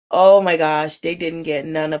Oh my gosh, they didn't get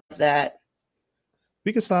none of that.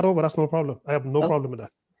 We can start over. That's no problem. I have no Oh, problem with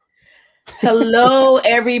that. hello,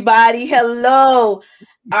 everybody. Hello.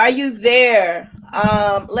 Are you there?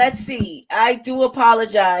 Let's see. I do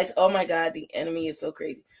apologize. Oh my God, the enemy is so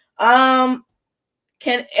crazy. Um,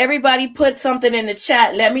 can everybody put something in the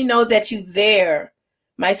chat? Let me know that you there.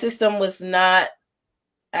 My system was not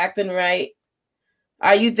acting right.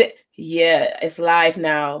 Are you there? Yeah, it's live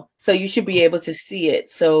now. So you should be able to see it.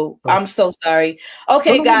 So I'm Okay. so sorry. No,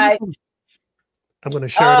 Okay, no, no, no guys. problem. I'm going to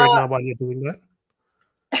share it right Uh now while you're doing that.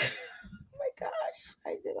 oh my gosh,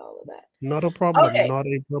 I did all of that. Not a problem. Okay. Not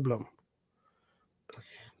a problem.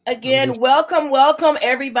 I'm Again, just welcome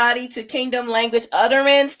everybody to Kingdom Language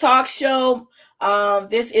Utterance Talk Show.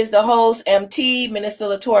 This is the host, MT, Minister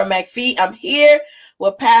Latora McPhee. I'm here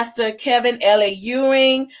with Pastor Kevin L.A.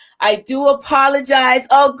 Ewing. I do apologize.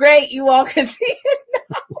 Oh, great. You all can see it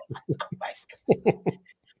now.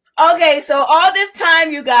 Okay, so all this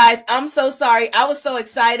time, you guys, I'm so sorry. I was so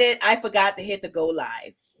excited. I forgot to hit the go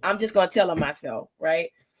live. I'm just going to tell on myself, right?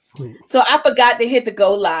 So I forgot to hit the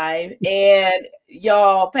go live, and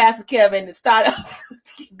y'all, Pastor Kevin, start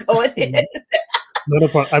going in. not a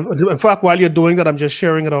problem. In fact, while you're doing that, I'm just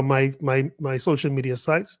sharing it on my social media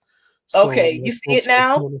sites. So Okay, you see it folks can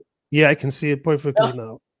now? tune in. Yeah, I can see it perfectly Oh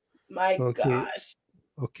now. my Okay. gosh.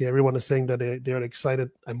 Okay. Everyone is saying that they're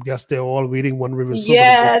excited. I guess they're all waiting one river silver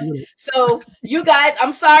to go Yes. through it. So you guys,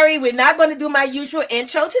 I'm sorry, we're not going to do my usual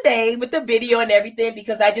intro today with the video and everything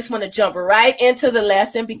because I just want to jump right into the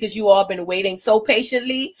lesson because you all been waiting so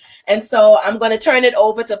patiently. And so I'm going to turn it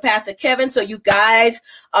over to Pastor Kevin so you guys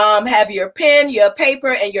have your pen, your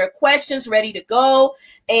paper, and your questions ready to go.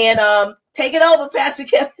 And take it over, Pastor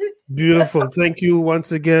Kevin. Beautiful. Thank you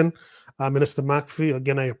once again, Minister McPhee.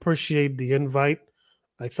 Again, I appreciate the invite.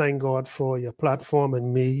 I thank God for your platform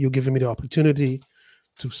and you giving me the opportunity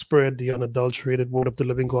to spread the unadulterated word of the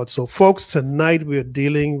living God. So, folks, tonight we're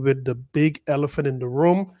dealing with the big elephant in the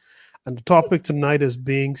room, and the topic tonight is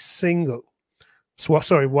being single. So,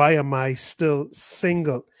 sorry, why am I still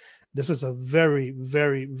single? This is a very,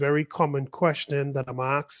 very, very common question that I'm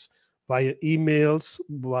asked via emails,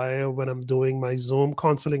 via when I'm doing my Zoom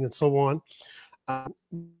counseling and so on.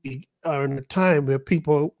 We are in a time where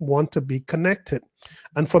people want to be connected.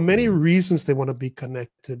 And for many reasons, they want to be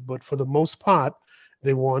connected. But for the most part,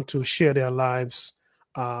 they want to share their lives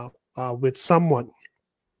with someone.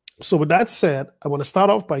 So with that said, I want to start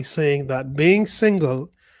off by saying that being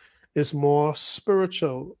single is more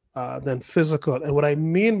spiritual than physical. And what I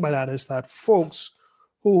mean by that is that folks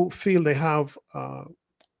who feel they have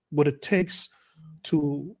what it takes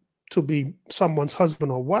to be someone's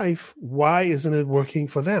husband or wife, why isn't it working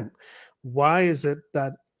for them? Why is it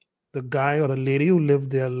that the guy or the lady who live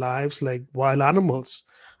their lives like wild animals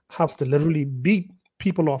have to literally beat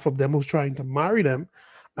people off of them who's trying to marry them,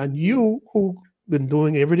 and you who been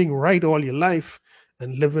doing everything right all your life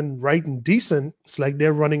and living right and decent, it's like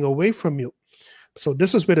they're running away from you. So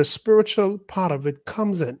this is where the spiritual part of it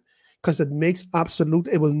comes in, because it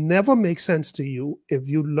will never make sense to you if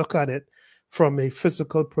you look at it from a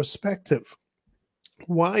physical perspective.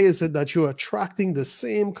 Why is it that you're attracting the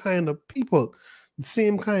same kind of people, the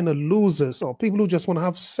same kind of losers, or people who just want to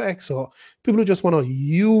have sex, or people who just want to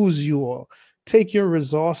use you or take your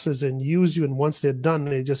resources and use you, and once they're done,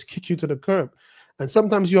 they just kick you to the curb? And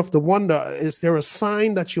sometimes you have to wonder, is there a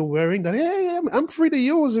sign that you're wearing that, hey, I'm free to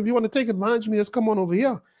use, if you want to take advantage of me, just come on over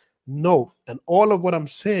here? No. And all of what I'm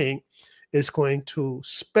saying is going to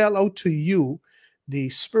spell out to you the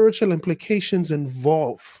spiritual implications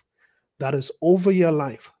involved that is over your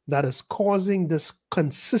life, that is causing this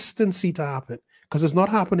consistency to happen. Because it's not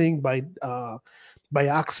happening by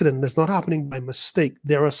accident. It's not happening by mistake.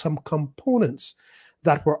 There are some components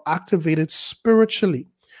that were activated spiritually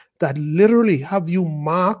that literally have you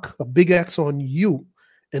mark a big X on you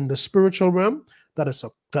in the spiritual realm that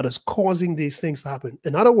is causing these things to happen.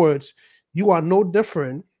 In other words, you are no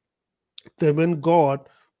different than when God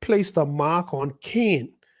placed a mark on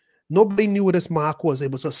Cain. Nobody knew what this mark was.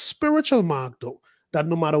 It was a spiritual mark, though, that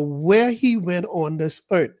no matter where he went on this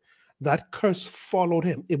earth, that curse followed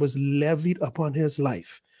him. It was levied upon his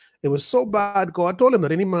life. It was so bad, God told him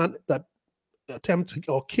that any man that attempt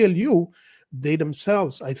to or kill you, they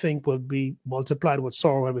themselves, I think, will be multiplied with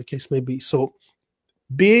sorrow, whatever the case may be. So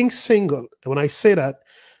being single, and when I say that,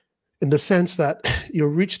 in the sense that you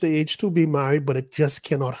reach the age to be married, but it just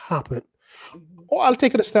cannot happen. Or I'll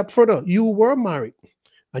take it a step further. You were married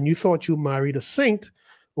and you thought you married a saint,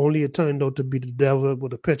 only it turned out to be the devil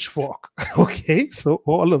with a pitchfork. Okay, so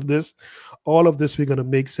all of this we're going to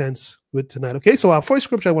make sense with tonight. Okay, so our first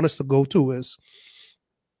scripture I want us to go to is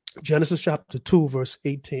Genesis chapter 2, verse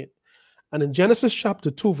 18. And in Genesis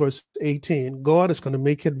chapter 2, verse 18, God is going to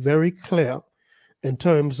make it very clear in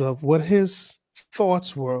terms of what his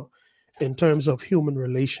thoughts were in terms of human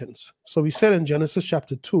relations. So he said in Genesis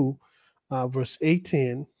chapter 2, verse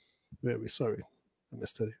 18, sorry, I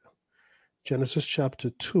missed it. Genesis chapter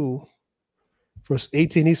 2, verse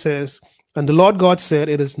 18, he says, and the Lord God said,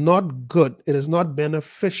 it is not good, it is not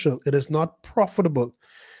beneficial, it is not profitable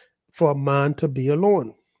for a man to be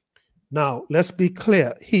alone. Now, let's be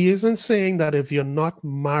clear. He isn't saying that if you're not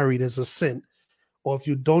married is a sin, or if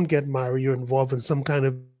you don't get married, you're involved in some kind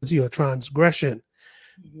of your transgression.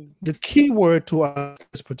 The key word to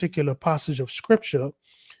this particular passage of scripture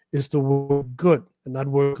is the word good. And that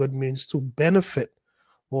word good means to benefit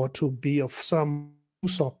or to be of some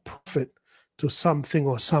use or profit to something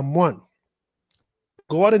or someone.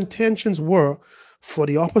 God's intentions were for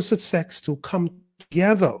the opposite sex to come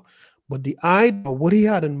together. But the idea, what he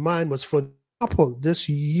had in mind was for the couple, this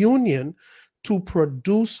union, to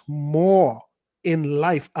produce more in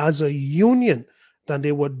life as a union than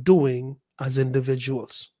they were doing as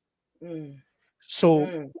individuals.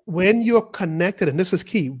 So when you're connected, and this is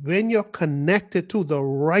key, when you're connected to the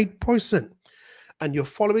right person and you're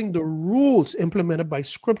following the rules implemented by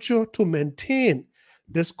scripture to maintain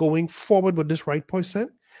this going forward with this right person,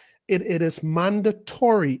 it is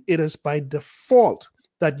mandatory, it is by default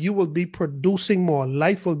that you will be producing more.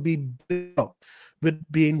 Life will be better with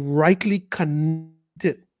being rightly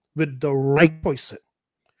connected with the right person.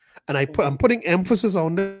 And I'm putting emphasis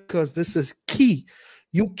on this because this is key.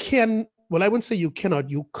 You can, well, I wouldn't say you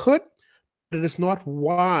cannot, you could, but it is not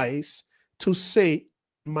wise to say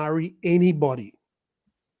marry anybody.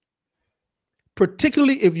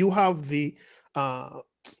 Particularly if you have the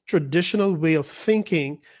traditional way of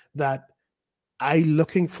thinking that I'm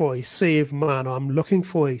looking for a saved man, or I'm looking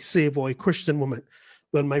for a saved or a Christian woman.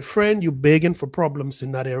 Well, my friend, you're begging for problems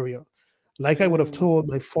in that area. Like I would have told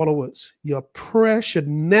my followers, your prayer should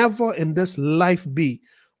never in this life be,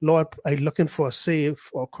 Lord, I'm looking for a saved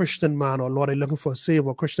or Christian man, or Lord, I'm looking for a saved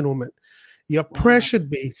or Christian woman. Your prayer should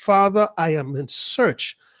be, Father, I am in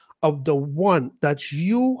search of the one that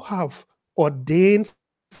you have ordained,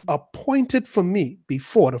 appointed for me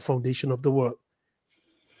before the foundation of the world.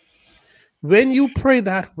 When you pray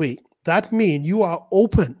that way, that means you are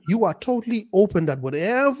open. You are totally open that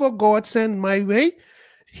whatever God sent my way,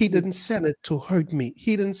 he didn't send it to hurt me.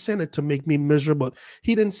 He didn't send it to make me miserable.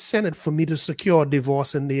 He didn't send it for me to secure a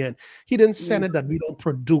divorce in the end. He didn't send it that we don't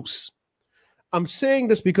produce. I'm saying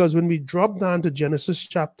this because when we drop down to Genesis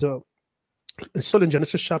chapter, it's still in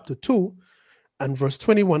Genesis chapter 2 and verse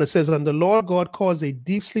 21, it says, and the Lord God caused a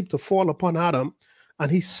deep sleep to fall upon Adam, and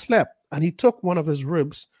he slept, and he took one of his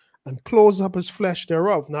ribs and closed up his flesh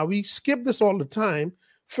thereof. Now, we skip this all the time,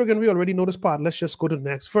 figuring we already know this part. Let's just go to the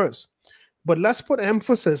next verse. But let's put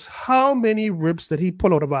emphasis. How many ribs did he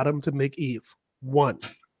pull out of Adam to make Eve? One.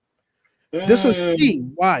 This is key.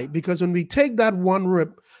 Why? Because when we take that one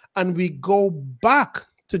rib and we go back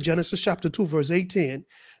to Genesis chapter 2, verse 18,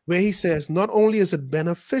 where he says, not only is it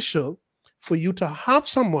beneficial for you to have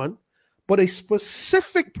someone, but a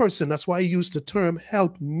specific person. That's why he used the term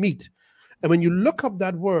help meet. And when you look up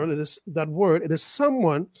that word, it is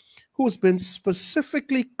someone who's been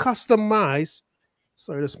specifically customized.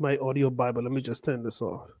 Sorry, that's my audio Bible. Let me just turn this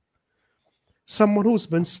off. Someone who's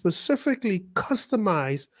been specifically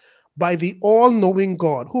customized by the all-knowing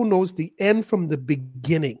God, who knows the end from the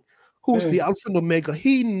beginning, who's the Alpha and Omega.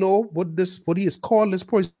 He knows what he has called this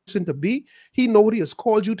person to be. He knows what he has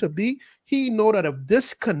called you to be. He knows that if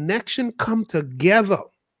this connection come together,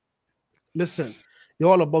 listen, you're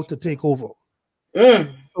all about to take over.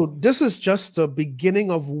 So this is just the beginning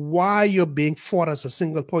of why you're being fought as a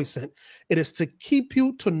single person. It is to keep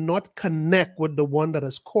you to not connect with the one that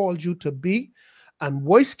has called you to be. And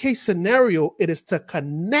worst case scenario, it is to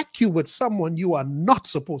connect you with someone you are not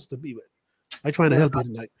supposed to be with. I'm trying to help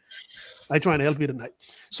you tonight.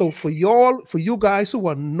 So for you guys who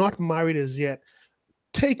are not married as yet,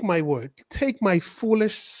 take my word, take my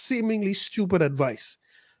foolish, seemingly stupid advice.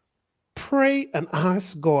 Pray and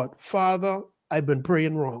ask God, Father, I've been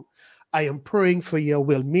praying wrong. I am praying for your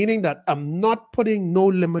will, meaning that I'm not putting no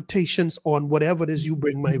limitations on whatever it is you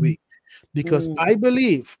bring my way. Because I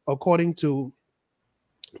believe, according to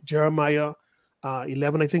Jeremiah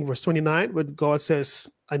 11, I think, verse 29, where God says,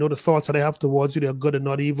 I know the thoughts that I have towards you, they are good and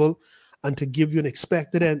not evil, and to give you an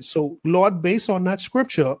expected end. So, Lord, based on that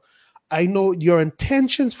scripture, I know your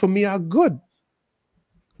intentions for me are good.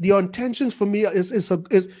 Your intentions for me is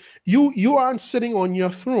you aren't sitting on your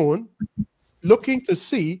throne looking to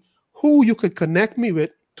see who you could connect me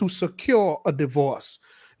with to secure a divorce.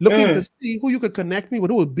 looking to see who you could connect me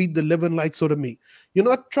with, who will beat the living lights out of me. You're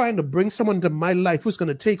not trying to bring someone into my life who's going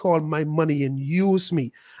to take all my money and use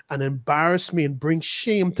me and embarrass me and bring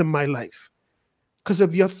shame to my life. Because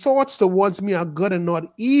if your thoughts towards me are good and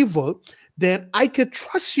not evil, then I could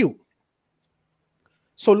trust you.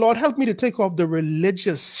 So Lord, help me to take off the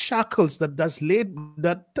religious shackles that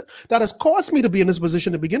has caused me to be in this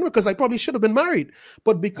position to begin with, because I probably should have been married.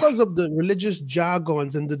 But because of the religious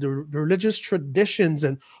jargons and the religious traditions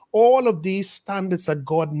and all of these standards that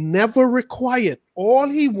God never required, all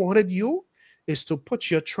he wanted you is to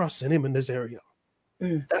put your trust in him in this area.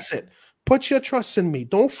 That's it. Put your trust in me.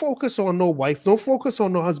 Don't focus on no wife. Don't focus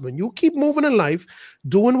on no husband. You keep moving in life,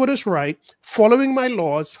 doing what is right, following my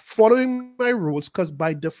laws, following my rules, because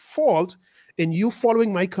by default, in you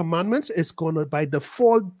following my commandments, it's going to, by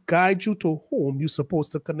default, guide you to whom you're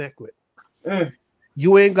supposed to connect with.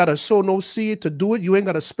 You ain't got to sow no seed to do it. You ain't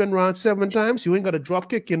got to spin around 7 times. You ain't got to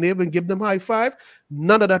drop kick your neighbor and give them high five.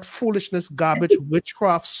 None of that foolishness, garbage,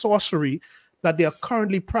 witchcraft, sorcery that they are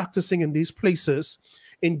currently practicing in these places,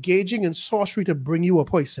 engaging in sorcery to bring you a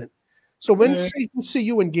poison. So when Satan see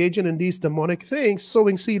you engaging in these demonic things,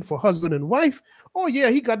 sowing seed for husband and wife, oh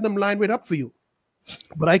yeah, he got them lined right up for you.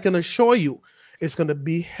 But I can assure you, it's going to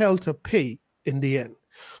be hell to pay in the end.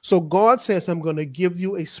 So God says, I'm going to give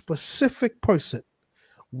you a specific person,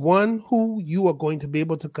 one who you are going to be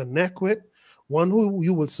able to connect with, one who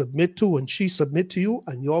you will submit to, and she submit to you,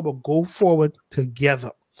 and you all will go forward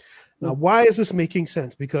together. Now, why is this making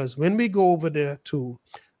sense? Because when we go over there to,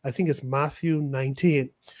 I think it's Matthew 19,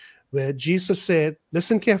 where Jesus said,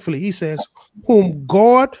 listen carefully, he says, whom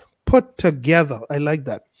God put together. I like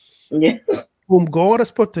that. Yeah. Whom God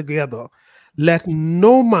has put together, let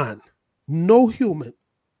no man, no human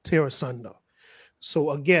tear asunder. So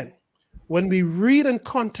again, when we read in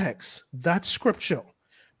context that scripture,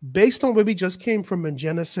 based on where we just came from in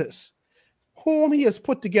Genesis, whom he has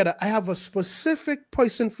put together, I have a specific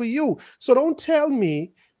person for you. So don't tell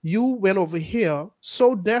me you went over here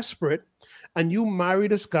so desperate and you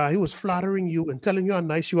married this guy who was flattering you and telling you how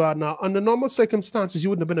nice you are. Now, under normal circumstances,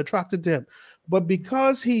 you wouldn't have been attracted to him. But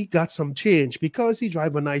because he got some change, because he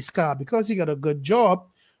drive a nice car, because he got a good job,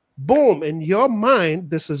 boom, in your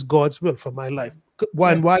mind, this is God's will for my life.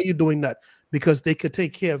 Why? And why are you doing that? Because they could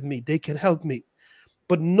take care of me. They can help me.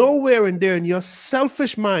 But nowhere in there in your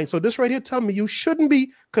selfish mind. So this right here tell me you shouldn't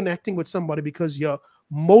be connecting with somebody because your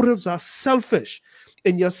motives are selfish.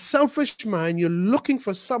 In your selfish mind, you're looking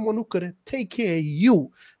for someone who could take care of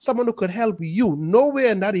you, someone who could help you. Nowhere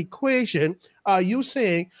in that equation are you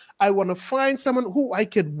saying, I want to find someone who I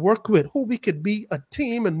could work with, who we could be a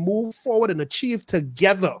team and move forward and achieve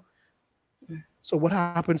together. So what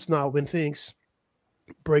happens now when things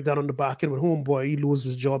break down on the back end with homeboy, he loses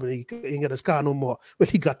his job and he ain't got his car no more? Well,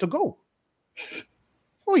 he got to go.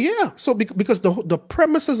 Oh yeah. So because the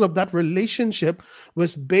premises of that relationship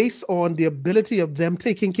was based on the ability of them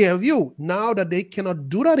taking care of you. Now that they cannot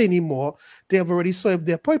do that anymore, they have already served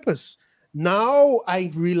their purpose. Now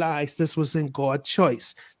I realize this wasn't God's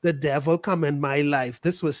choice. The devil come in my life.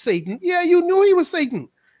 This was Satan. Yeah, you knew he was Satan.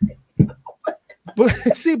 But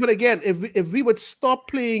see, but again, if we would stop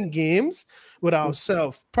playing games with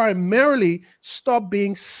ourselves, primarily stop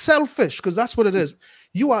being selfish, because that's what it is.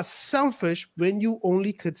 You are selfish when you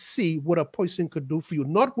only could see what a person could do for you,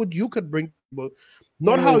 not what you could bring, but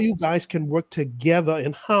not how you guys can work together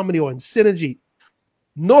in harmony or in synergy.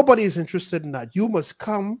 Nobody is interested in that. You must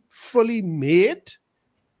come fully made,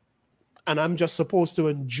 and I'm just supposed to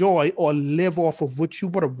enjoy or live off of what you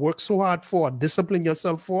would have worked so hard for, discipline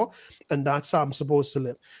yourself for, and that's how I'm supposed to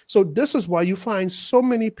live. So this is why you find so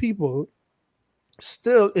many people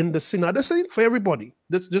still in the sin. Now, this ain't for everybody.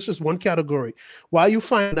 This is one category. Why you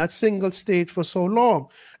find that single state for so long,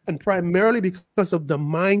 and primarily because of the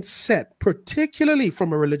mindset, particularly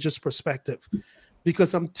from a religious perspective.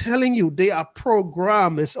 Because I'm telling you, they are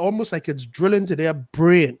programmed. It's almost like it's drilled into their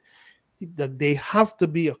brain that they have to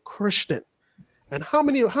be a Christian. And how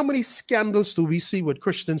many scandals do we see with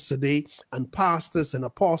Christians today, and pastors and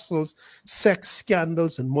apostles, sex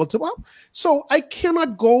scandals and multiple? So I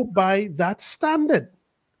cannot go by that standard.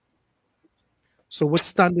 So what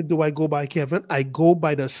standard do I go by, Kevin? I go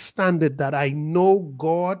by the standard that I know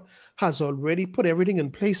God has already put everything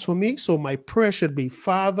in place for me. So my prayer should be,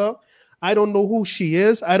 Father, I don't know who she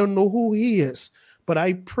is. I don't know who he is. But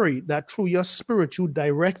I pray that through your spirit, you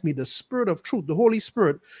direct me. The spirit of truth, the Holy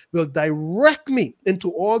Spirit, will direct me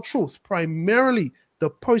into all truth, primarily the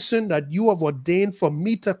person that you have ordained for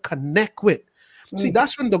me to connect with. See,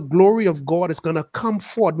 that's when the glory of God is going to come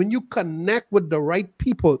forth. When you connect with the right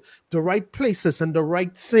people, the right places, and the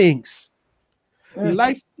right things.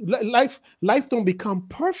 Life don't become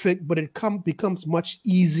perfect, but it becomes much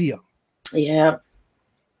easier. Yeah.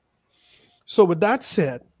 So with that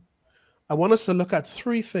said, I want us to look at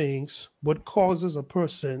three things what causes a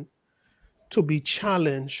person to be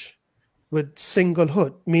challenged with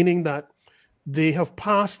singlehood, meaning that they have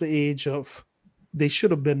passed the age of they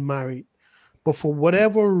should have been married, but for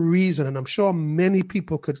whatever reason, and I'm sure many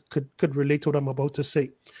people could relate to what I'm about to say,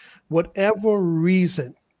 whatever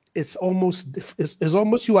reason, it's almost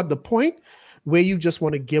you at the point where you just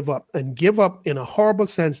want to give up, and give up in a horrible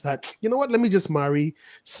sense that, you know what, let me just marry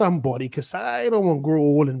somebody because I don't want to grow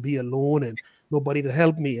old and be alone and nobody to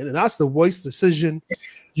help me. And that's the worst decision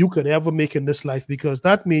you could ever make in this life, because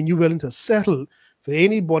that means you're willing to settle for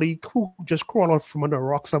anybody who just crawl out from under a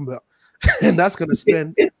rock somewhere. And that's going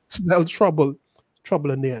to spell trouble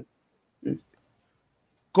in the end.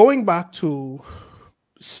 Going back to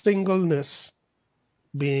singleness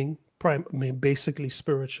being basically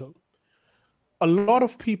spiritual. A lot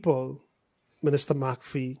of people, Minister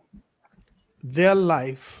McPhee, their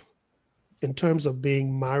life in terms of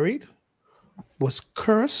being married was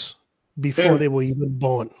cursed before they were even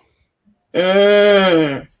born.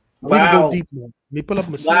 Wow. We can go deep now. Let me pull up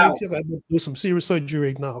my Wow. sleeve here. I'm going to do some serious surgery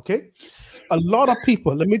right now, okay? A lot of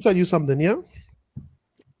people, let me tell you something, yeah?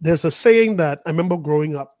 There's a saying that I remember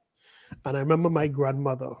growing up, and I remember my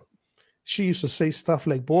grandmother. She used to say stuff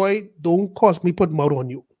like, boy, don't cause me put mouth on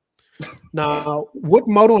you. Now, what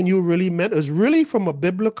mouth on you really meant is really from a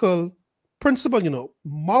biblical principle, you know.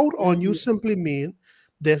 Mouth on you simply means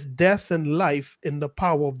there's death and life in the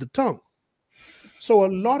power of the tongue. So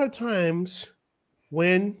a lot of times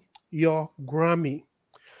when your Grammy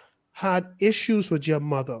had issues with your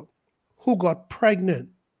mother who got pregnant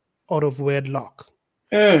out of wedlock,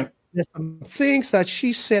 there's some things that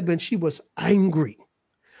she said when she was angry,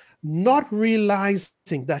 not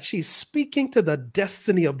realizing that she's speaking to the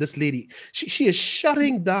destiny of this lady. She is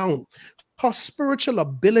shutting down her spiritual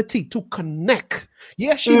ability to connect.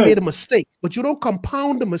 Yes, she made a mistake, but you don't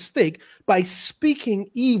compound the mistake by speaking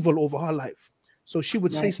evil over her life. So she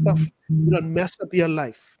would say stuff, you don't mess up your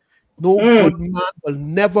life. No good man will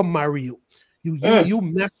never marry you. You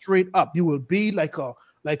mess straight up. You will be like a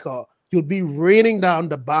you'll be raining down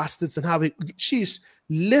the bastards and having. She's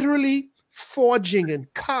literally forging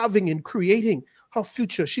and carving and creating her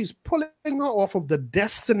future. She's pulling her off of the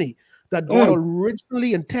destiny that God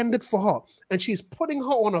originally intended for her, and she's putting her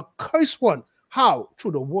on a cursed one. How?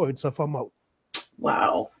 Through the words of her mouth.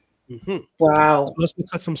 Wow. Wow. So let's look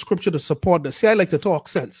at some scripture to support this. See, I like to talk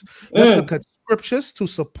sense. Let's look at scriptures to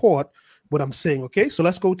support what I'm saying, okay? So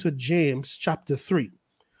let's go to James chapter 3.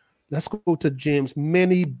 Let's go to James.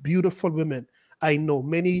 Many beautiful women I know,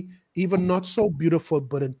 many even not so beautiful,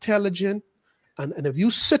 but intelligent. And if you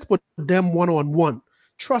sit with them one-on-one,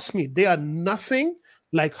 trust me, they are nothing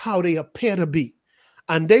like how they appear to be.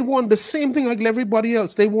 And they want the same thing like everybody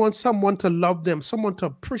else. They want someone to love them, someone to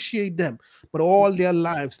appreciate them. But all their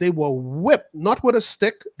lives, they were whipped, not with a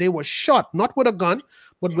stick. They were shot, not with a gun,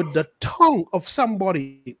 but with the tongue of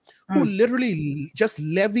somebody who literally just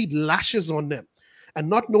levied lashes on them. And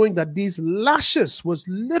not knowing that these lashes was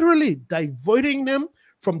literally diverting them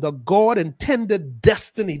from the God-intended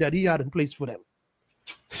destiny that he had in place for them.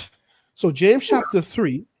 So James chapter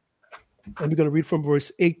 3, and we're going to read from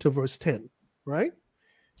verse 8 to verse 10, right?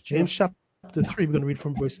 James chapter 3, we're going to read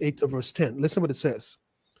from verse 8 to verse 10. Listen what it says.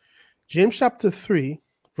 James chapter 3,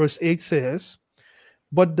 verse 8 says,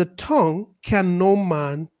 but the tongue can no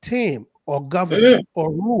man tame or govern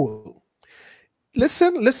or rule.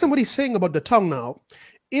 Listen what he's saying about the tongue now.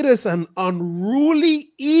 It is an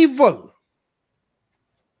unruly evil.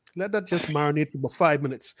 Let that just marinate for about 5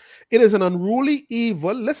 minutes. It is an unruly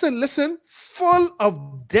evil. Listen, full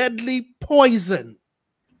of deadly poison.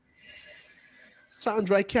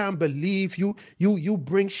 Sandra, I can't believe you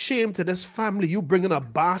bring shame to this family. You bring in a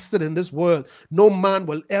bastard in this world. No man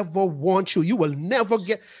will ever want you. You will never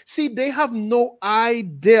get. See, they have no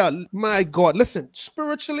idea. My God, listen,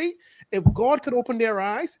 spiritually, if God could open their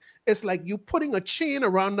eyes, it's like you putting a chain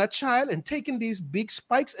around that child and taking these big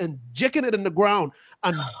spikes and jacking it in the ground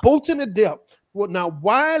and bolting it there. Well, now,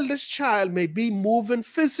 while this child may be moving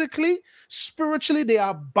physically, spiritually, they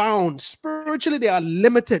are bound. Spiritually, they are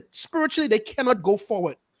limited. Spiritually, they cannot go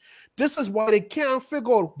forward. This is why they can't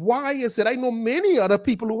figure out why is it. I know many other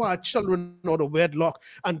people who had children out of wedlock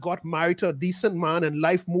and got married to a decent man and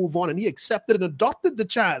life moved on and he accepted and adopted the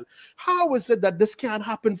child. How is it that this can't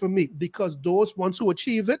happen for me? Because those ones who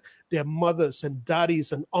achieve it, their mothers and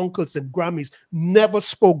daddies and uncles and Grammys never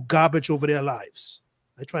spoke garbage over their lives.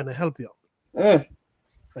 I'm trying to help you. I'm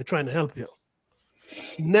trying to help you.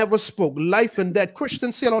 Never spoke. Life and death.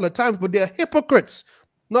 Christians say it all the time, but they're hypocrites.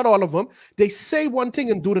 Not all of them. They say one thing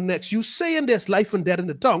and do the next. You saying there's life and death in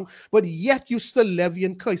the tongue, but yet you still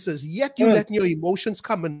levying curses. Yet you letting your emotions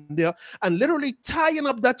come in there and literally tying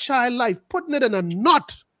up that child life, putting it in a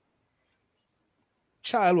knot.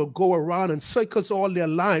 Child will go around and cycles all their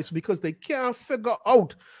lives because they can't figure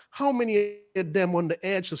out how many of them on the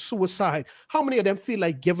edge of suicide, how many of them feel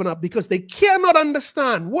like giving up because they cannot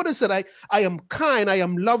understand. What is it? I am kind, I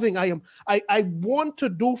am loving, I want to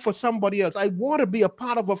do for somebody else. I want to be a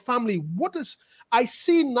part of a family. I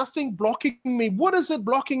see nothing blocking me. What is it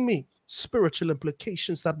blocking me? Spiritual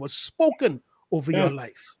implications that was spoken over your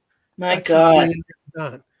life. My God.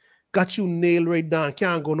 Got you nailed right down.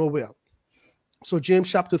 Can't go nowhere. So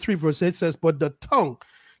James chapter 3 verse 8 says, but the tongue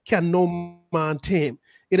can no man tame.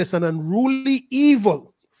 It is an unruly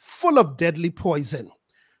evil, full of deadly poison.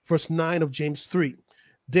 Verse 9 of James 3.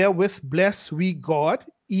 Therewith bless we God,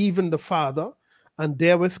 even the Father, and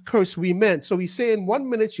therewith curse we men. So he's saying 1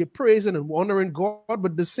 minute you're praising and honoring God,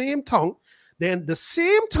 but the same tongue,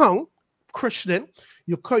 Christian,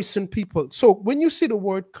 you're cursing people. So when you see the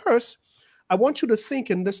word curse, I want you to think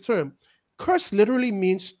in this term. Curse literally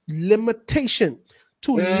means limitation,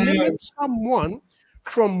 to limit someone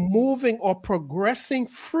from moving or progressing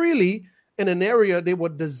freely in an area they were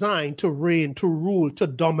designed to reign, to rule, to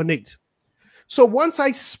dominate. So once I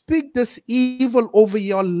speak this evil over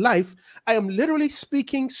your life, I am literally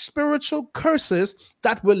speaking spiritual curses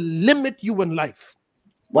that will limit you in life.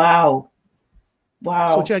 Wow.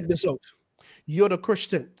 Wow. So check this out. You're the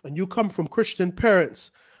Christian and you come from Christian parents,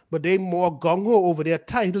 but they more gung-ho over their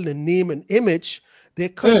title and name and image. They're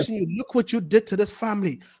cursing you. Look what you did to this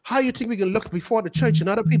family. How you think we can look before the church and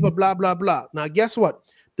other people, blah, blah, blah. Now, guess what?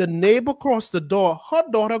 The neighbor across the door, her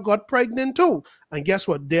daughter got pregnant too. And guess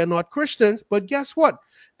what? They're not Christians, but guess what?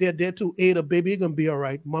 They're there to aid a baby. You're going to be all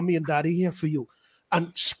right. Mommy and daddy here for you. And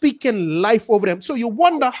speaking life over them. So you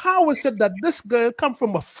wonder, how is it that this girl come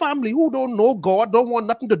from a family who don't know God, don't want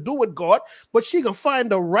nothing to do with God, but she can find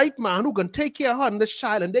the right man who can take care of her and this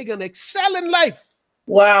child, and they're going to excel in life.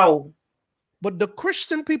 Wow. But the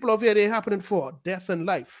Christian people over here, they're happening for death and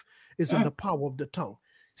life is in the power of the tongue.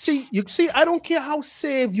 See, I don't care how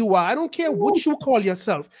saved you are. I don't care what you call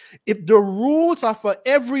yourself. If the rules are for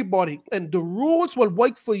everybody and the rules will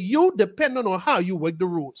work for you, depending on how you work the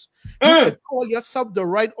rules. You can call yourself the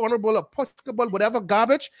right honorable, episcopal, whatever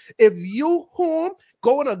garbage. If you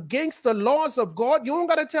going against the laws of God, you don't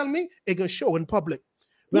got to tell me. It can show in public.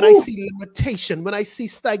 When I see limitation, when I see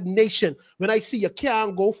stagnation, when I see you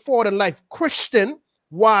can't go forward in life. Christian,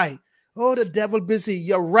 why? Oh, the devil busy.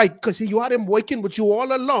 You're right, because you had him working with you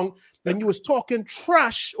all along when you was talking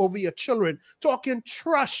trash over your children, talking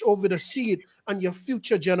trash over the seed and your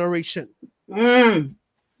future generation. My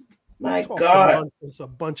God. Nonsense, a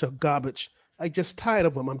bunch of garbage. I just tired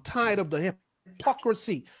of them. I'm tired of the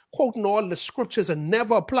hypocrisy, quoting all the scriptures and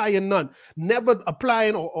never applying none, never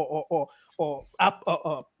applying or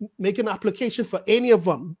making application for any of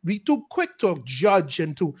them. We too quick to judge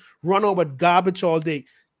and to run over garbage all day.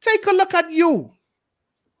 Take a look at you.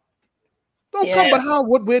 Don't come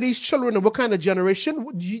but where these children and what kind of generation?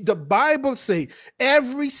 The Bible say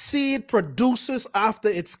every seed produces after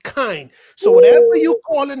its kind. So whatever you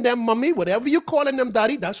calling them mommy, whatever you calling them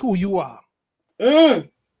daddy, that's who you are. They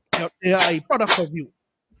are a product of you.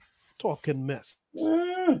 Talking mess.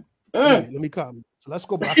 Let me come. So let's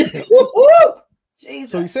go back there.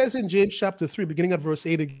 So he says in James chapter 3, beginning at verse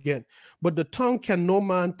 8 again, but the tongue can no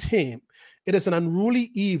man tame. It is an unruly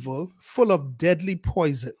evil, full of deadly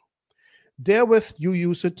poison. Therewith you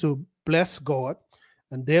use it to bless God,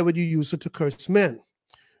 and therewith you use it to curse men,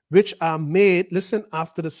 which are made, listen,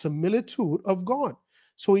 after the similitude of God.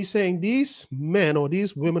 So he's saying these men or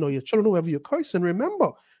these women or your children, whoever you're cursing, remember,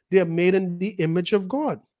 they're made in the image of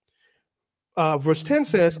God. Verse 10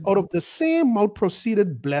 says, out of the same mouth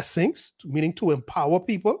proceeded blessings, meaning to empower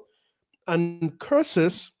people, and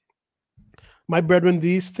curses. My brethren,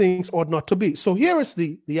 these things ought not to be. So here is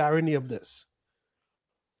the irony of this.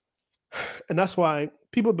 And that's why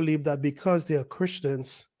people believe that because they are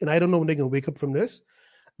Christians, and I don't know when they can wake up from this,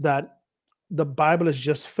 that the Bible is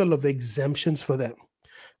just full of exemptions for them.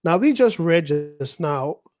 Now, we just read just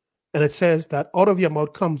now, and it says that out of your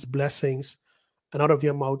mouth comes blessings, and out of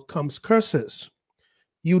your mouth comes curses.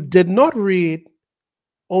 You did not read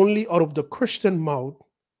only out of the Christian mouth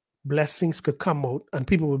blessings could come out and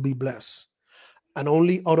people will be blessed. And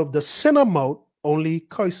only out of the sinner mouth, only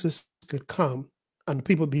curses could come and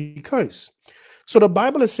people be cursed. So the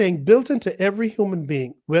Bible is saying built into every human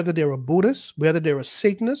being, whether they're a Buddhist, whether they're a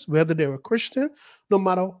Satanist, whether they're a Christian, no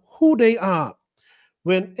matter who they are,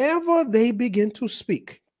 Whenever they begin to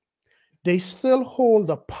speak, they still hold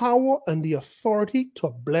the power and the authority to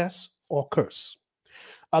bless or curse.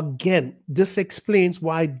 Again, this explains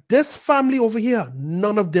why this family over here,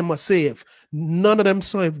 none of them are saved. None of them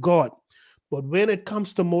serve God. But when it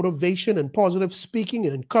comes to motivation and positive speaking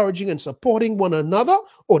and encouraging and supporting one another,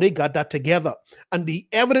 oh, they got that together. And the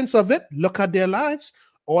evidence of it, look at their lives.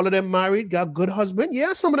 All of them married, got good husband.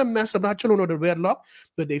 Yeah, some of them mess up, not children or the wedlock,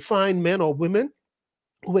 but they find men or women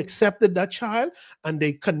who accepted that child and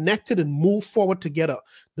they connected and moved forward together.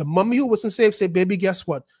 The mommy who wasn't saved said, baby, guess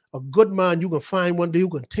what? A good man, you can find one day who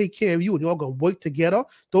can take care of you and you're going to work together.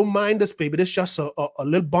 Don't mind this, baby. This is just a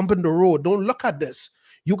little bump in the road. Don't look at this.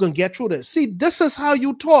 You can get through this. See, this is how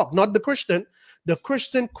you talk, not the Christian. The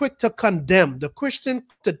Christian quick to condemn. The Christian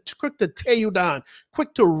quick to tear you down,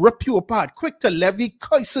 quick to rip you apart, quick to levy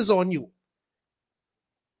curses on you.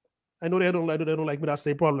 I know they don't like me. That's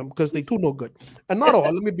their problem because they too no good. And not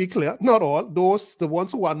all, let me be clear, not all. Those, the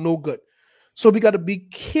ones who are no good. So we got to be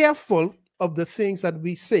careful of the things that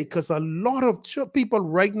we say because a lot of people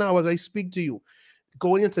right now, as I speak to you,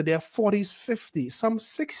 going into their 40s, 50s, some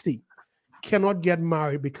 60, cannot get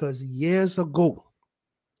married because years ago,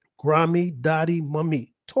 Grammy, daddy,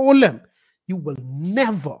 mommy told them, you will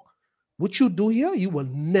never, what you do here, you will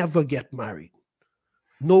never get married.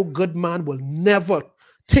 No good man will never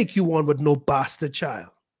take you on with no bastard child.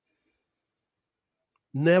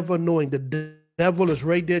 Never knowing the devil is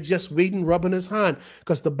right there just waiting, rubbing his hand.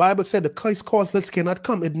 Because the Bible said the curse causeless cannot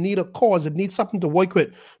come. It need a cause. It needs something to work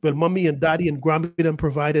with. Well, mommy and daddy and Grammy them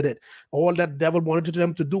provided it. All that devil wanted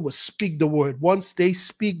them to do was speak the word. Once they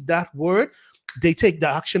speak that word, they take the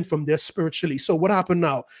action from there spiritually. So what happened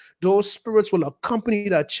now? Those spirits will accompany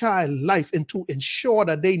that child life and to ensure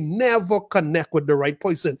that they never connect with the right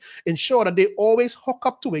person. Ensure that they always hook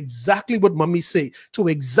up to exactly what mommy say, to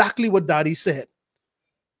exactly what daddy said.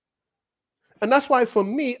 And that's why for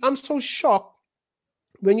me, I'm so shocked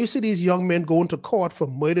when you see these young men going to court for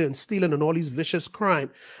murder and stealing and all these vicious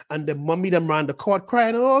crime, and the mommy them around the court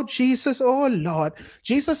crying, oh, Jesus, oh, Lord,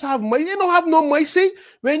 Jesus have mercy. You don't have no mercy.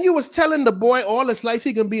 When you was telling the boy all his life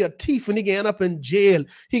he can be a thief and he can end up in jail,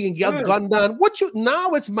 he can get gunned down.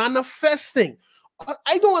 Now it's manifesting.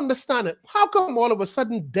 I don't understand it. How come all of a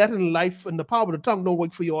sudden death and life and the power of the tongue don't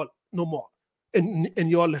work for you all no more in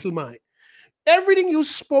your little mind? Everything you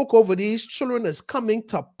spoke over these children is coming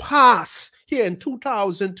to pass here in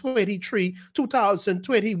 2023,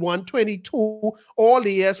 2021, 22, all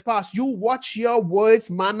the years past. You watch your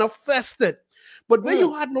words manifested. But when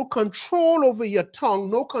you had no control over your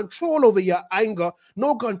tongue, no control over your anger,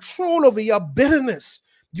 no control over your bitterness,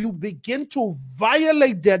 you begin to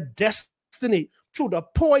violate their destiny through the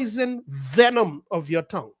poison venom of your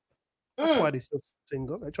tongue. That's why they're so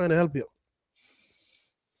single. I'm trying to help you.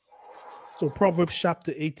 So Proverbs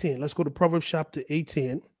chapter 18. Let's go to Proverbs chapter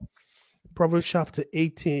 18. Proverbs chapter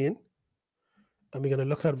 18. And we're going to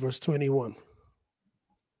look at verse 21.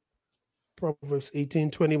 Proverbs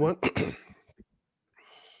 18:21.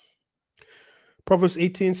 Proverbs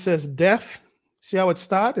 18 says, death. See how it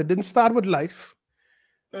started? It didn't start with life.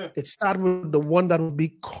 It started with the one that would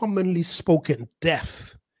be commonly spoken,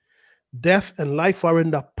 death. Death and life are in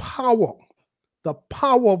the power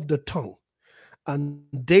of the tongue. And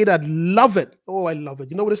they that love it, oh, I love it.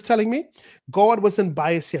 You know what it's telling me? God wasn't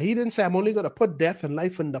biased here. He didn't say, I'm only going to put death and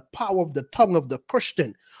life in the power of the tongue of the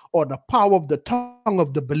Christian or the power of the tongue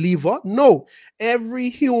of the believer. No, every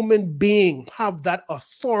human being have that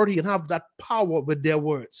authority and have that power with their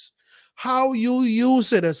words. How you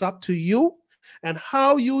use it is up to you, and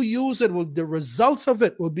how you use it, the results of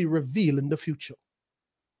it will be revealed in the future.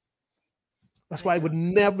 That's why I would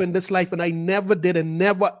never in this life, and I never did and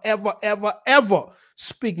never, ever, ever, ever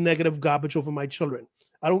speak negative garbage over my children.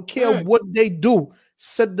 I don't care what they do.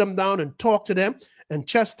 Sit them down and talk to them and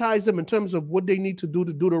chastise them in terms of what they need to do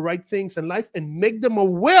the right things in life and make them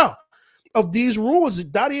aware of these rules.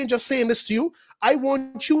 Daddy ain't just saying this to you. I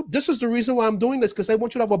want you, this is the reason why I'm doing this, because I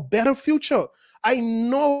want you to have a better future. I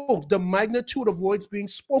know the magnitude of words being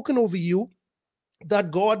spoken over you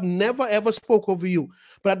that God never ever spoke over you.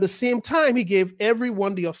 But at the same time, he gave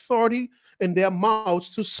everyone the authority in their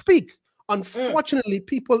mouths to speak. Unfortunately,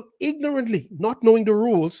 people ignorantly, not knowing the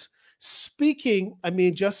rules, speaking,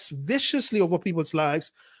 just viciously over people's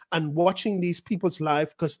lives and watching these people's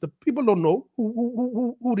life, because the people don't know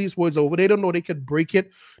who these words are over. They don't know they could break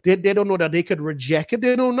it. They don't know that they could reject it.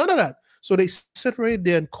 They don't know none of that. So they sit right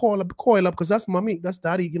there and coil up, because that's mommy, that's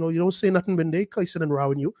daddy. You don't say nothing when they cussing and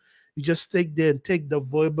rowing you. You just take there and take the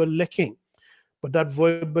verbal licking. But that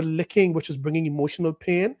verbal licking, which is bringing emotional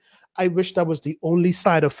pain, I wish that was the only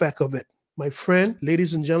side effect of it. My friend,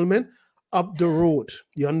 ladies and gentlemen, up the road.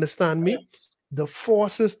 You understand me? The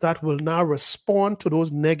forces that will now respond to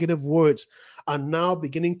those negative words are now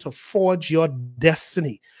beginning to forge your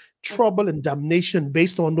destiny. Trouble and damnation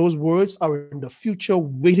based on those words are in the future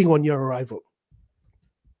waiting on your arrival.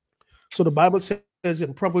 So the Bible says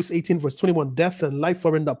in Proverbs 18, verse 21, death and life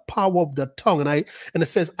are in the power of the tongue. And it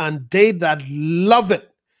says, and they that love it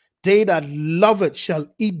shall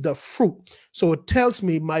eat the fruit. So it tells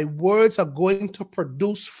me my words are going to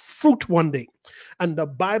produce fruit one day. And the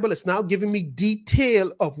Bible is now giving me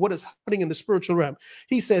detail of what is happening in the spiritual realm.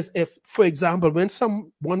 He says, if, for example, when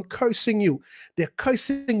someone cursing you, they're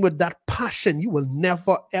cursing with that passion, you will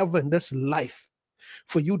never, ever in this life,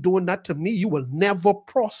 for you doing that to me, you will never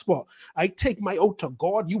prosper. I take my oath to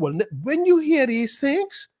God, you will when you hear these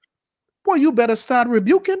things, boy, you better start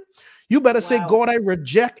rebuking. You better say, God, I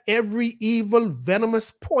reject every evil,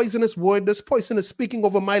 venomous, poisonous word this person is speaking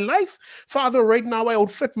over my life. Father, right now I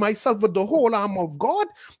outfit myself with the whole arm of God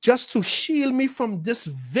just to shield me from this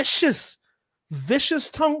vicious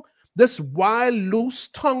tongue, this wild, loose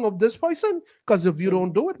tongue of this person. Because if you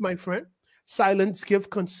don't do it, my friend, silence give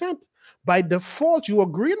consent. By default, you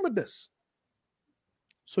agreeing with this.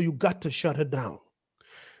 So you got to shut it down.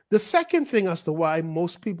 The second thing as to why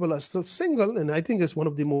most people are still single, and I think it's one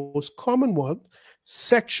of the most common ones,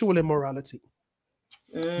 sexual immorality.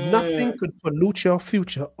 Nothing could pollute your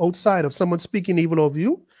future outside of someone speaking evil of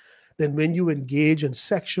you than when you engage in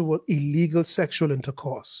illegal sexual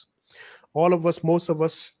intercourse. All of us, most of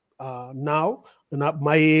us now, and at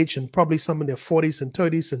my age, and probably some in their 40s and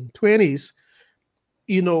 30s and 20s,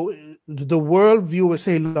 you know, the world view will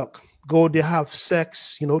say, look, go there, have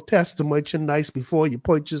sex, you know, test the merchandise before you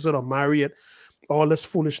purchase it or marry it, all this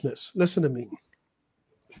foolishness. Listen to me.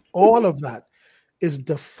 All of that is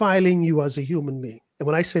defiling you as a human being. And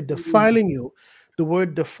when I say defiling you, the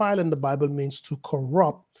word defile in the Bible means to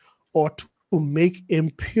corrupt or to make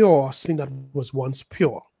impure something that was once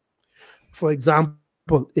pure. For example,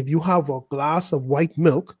 if you have a glass of white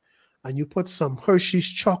milk and you put some Hershey's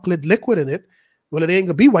chocolate liquid in it, well, it ain't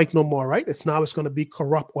gonna be white no more, right? It's gonna be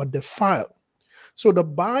corrupt or defiled. So the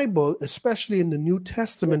Bible, especially in the New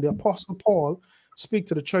Testament, the Apostle Paul speak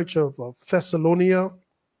to the church of Thessalonica,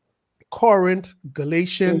 Corinth,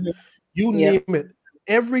 Galatians, you name it.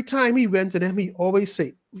 Every time he went to them, he always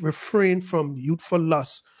say, refrain from youthful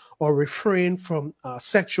lust or refrain from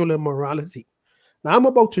sexual immorality. Now, I'm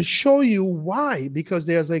about to show you why, because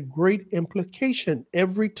there's a great implication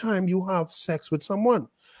every time you have sex with someone.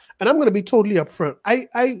 And I'm going to be totally upfront.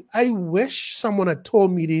 I wish someone had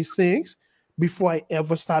told me these things before I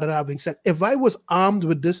ever started having sex. If I was armed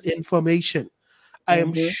with this information, I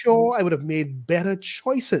am sure I would have made better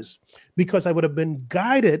choices because I would have been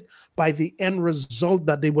guided by the end result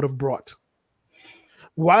that they would have brought.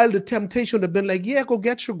 While the temptation would have been like, yeah, go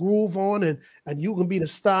get your groove on and you can be the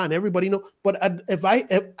star and everybody know. But if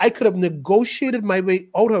I could have negotiated my way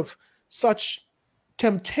out of such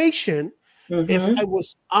temptation, if I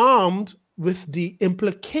was armed with the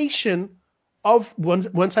implication of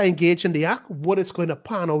once I engage in the act, what it's going to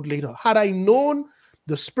pan out later. Had I known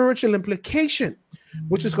the spiritual implication,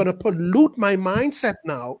 which is going to pollute my mindset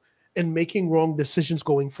now in making wrong decisions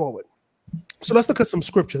going forward. So let's look at some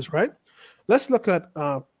scriptures, right? Let's look at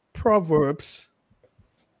Proverbs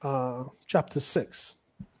chapter 6.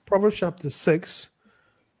 Proverbs chapter 6,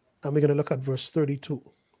 and we're going to look at verse 32.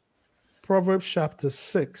 Proverbs chapter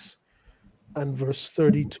 6 and verse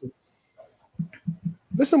 32.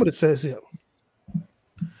 Listen what it says here.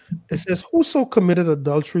 It says, whoso committed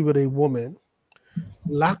adultery with a woman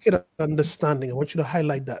lacketh understanding. I want you to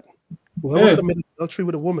highlight that. Whoever committed adultery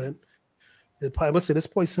with a woman, the Bible says this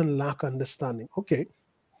person lack understanding. Okay.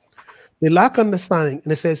 They lack understanding.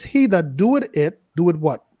 And it says, he that doeth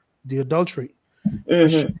what? The adultery.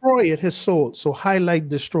 Destroyeth his soul. So highlight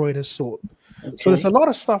destroyed his soul. Okay. So there's a lot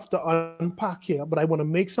of stuff to unpack here, but I want to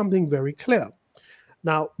make something very clear.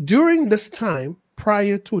 Now, during this time,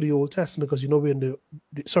 prior to the Old Testament, because you know we're in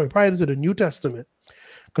prior to the New Testament,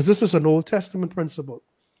 because this is an Old Testament principle.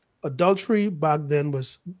 Adultery back then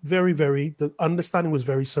was the understanding was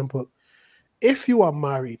very simple. If you are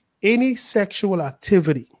married, any sexual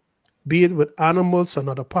activity, be it with animals,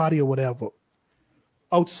 another party, or whatever,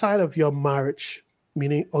 outside of your marriage,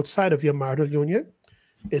 meaning outside of your marital union,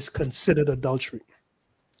 is considered adultery.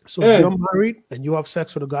 So if you're married and you have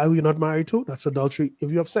sex with a guy who you're not married to, that's adultery.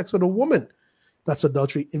 If you have sex with a woman, that's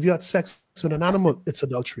adultery. If you had sex with an animal, it's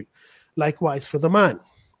adultery. Likewise for the man.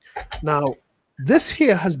 Now, this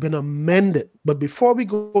here has been amended, but before we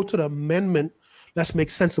go to the amendment, let's make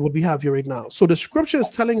sense of what we have here right now. So the scripture is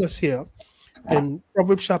telling us here in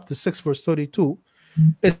Proverbs chapter 6, verse 32,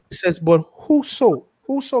 it says, but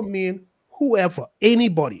whoso mean whoever,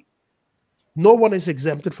 anybody, no one is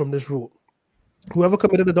exempted from this rule. Whoever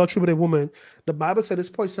committed adultery with a woman, the Bible said this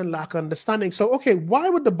person lack understanding. So, okay, why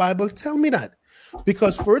would the Bible tell me that?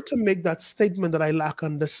 Because for it to make that statement that I lack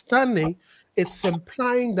understanding, it's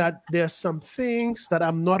implying that there's some things that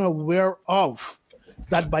I'm not aware of,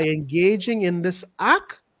 that by engaging in this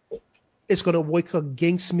act, it's going to work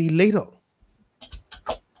against me later.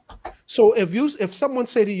 So if someone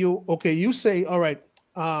say to you, okay, you say, all right,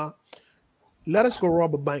 let us go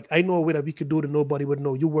rob a bank. I know a way that we could do it and nobody would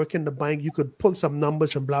know. You work in the bank, you could pull some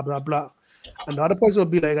numbers and blah, blah, blah. And the other person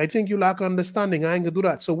will be like, I think you lack understanding. I ain't gonna do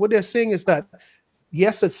that. So what they're saying is that,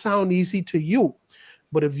 yes, it sounds easy to you,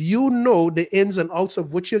 but if you know the ins and outs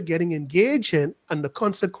of what you're getting engaged in and the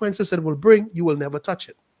consequences it will bring, you will never touch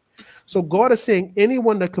it. So God is saying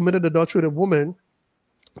anyone that committed adultery with a woman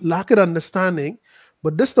lacked understanding,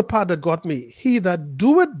 but this is the part that got me. He that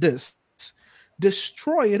doeth this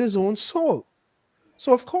destroyeth his own soul.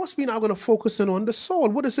 So of course we're now going to focus in on the soul.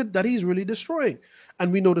 What is it that he's really destroying?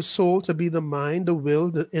 And we know the soul to be the mind, the will,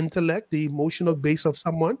 the intellect, the emotional base of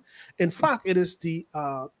someone. In fact, it is the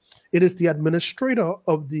administrator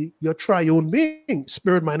of your triune being,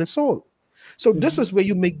 spirit, mind, and soul. So this is where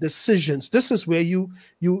you make decisions. This is where you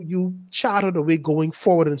charter the way going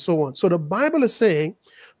forward and so on. So the Bible is saying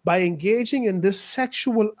by engaging in this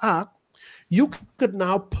sexual act, you could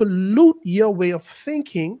now pollute your way of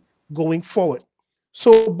thinking going forward.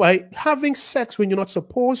 So by having sex when you're not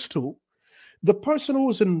supposed to, the person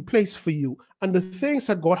who's in place for you and the things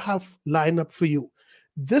that God have lined up for you,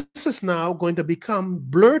 this is now going to become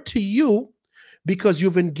blurred to you because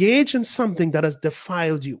you've engaged in something that has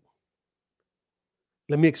defiled you.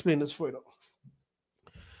 Let me explain this further.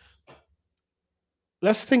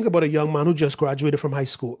 Let's think about a young man who just graduated from high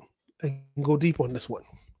school. I can go deep on this one.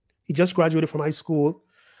 He just graduated from high school.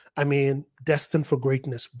 I mean, destined for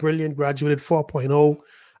greatness, brilliant, graduated 4.0.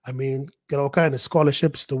 I mean, got all kinds of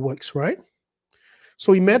scholarships, the works, right?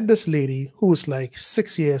 So he met this lady who was like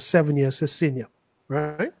 6 years, 7 years his senior,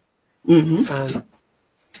 right? And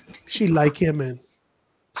she liked him and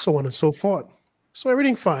so on and so forth. So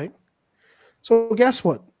everything fine. So guess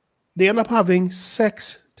what? They end up having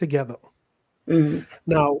sex together.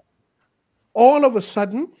 Now, all of a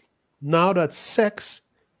sudden, now that sex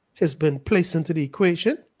has been placed into the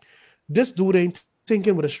equation, this dude ain't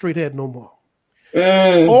thinking with a straight head no more.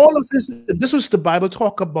 All of this was the Bible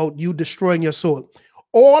talk about you destroying your soul.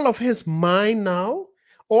 All of his mind now,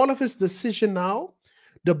 all of his decision now,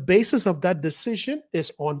 the basis of that decision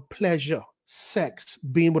is on pleasure, sex,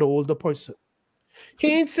 being with an older person. He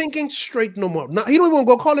ain't thinking straight no more. Now, he don't even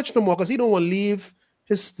go to college no more because he don't want to leave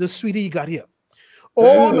the sweetie he got here.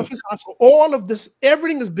 All of this,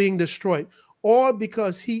 everything is being destroyed, all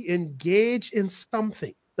because he engaged in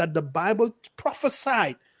something that the Bible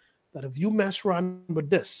prophesied that if you mess around with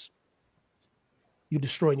this, you're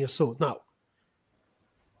destroying your soul. Now,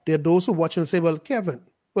 there are those who watch and say, well, Kevin,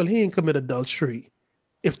 well, he ain't commit adultery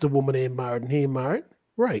if the woman ain't married and he ain't married.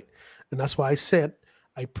 Right. And that's why I said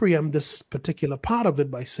I preempt this particular part of it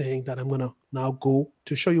by saying that I'm going to now go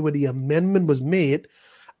to show you where the amendment was made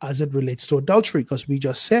as it relates to adultery, because we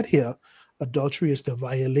just said here, adultery is the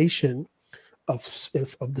violation of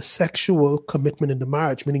the sexual commitment in the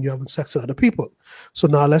marriage, meaning you're having sex with other people. So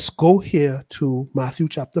now let's go here to Matthew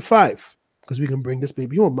chapter 5, because we can bring this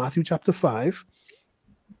baby home. Matthew chapter 5,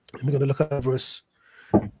 and we're going to look at verse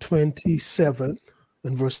 27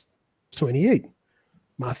 and verse 28.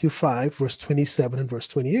 Matthew 5, verse 27 and verse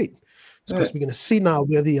 28. Because we're going to see now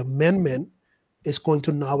where the amendment is going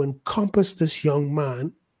to now encompass this young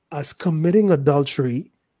man as committing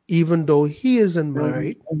adultery, even though he isn't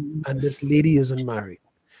married and this lady isn't married.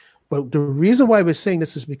 But the reason why we're saying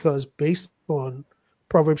this is because based on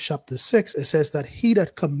Proverbs chapter 6, it says that he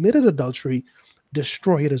that committed adultery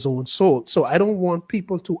destroyed his own soul. So I don't want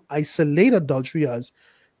people to isolate adultery as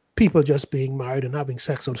people just being married and having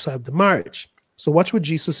sex outside of the marriage. So watch what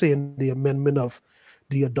Jesus say in the amendment of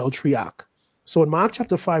the adultery act. So in Mark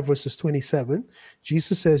chapter 5, verses 27,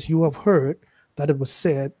 Jesus says, you have heard that it was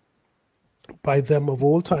said by them of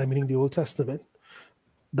old time, meaning the Old Testament,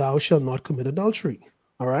 thou shalt not commit adultery.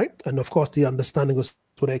 All right. And of course, the understanding was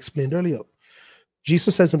what I explained earlier.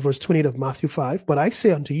 Jesus says in verse 28 of Matthew 5, but I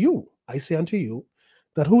say unto you,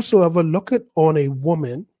 that whosoever looketh on a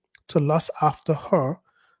woman to lust after her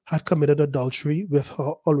had committed adultery with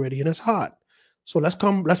her already in his heart. So let's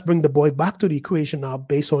bring the boy back to the equation now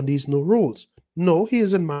based on these new rules. No, he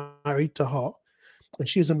isn't married to her and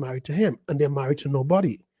she isn't married to him, and they're married to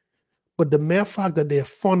nobody. But the mere fact that they're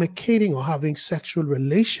fornicating or having sexual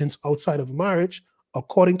relations outside of marriage,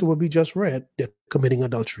 according to what we just read, they're committing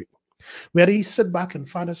adultery. Whether he sit back and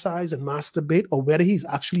fantasize and masturbate, or whether he's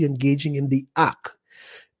actually engaging in the act,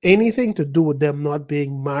 anything to do with them not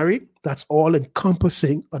being married, that's all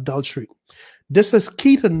encompassing adultery. This is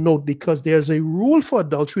key to note because there's a rule for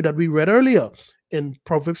adultery that we read earlier in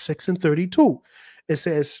Proverbs 6:32. It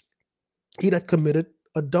says, he that committed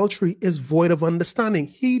adultery is void of understanding.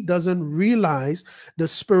 He doesn't realize the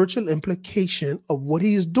spiritual implication of what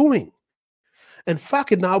he is doing. In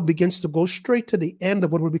fact, it now begins to go straight to the end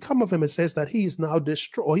of what will become of him. It says that he is now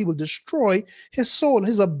destroyed, or he will destroy his soul,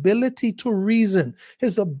 his ability to reason,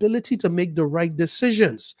 his ability to make the right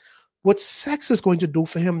decisions. What sex is going to do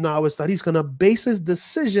for him now is that he's going to base his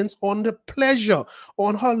decisions on the pleasure,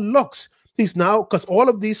 on her looks. He's now, because all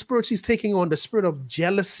of these spirits he's taking on, the spirit of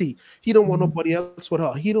jealousy. He don't want nobody else with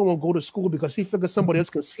her. He don't want to go to school because he figures somebody else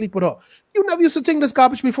can sleep with her. You never used to think this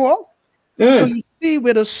garbage before? So you see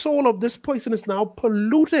where the soul of this person is now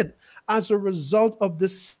polluted as a result of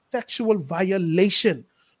this sexual violation.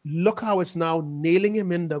 Look how it's now nailing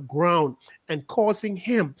him in the ground and causing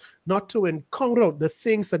him not to encounter the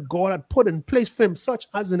things that God had put in place for him, such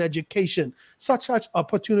as an education, such as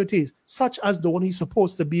opportunities, such as the one he's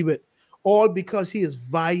supposed to be with, all because he is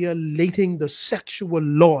violating the sexual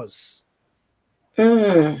laws.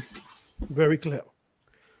 Very clear.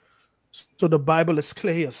 So the Bible is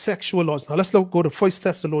clear here, sexual laws. Now let's go to 1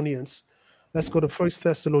 Thessalonians. Let's go to 1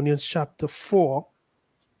 Thessalonians chapter 4.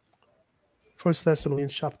 1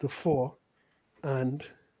 Thessalonians chapter 4. And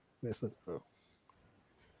where's that?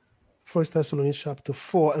 1 Thessalonians chapter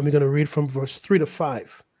 4. And we're going to read from verse 3 to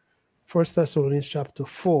 5. 1 Thessalonians chapter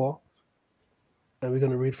 4. And we're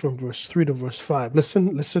going to read from verse 3 to verse 5.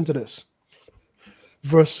 Listen to this.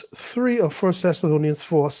 Verse 3 of 1 Thessalonians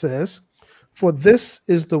 4 says, for this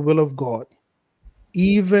is the will of God,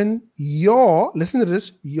 even your, listen to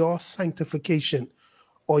this, your sanctification,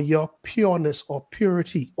 or your pureness or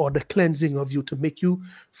purity, or the cleansing of you, to make you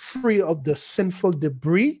free of the sinful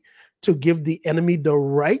debris, to give the enemy the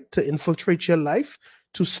right to infiltrate your life,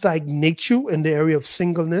 to stagnate you in the area of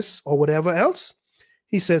singleness or whatever else.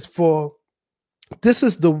 He says, for this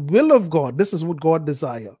is the will of God. This is what God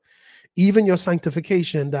desires, even your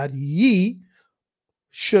sanctification, that ye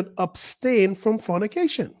should abstain from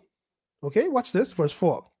fornication. Okay, watch this, verse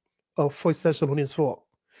 4 of 1 Thessalonians 4.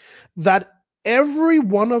 That every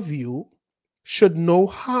one of you should know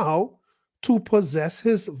how to possess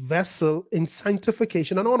his vessel in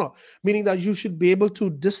sanctification and honor, meaning that you should be able to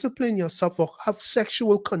discipline yourself or have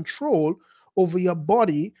sexual control over your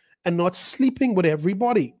body and not sleeping with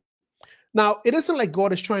everybody. Now, it isn't like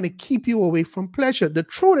God is trying to keep you away from pleasure. The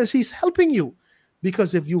truth is he's helping you.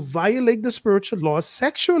 Because if you violate the spiritual laws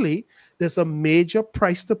sexually, there's a major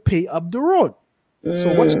price to pay up the road.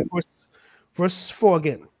 So watch verse 4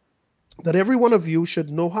 again. That every one of you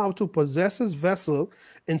should know how to possess his vessel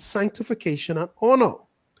in sanctification and honor,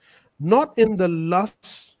 not in the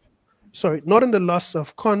lust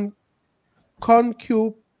of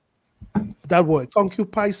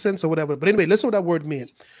concupiscence or whatever. But anyway, listen what that word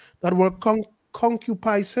means. That word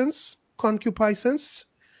concupiscence,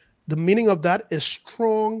 the meaning of that is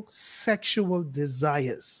strong sexual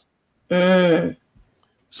desires. So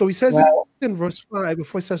he says in verse 5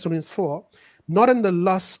 of 1 Thessalonians 4, not in the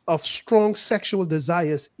lust of strong sexual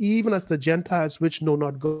desires, even as the Gentiles which know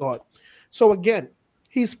not God. So again,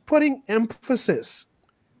 he's putting emphasis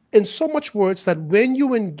in so much words that when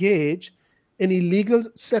you engage in illegal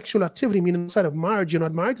sexual activity, meaning inside of marriage, you're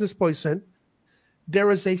not married to this person,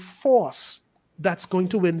 there is a force that's going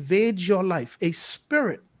to invade your life, a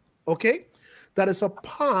spirit, okay, that is a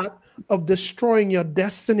part of destroying your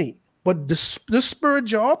destiny. But the spirit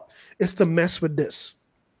job is to mess with this.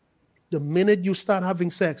 The minute you start having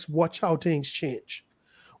sex, watch how things change.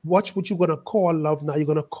 Watch what you're going to call love now. You're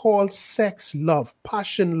going to call sex love,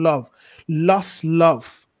 passion love, lust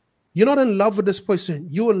love. You're not in love with this person.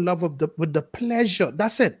 You're in love with the pleasure.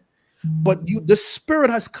 That's it. But the spirit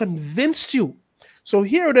has convinced you. So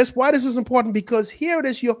here it is. Why this is important? Because here it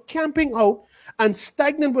is. You're camping out and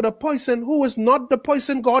stagnant with a person who is not the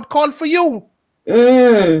person God called for you.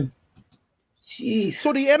 Jeez.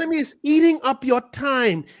 So the enemy is eating up your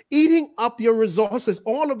time, eating up your resources.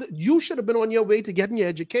 All of that. You should have been on your way to getting your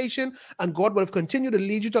education, and God would have continued to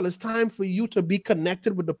lead you till it's time for you to be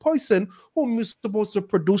connected with the person whom you're supposed to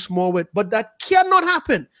produce more with. But that cannot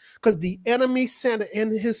happen because the enemy sent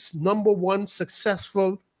in his number one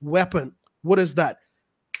successful weapon. What is that?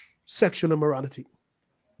 Sexual immorality.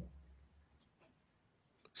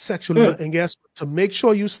 And guess what? To make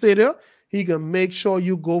sure you stay there, he can make sure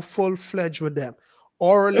you go full-fledged with them.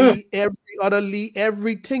 Orally,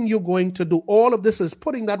 everything you're going to do. All of this is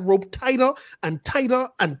putting that rope tighter and tighter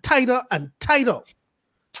and tighter and tighter.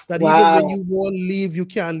 That even when Wow. you want to leave, you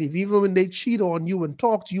can't leave. Even when they cheat on you and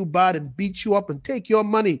talk to you bad and beat you up and take your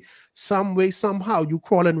money, some way, somehow, you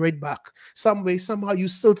crawling right back. Some way, somehow, you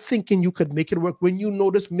still thinking you could make it work when you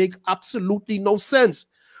know this make absolutely no sense.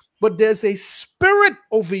 But there's a spirit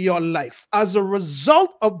over your life as a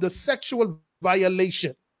result of the sexual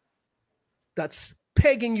violation that's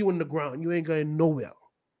pegging you in the ground. You ain't going nowhere.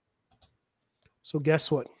 So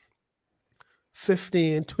guess what?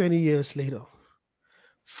 15, 20 years later,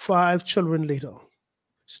 5 children later,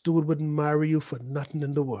 this dude wouldn't marry you for nothing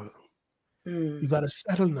in the world. You Mm. got to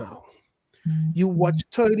settle now. You watch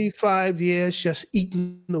 35 years just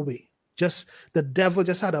eating away. Just the devil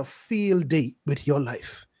just had a field day with your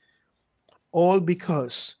life. All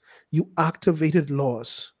because you activated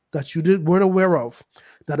laws that you weren't aware of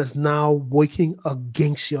that is now working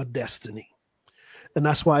against your destiny. And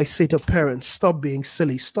that's why I say to parents, stop being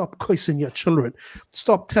silly. Stop cursing your children.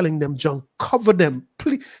 Stop telling them junk. Cover them.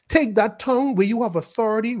 Please take that tongue where you have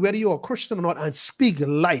authority, whether you're a Christian or not, and speak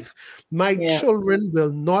life. My Yeah. children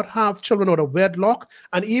will not have children out of wedlock.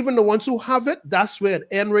 And even the ones who have it, that's where it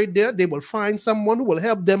ends right there. They will find someone who will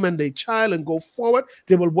help them and their child and go forward.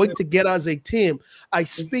 They will work together as a team. I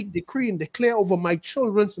speak, decree, and declare over my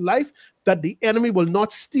children's life that the enemy will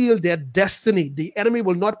not steal their destiny. The enemy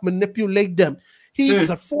will not manipulate them. He could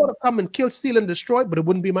Mm. afford to come and kill, steal, and destroy, but it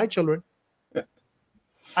wouldn't be my children.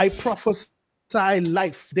 I prophesy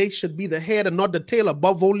life. They should be the head and not the tail,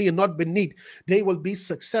 above only and not beneath. They will be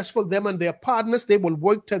successful. Them and their partners, they will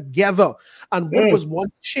work together. And what Mm. was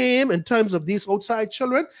one shame in terms of these outside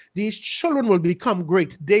children, these children will become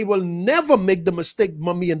great. They will never make the mistake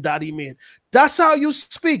mommy and daddy made. That's how you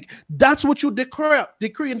speak. That's what you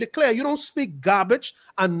decree and declare. You don't speak garbage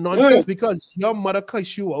and nonsense Mm. because your mother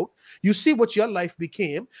cussed you out. You see what your life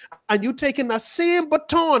became, and you taking that same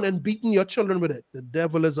baton and beating your children with it. The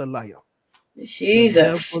devil is a liar. The devil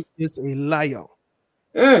Jesus. is a liar.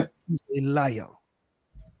 Mm. He's a liar.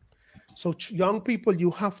 So young people,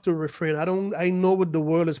 you have to refrain. I know what the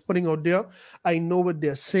world is putting out there. I know what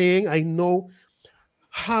they're saying. I know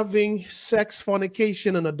having sex,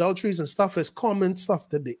 fornication, and adulteries and stuff is common stuff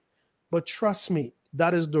today. But trust me,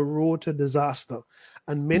 that is the road to disaster.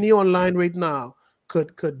 And many online right now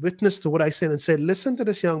could witness to what I said and said, listen to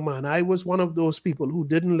this young man. I was one of those people who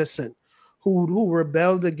didn't listen, who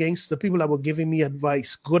rebelled against the people that were giving me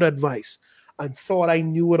advice, good advice, and thought I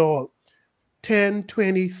knew it all. 10,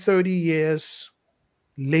 20, 30 years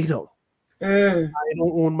later, Mm. I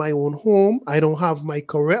don't own my own home. I don't have my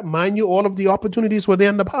career. Mind you, all of the opportunities were there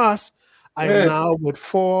in the past. I am Mm. now with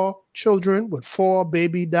 4 children, with 4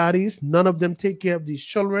 baby daddies. None of them take care of these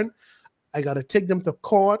children. I got to take them to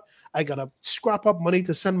court. I got to scrap up money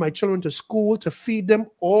to send my children to school, to feed them.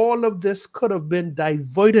 All of this could have been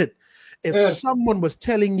diverted if Mm. someone was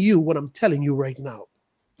telling you what I'm telling you right now.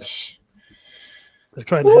 They're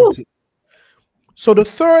trying to Woo. help you. So the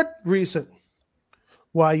third reason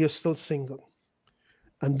why you're still single,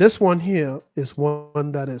 and this one here is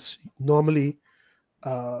one that is normally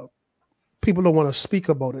uh, people don't want to speak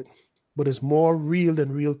about it, but it's more real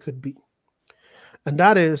than real could be. And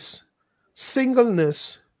that is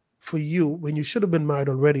singleness for you when you should have been married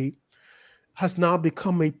already has now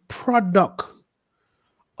become a product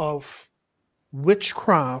of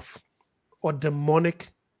witchcraft or demonic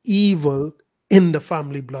evil in the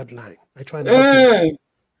family bloodline. I trying to help you. Mm.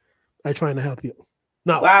 I trying to help you.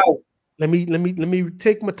 Now, Wow. let me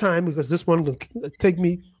take my time because this one gonna take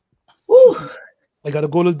me. Woo. I got to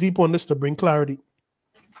go a little deep on this to bring clarity.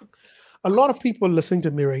 A lot of people listening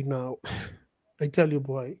to me right now, I tell you,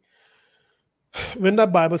 boy, when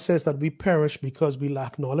that Bible says that we perish because we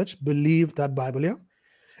lack knowledge, believe that Bible, yeah?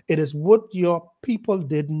 It is what your people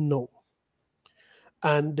didn't know.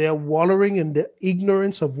 And they're wallowing in the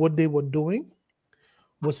ignorance of what they were doing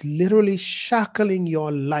was literally shackling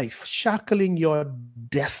your life, shackling your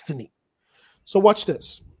destiny. So watch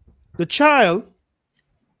this. The child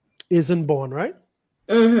isn't born, right?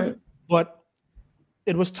 Mm-hmm. But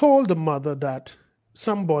it was told the mother that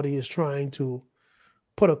somebody is trying to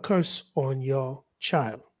put a curse on your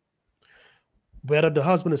child. Whether the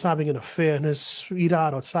husband is having an affair and his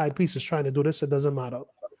sweetheart or side piece is trying to do this, it doesn't matter.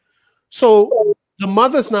 So the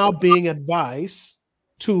mother's now being advised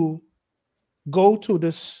to go to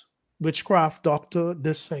this witchcraft doctor,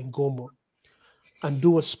 this Sangoma, and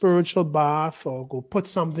do a spiritual bath or go put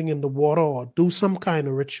something in the water or do some kind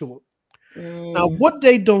of ritual. Now, Mm. what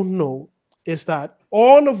they don't know is that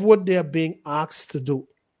all of what they're being asked to do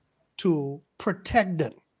to protect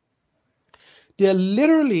them, they're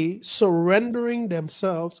literally surrendering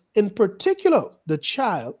themselves, in particular the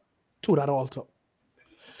child, to that altar.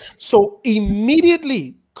 So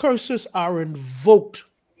immediately curses are invoked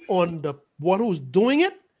on the one who's doing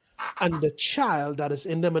it and the child that is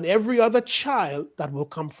in them and every other child that will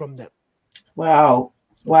come from them. Wow.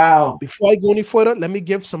 So Wow. before I go any further, let me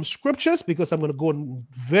give some scriptures because I'm going to go in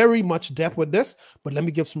very much depth with this, but let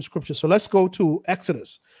me give some scriptures. So let's go to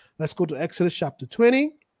Exodus. Let's go to Exodus chapter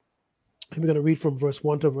 20. And we're going to read from verse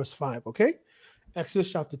 1 to verse 5, okay?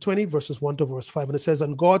 Exodus chapter 20, verses 1 to verse 5. And it says,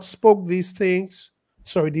 and God spoke these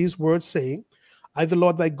words, saying, I, the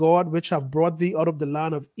Lord thy God, which have brought thee out of the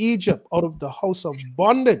land of Egypt, out of the house of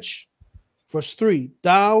bondage. Verse 3,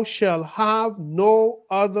 thou shalt have no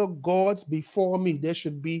other gods before me. There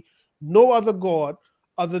should be no other God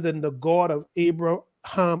other than the God of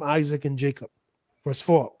Abraham, Isaac, and Jacob. Verse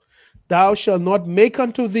 4, thou shalt not make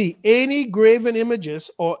unto thee any graven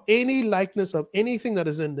images or any likeness of anything that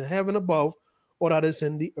is in the heaven above or that is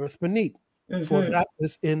in the earth beneath, for that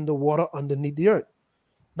is in the water underneath the earth.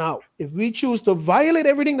 Now, if we choose to violate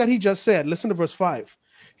everything that he just said, listen to verse 5.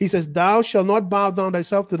 He says, thou shalt not bow down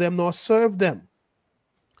thyself to them, nor serve them.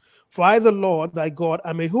 For I, the Lord, thy God,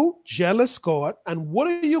 am a who? Jealous God. And what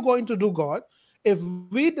are you going to do, God? If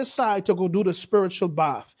we decide to go do the spiritual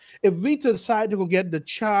bath, if we decide to go get the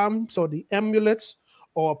charms or the amulets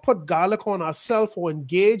or put garlic on ourselves or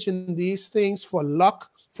engage in these things for luck,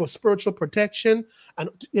 for spiritual protection, and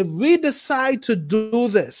if we decide to do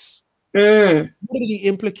this, what are the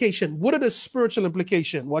implication? What are the spiritual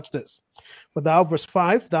implication? Watch this. For thou, verse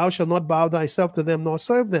 5, thou shalt not bow thyself to them nor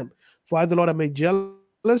serve them. For I, the Lord, am a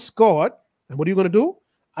jealous God. And what are you going to do?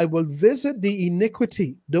 I will visit the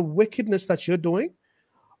iniquity, the wickedness that you're doing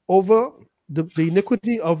over the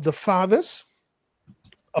iniquity of the fathers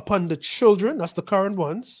upon the children, that's the current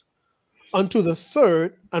ones, unto the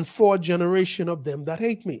third and fourth generation of them that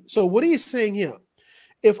hate me. So what are you saying here?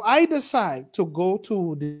 If I decide to go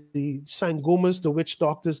to the Sangomas, the witch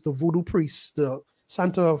doctors, the voodoo priests, the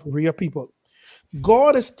Santa Maria people,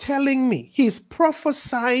 God is telling me, he's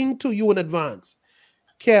prophesying to you in advance.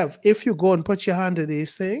 Kev, if you go and put your hand to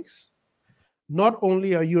these things, not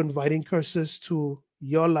only are you inviting curses to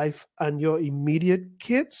your life and your immediate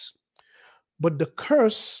kids, but the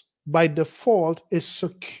curse by default is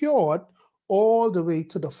secured all the way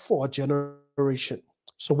to the fourth generation.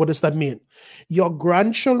 So what does that mean? Your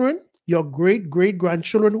grandchildren, your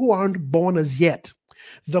great-great-grandchildren who aren't born as yet,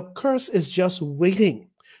 the curse is just waiting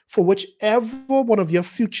for whichever one of your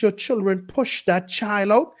future children push that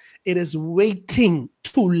child out. It is waiting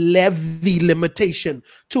to levy limitation,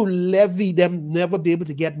 to levy them never be able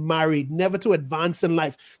to get married, never to advance in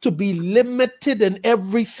life, to be limited in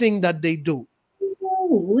everything that they do.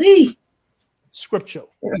 Ooh-wee. Scripture.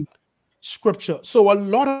 So a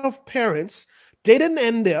lot of parents, they didn't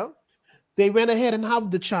end there. They went ahead and have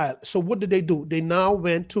the child. So what did they do? They now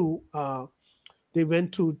went to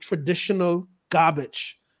traditional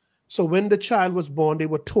garbage. So when the child was born, they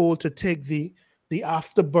were told to take the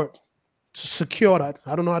afterbirth to secure that.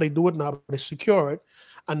 I don't know how they do it now, but they secure it.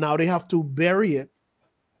 And now they have to bury it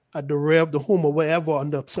at the rear of the home or wherever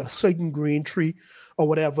under a certain green tree or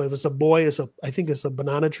whatever. If it's a boy, I think it's a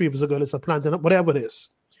banana tree. If it's a girl, it's a plant, whatever it is.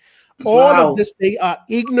 All of this, they are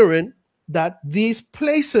ignorant that these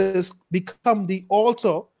places become the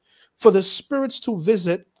altar for the spirits to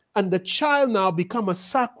visit, and the child now become a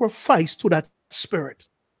sacrifice to that spirit.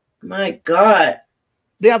 My God.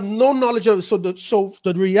 They have no knowledge of it. So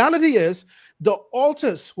the reality is the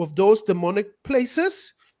altars with those demonic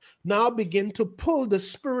places now begin to pull the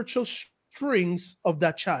spiritual strings of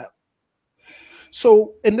that child.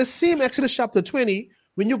 So in the same Exodus chapter 20,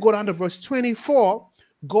 when you go down to verse 24,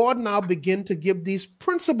 God now begin to give these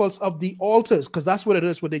principles of the altars, because that's what it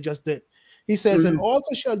is, what they just did. He says, an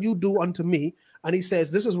altar shall you do unto me. And he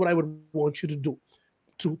says, this is what I would want you to do,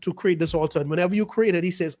 to create this altar. And whenever you create it,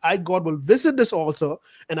 he says, I, God, will visit this altar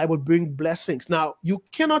and I will bring blessings. Now, you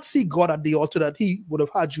cannot see God at the altar that he would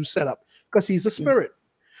have had you set up because he's a spirit.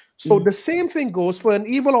 So the same thing goes for an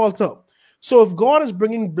evil altar. So if God is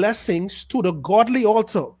bringing blessings to the godly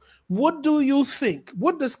altar, what do you think?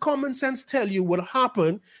 What does common sense tell you would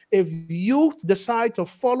happen if you decide to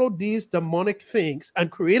follow these demonic things and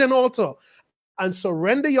create an altar and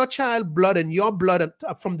surrender your child blood and your blood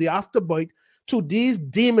from the afterbirth to these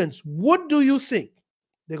demons? What do you think?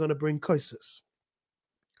 They're going to bring curses,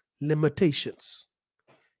 limitations,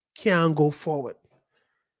 can't go forward.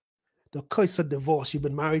 The curse of divorce. You've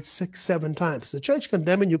been married 6-7 times. The church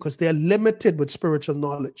condemning you because they're limited with spiritual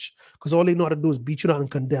knowledge. Because all they know how to do is beat you down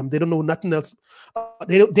and condemn. They don't know nothing else.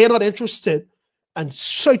 They're not interested in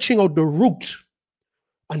searching out the root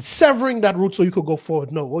and severing that root so you could go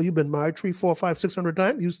forward. No, you've been married 3, 4, 5, 600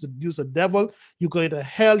 times. Use the devil. You go into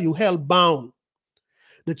hell. You hell bound.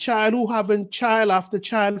 The child who having child after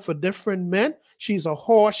child for different men, she's a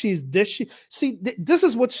whore, she's this. See, this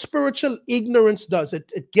is what spiritual ignorance does.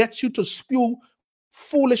 It gets you to spew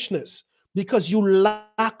foolishness because you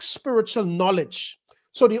lack spiritual knowledge.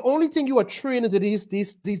 So the only thing you are trained into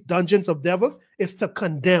these dungeons of devils is to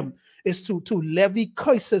condemn, is to levy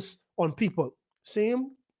curses on people.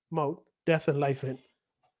 Same mouth, death and life in.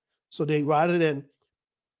 So they, rather than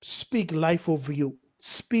speak life over you,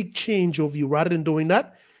 speak change over you, rather than doing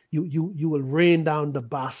that, you will rain down the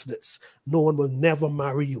bastards. No one will never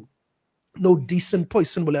marry you. No decent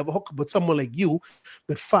person will ever hook up with someone like you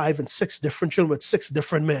with 5 and 6 different children with 6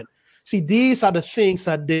 different men. See, these are the things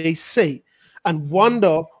that they say and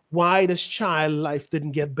wonder why this child life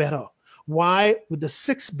didn't get better. Why would the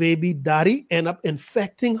 6th baby daddy end up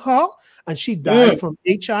infecting her and she died from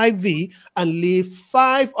HIV and leave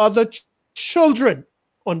 5 other children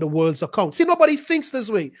on the world's account? See, nobody thinks this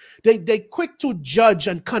way. They quick to judge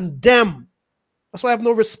and condemn. That's why I have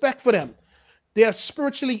no respect for them. They are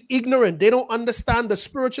spiritually ignorant. They don't understand the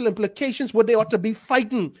spiritual implications, what they ought to be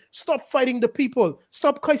fighting. Stop fighting the people.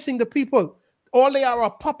 Stop cursing the people. All they are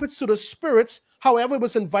puppets to the spirits, however it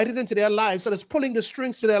was invited into their lives, that is pulling the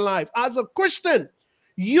strings to their life. As a Christian,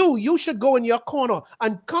 you should go in your corner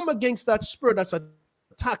and come against that spirit that's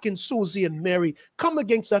attacking Susie and Mary. Come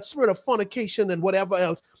against that spirit of fornication and whatever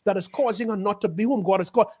else that is causing her not to be whom God has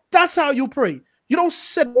called. That's how you pray. You don't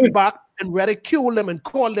sit back and ridicule them and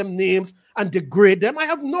call them names and degrade them. I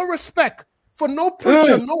have no respect for no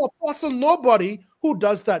preacher, no apostle, nobody who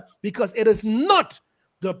does that, because it is not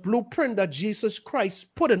the blueprint that Jesus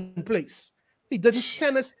Christ put in place. He didn't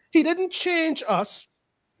send us, he didn't change us,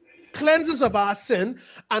 cleanse us of our sin,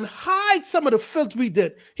 and hide some of the filth we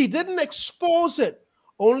did. He didn't expose it,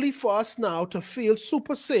 only for us now to feel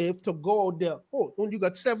super safe to go out there. Oh, don't you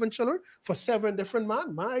got 7 children for 7 different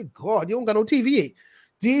men? My God, you don't got no TVA.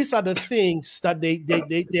 These are the things that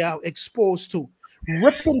they are exposed to.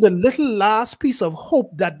 Ripping the little last piece of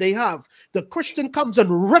hope that they have. The Christian comes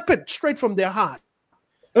and rip it straight from their heart.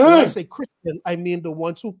 When I say Christian, I mean the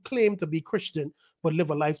ones who claim to be Christian but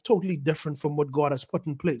live a life totally different from what God has put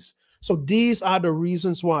in place. So these are the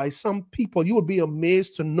reasons why some people, you would be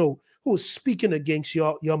amazed to know, who is speaking against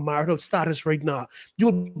your marital status right now.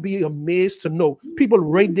 You'll be amazed to know people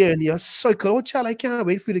right there in your circle. Oh, child, I can't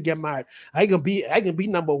wait for you to get married. I can be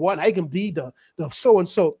number one. I can be the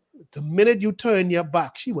so-and-so. The minute you turn your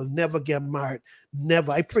back, she will never get married.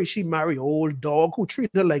 Never. I pray she marry an old dog who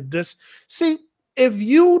treat her like this. See, if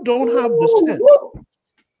you don't have the sense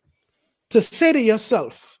to say to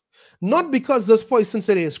yourself, not because this person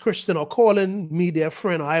said they is Christian or calling me their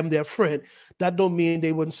friend or I am their friend, that don't mean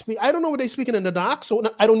they wouldn't speak. I don't know what they're speaking in the dark, so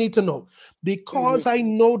I don't need to know. Because I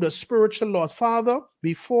know the spiritual laws. Father,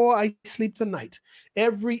 before I sleep tonight,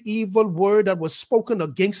 every evil word that was spoken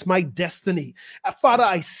against my destiny, Father,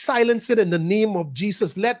 I silence it in the name of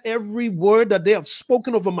Jesus. Let every word that they have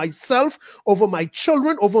spoken over myself, over my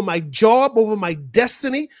children, over my job, over my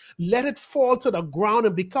destiny, let it fall to the ground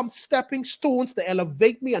and become stepping stones to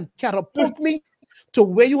elevate me and catapult me to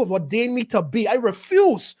where you have ordained me to be. I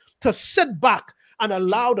refuse to sit back and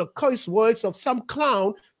allow the curse words of some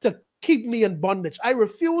clown to keep me in bondage. I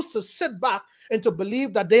refuse to sit back and to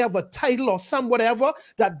believe that they have a title or some whatever,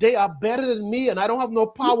 that they are better than me and I don't have no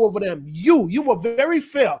power over them. You were very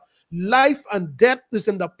fair. Life and death is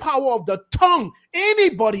in the power of the tongue.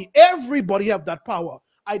 Anybody, everybody have that power.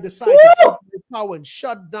 I decided to take the power and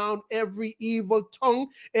shut down every evil tongue,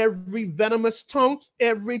 every venomous tongue,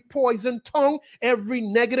 every poison tongue, every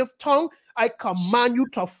negative tongue. I command you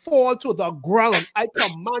to fall to the ground. I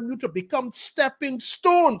command you to become stepping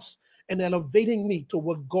stones and elevating me to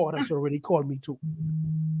what God has already called me to.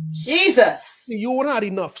 Jesus. You're not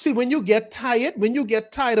enough. See, when you get tired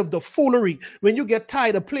of the foolery, when you get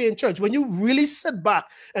tired of playing church, when you really sit back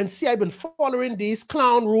and see, I've been following these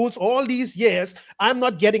clown rules all these years, I'm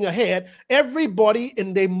not getting ahead. Everybody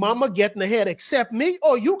in their mama getting ahead except me.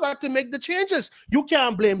 Oh, you got to make the changes. You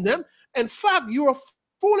can't blame them. In fact, you are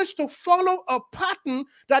foolish to follow a pattern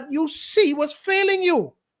that you see was failing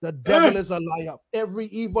you. The devil is a liar. Every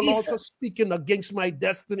evil altar speaking against my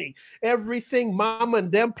destiny, everything mama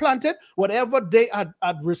and them planted, whatever they had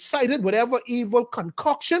recited, whatever evil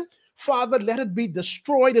concoction, Father, let it be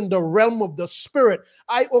destroyed in the realm of the spirit.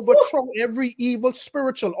 I overthrow every evil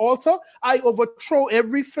spiritual altar. I overthrow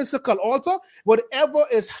every physical altar. Whatever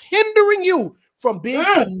is hindering you from being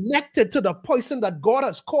connected to the person that God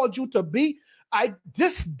has called you to be,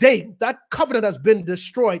 this day, that covenant has been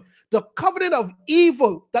destroyed. The covenant of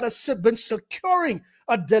evil that has been securing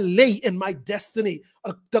a delay in my destiny.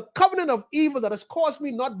 The covenant of evil that has caused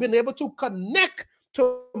me not being able to connect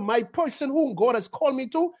to my person whom God has called me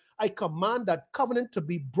to, I command that covenant to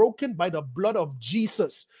be broken by the blood of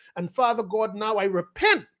Jesus. And Father God, now I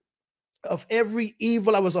repent of every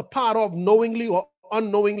evil I was a part of, knowingly or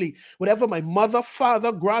unknowingly. Whatever my mother,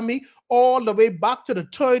 father, Grammy, all the way back to the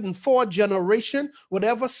third and fourth generation,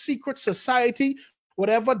 whatever secret society,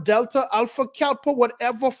 whatever Delta, Alpha, Kappa,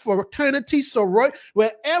 whatever fraternity, sorority,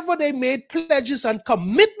 wherever they made pledges and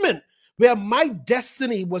commitment, where my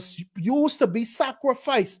destiny was used to be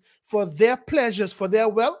sacrificed for their pleasures, for their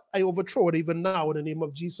wealth, I overthrow it even now in the name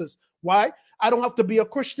of Jesus. Why? I don't have to be a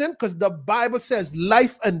Christian because the Bible says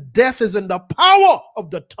life and death is in the power of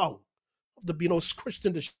the tongue. To be no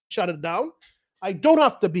Christian to shut it down. I don't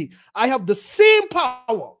have to be. I have the same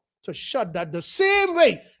power to shut that. The same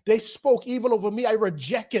way they spoke evil over me, I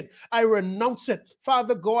reject it. I renounce it.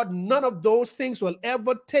 Father God, none of those things will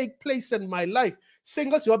ever take place in my life.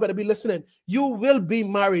 Singles, you all better be listening. You will be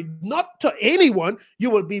married, not to anyone. You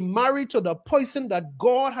will be married to the person that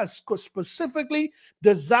God has specifically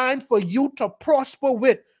designed for you to prosper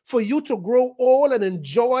with, for you to grow old and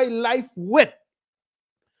enjoy life with.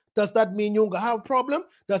 Does that mean you ain't gonna have a problem?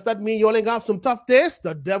 Does that mean you only gonna have some tough days?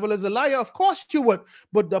 The devil is a liar. Of course you would.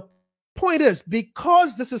 But the point is,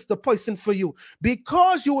 because this is the person for you,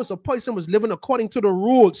 because you as a person was living according to the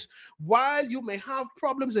rules, while you may have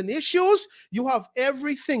problems and issues, you have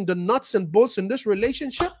everything, the nuts and bolts in this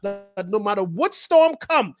relationship, that no matter what storm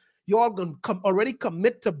come, you all gonna already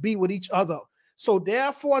commit to be with each other. So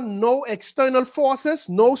therefore, no external forces,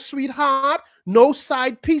 no sweetheart, no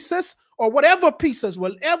side pieces, or whatever pieces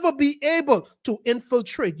will ever be able to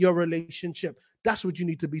infiltrate your relationship. That's what you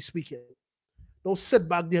need to be speaking. Don't sit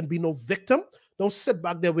back there and be no victim. Don't sit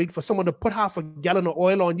back there waiting for someone to put half a gallon of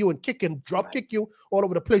oil on you and kick and drop kick you all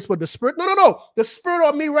over the place with the spirit. No. The spirit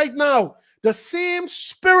on me right now. The same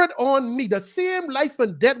spirit on me. The same life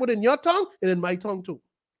and death within your tongue and in my tongue too.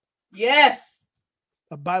 Yes.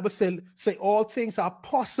 The Bible say all things are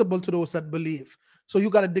possible to those that believe. So you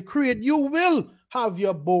got to decree it. You will have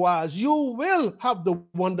your Boaz. You will have the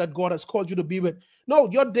one that God has called you to be with. No,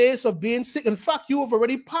 your days of being sick. In fact, you have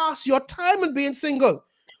already passed your time in being single.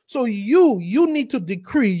 So you need to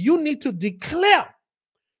decree. You need to declare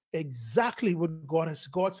exactly what God has.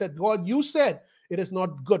 God said, God, you said it is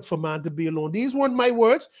not good for man to be alone. These weren't my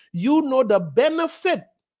words. You know the benefit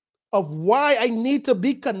of why I need to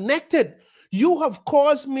be connected. You have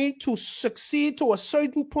caused me to succeed to a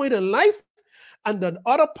certain point in life. And the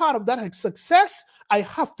other part of that success, I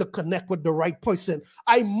have to connect with the right person.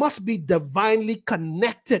 I must be divinely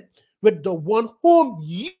connected with the one whom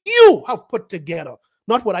you have put together.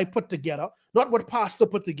 Not what I put together, not what pastor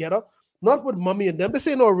put together, not what mommy and them. This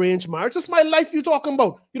ain't no arranged marriage. It's my life you're talking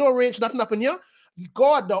about. You don't arrange nothing up in here.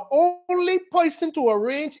 God, the only person to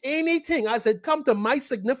arrange anything as it come to my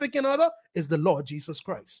significant other is the Lord Jesus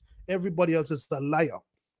Christ. Everybody else is a liar.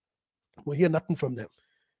 We'll hear nothing from them.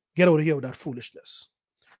 Get out of here with that foolishness.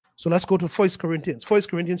 So let's go to 1 Corinthians. 1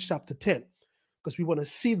 Corinthians chapter 10, because we want to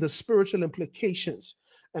see the spiritual implications.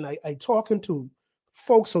 And I talking to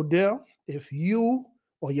folks out there, if you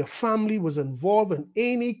or your family was involved in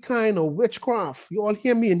any kind of witchcraft, you all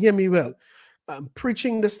hear me and hear me well. I'm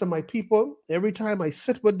preaching this to my people every time I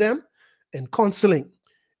sit with them and counseling.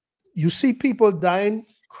 You see people dying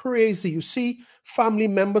crazy. You see family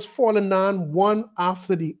members falling down one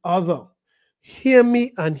after the other. Hear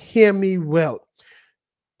me and hear me well.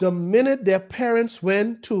 The minute their parents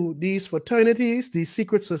went to these fraternities, these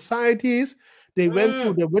secret societies, they went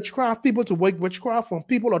to the witchcraft people to work witchcraft from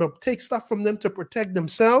people or to take stuff from them to protect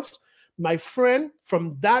themselves. My friend,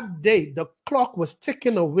 from that day, the clock was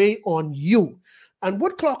ticking away on you. And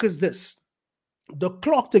what clock is this? The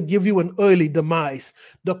clock to give you an early demise,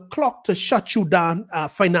 the clock to shut you down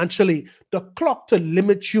financially, the clock to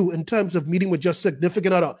limit you in terms of meeting with your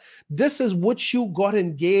significant other. This is what you got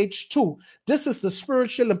engaged to. This is the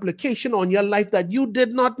spiritual implication on your life that you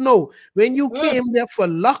did not know. When you came there for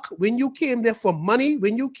luck, when you came there for money,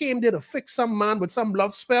 when you came there to fix some man with some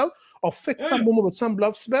love spell or fix some woman with some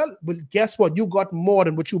love spell, well, guess what? You got more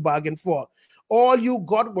than what you bargained for. All you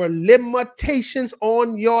got were limitations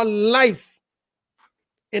on your life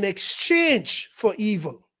in exchange for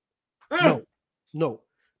evil. No.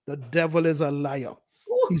 The devil is a liar.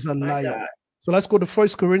 He's a liar. So let's go to 1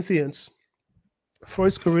 Corinthians.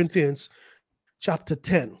 1 Corinthians chapter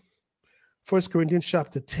 10. 1 Corinthians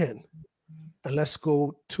chapter 10. And let's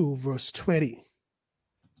go to verse 20.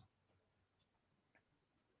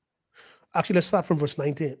 Actually, let's start from verse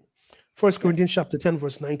 19. 1 Corinthians chapter 10,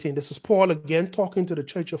 verse 19. This is Paul again talking to the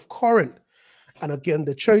church of Corinth. And again,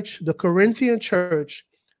 the Corinthian church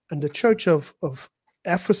and the church of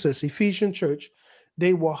Ephesus, Ephesian church,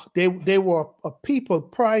 they were a people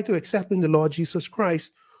prior to accepting the Lord Jesus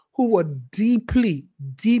Christ who were deeply,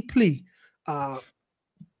 deeply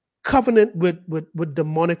covenant with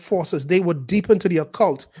demonic forces. They were deep into the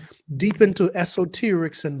occult, deep into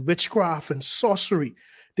esoterics and witchcraft and sorcery.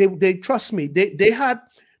 They trust me, they had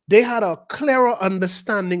a clearer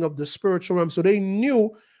understanding of the spiritual realm. So they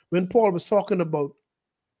knew when Paul was talking about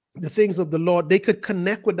the things of the Lord, they could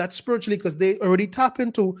connect with that spiritually because they already tap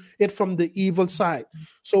into it from the evil side.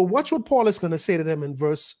 So watch what Paul is going to say to them in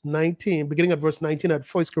verse 19, beginning at verse 19 at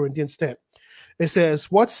 1 Corinthians 10. It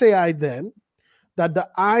says, "What say I then? That the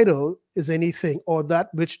idol is anything, or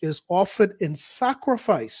that which is offered in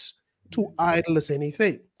sacrifice to idol is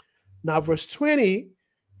anything." Now, verse 20,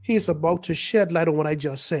 he's about to shed light on what I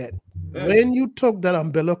just said. When you took that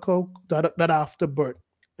umbilical, that afterbirth,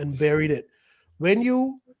 and buried it, when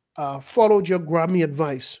you followed your Grammy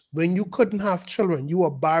advice, when you couldn't have children, you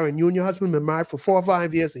were barren, you and your husband been married for 4 or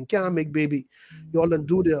 5 years and can't make baby, you all done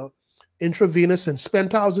do the intravenous and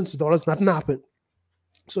spend thousands of dollars, nothing happened.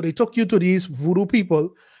 So they took you to these voodoo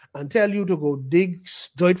people and tell you to go dig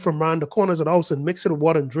dirt from around the corners of the house and mix it with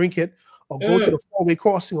water and drink it, or go to the four-way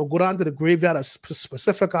crossing, or go down to the graveyard at a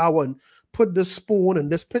specific hour and put this spoon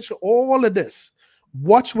and this picture, all of this.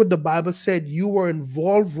 Watch what the Bible said you were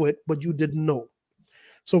involved with, but you didn't know.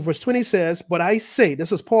 So verse 20 says, "But I say,"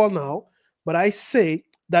 this is Paul now, "but I say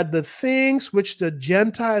that the things which the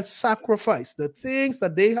Gentiles sacrifice, the things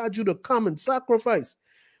that they had you to come and sacrifice,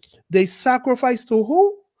 they sacrifice to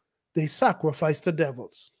who? They sacrifice to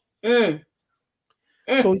devils."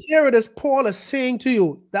 So here it is, Paul is saying to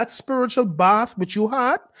you, that spiritual bath which you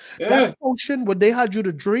had, that potion what they had you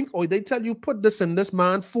to drink, or they tell you put this in this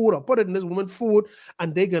man's food or put it in this woman's food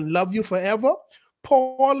and they can love you forever.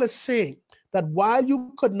 Paul is saying that while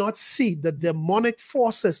you could not see the demonic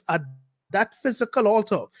forces at that physical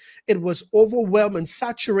altar, it was overwhelmed and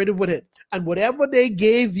saturated with it. And whatever they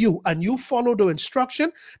gave you and you followed the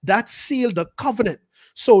instruction, that sealed the covenant.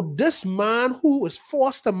 So this man who is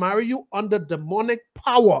forced to marry you under demonic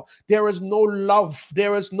power, there is no love,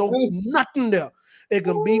 there is no nothing there. It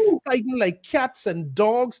can be fighting like cats and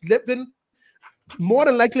dogs, living. More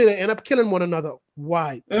than likely they end up killing one another.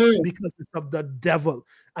 Why? Because it's of the devil.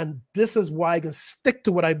 And this is why I can stick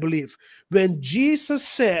to what I believe. When Jesus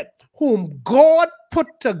said, "Whom God put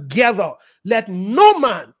together, let no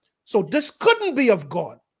man," so this couldn't be of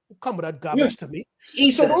God. Come with that garbage to me.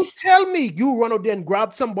 Jesus. So don't tell me you run out there and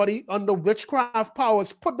grab somebody under witchcraft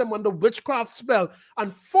powers, put them under witchcraft spell,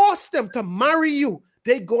 and force them to marry you.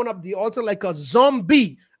 They going up the altar like a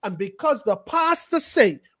zombie. And because the pastor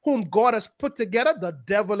say, "Whom God has put together," the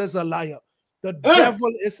devil is a liar. The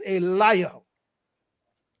devil is a liar.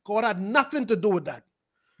 God had nothing to do with that.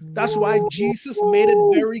 That's why Jesus made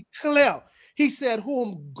it very clear. He said,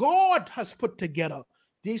 "Whom God has put together,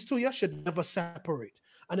 these two you should never separate."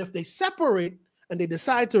 And if they separate and they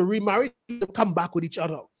decide to remarry, they'll come back with each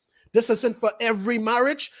other. This isn't for every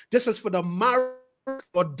marriage. This is for the marriage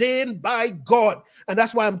ordained by God. And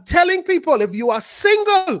that's why I'm telling people, if you are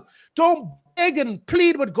single, don't beg and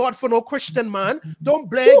plead with God for no Christian man. Don't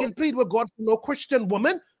beg and plead with God for no Christian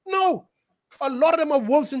woman. No. A lot of them are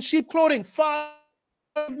wolves in sheep clothing. Find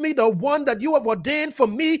me the one that you have ordained for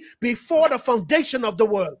me before the foundation of the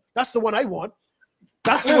world. That's the one I want.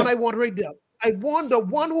 That's the one I want right there. I want the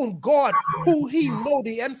one whom God, who he know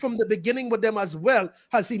the end from the beginning with them as well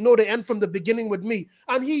as he know the end from the beginning with me.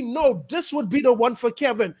 And he know this would be the one for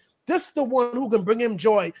Kevin. This the one who can bring him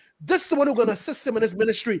joy. This the one who can assist him in his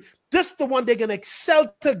ministry. This the one they can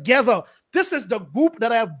excel together. This is the group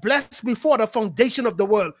that I have blessed before the foundation of the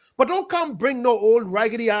world. But don't come bring no old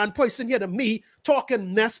raggedy iron person here to me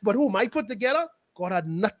talking mess. But whom I put together, God had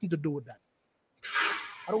nothing to do with that.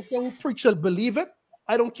 I don't care who preachers believe it.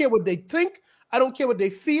 I don't care what they think. I don't care what they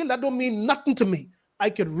feel. That don't mean nothing to me. I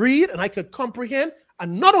could read and I could comprehend.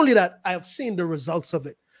 And not only that, I have seen the results of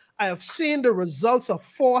it. I have seen the results of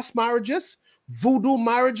forced marriages, voodoo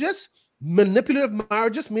marriages, manipulative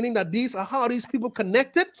marriages, meaning that these are how these people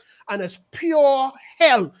connected. And it's pure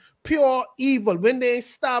hell, pure evil. When they're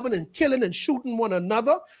stabbing and killing and shooting one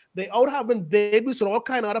another, they out having babies with all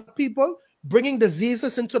kinds of other people, bringing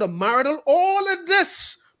diseases into the marital, all of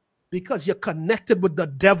this. Because you're connected with the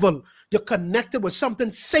devil. You're connected with something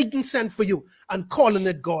Satan sent for you and calling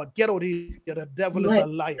it God. Get out of here. The devil is a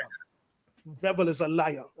liar. The devil is a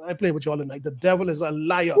liar. I play with you all tonight. The devil is a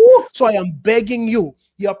liar. Woo. So I am begging you,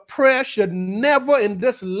 your prayer should never in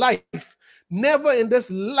this life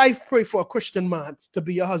pray for a Christian man to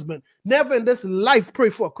be your husband. Never in this life pray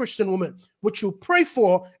for a Christian woman. What you pray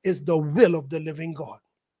for is the will of the living God.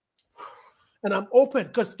 And I'm open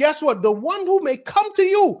because guess what? The one who may come to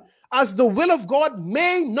you as the will of God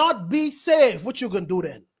may not be saved. What you gonna do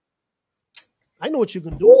then? I know what you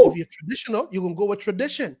can do. Ooh. If you're traditional, you can go with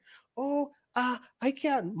tradition. Oh, I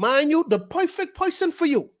can't. Mind you, the perfect person for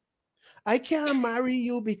you. I can't marry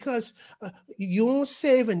you because you don't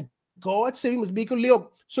save and God save must be clear.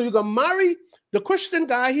 So you can marry the Christian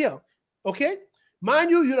guy here. Okay?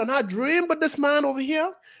 Mind you, you don't have dream but this man over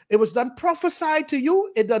here. It was done prophesied to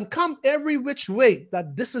you. It done come every which way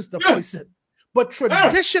that this is the person. But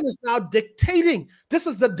tradition is now dictating. This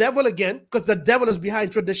is the devil again, because the devil is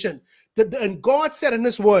behind tradition. And God said in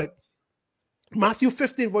his word, Matthew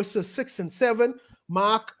 15, verses 6 and 7,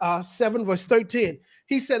 Mark 7, verse 13.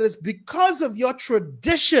 He said, it's because of your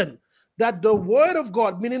tradition that the word of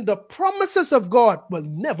God, meaning the promises of God, will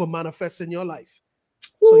never manifest in your life.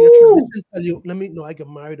 So your tradition tell you, let me know I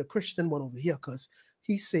can marry the Christian one over here because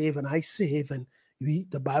he save and I save, and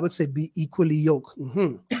the Bible said be equally yoked.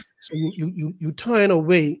 So you turn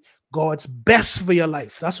away God's best for your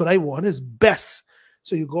life. That's what I want, his best.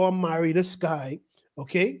 So you go and marry this guy.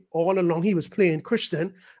 Okay, all along he was playing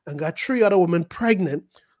Christian and got 3 other women pregnant.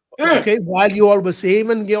 Okay, while you all was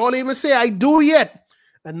saving, you all even say I do yet,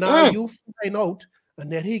 and now you find out.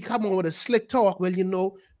 And then he come on with a slick talk. Well, you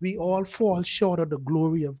know, we all fall short of the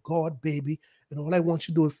glory of God, baby. And all I want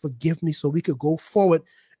you to do is forgive me so we could go forward.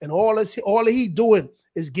 And all he doing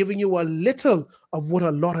is giving you a little of what a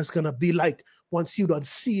lot is going to be like once you done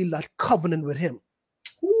seal that covenant with him.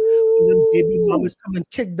 And then baby mom is coming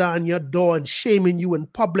kick down your door and shaming you in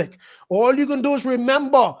public. All you can do is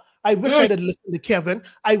remember, I wish I did listen to Kevin.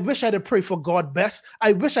 I wish I did pray for God best.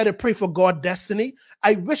 I wish I did pray for God destiny.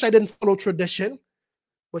 I wish I didn't follow tradition.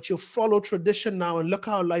 But you follow tradition now and look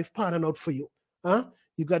how life panning out for you. Huh?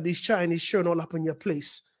 You got these Chinese children all up in your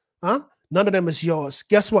place. Huh? None of them is yours.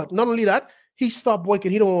 Guess what? Not only that, he stopped working.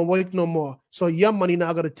 He don't want to work no more. So your money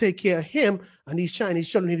now got to take care of him, and these Chinese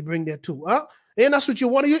children need to bring there too. Huh? And that's what you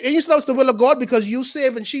want. And you supposed the will of God because you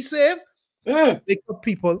save and she save. Wake up,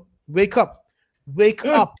 people. Wake up. Wake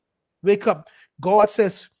up. Wake up. God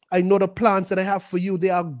says, I know the plans that I have for you. They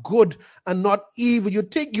are good and not evil.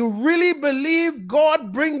 You really believe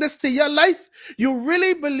God bring this to your life? You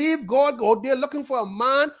really believe God out there looking for a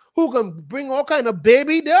man who can bring all kind of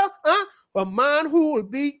baby there? Huh? A man who will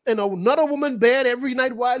be in another woman's bed every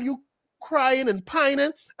night while you crying and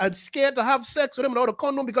pining and scared to have sex with him without a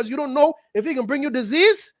condom because you don't know if he can bring you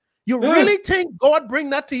disease? You really think God bring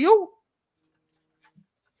that to you?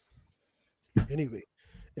 Anyway,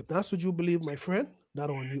 if that's what you believe, my friend, not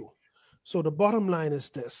on you. So the bottom line is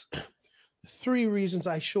this. 3 reasons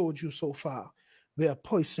I showed you so far where a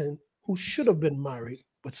person who should have been married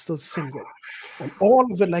but still single. And all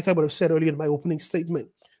of it, like I would have said earlier in my opening statement,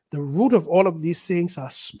 the root of all of these things are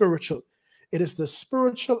spiritual. It is the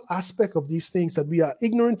spiritual aspect of these things that we are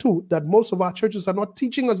ignorant to, that most of our churches are not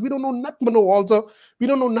teaching us. We don't know nothing about no altar. We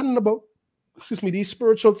don't know nothing about these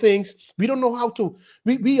spiritual things. We don't know how to,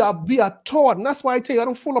 we are taught, and that's why I tell you, I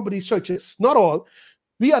don't follow up with these churches, not all.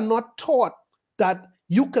 We are not taught that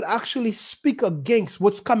you could actually speak against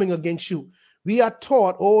what's coming against you. We are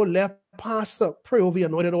taught, oh, let pastor pray over your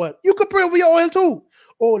anointed oil. You could pray over your oil too.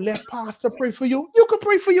 Oh, let pastor pray for you. You could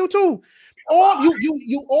pray for you too.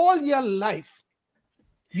 All your life,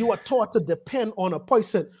 you are taught to depend on a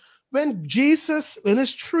person. When Jesus, in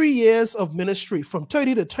his 3 years of ministry, from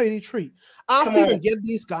 30 to 33, after he would get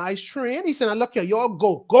these guys trained, he said, now look here, y'all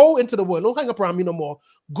go into the world. Don't hang up around me no more.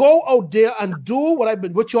 Go out there and do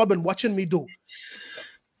what y'all been watching me do.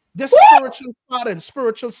 This spiritual father and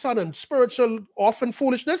spiritual son and spiritual orphan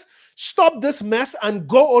foolishness, stop this mess and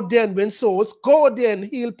go out there and win souls. Go out there and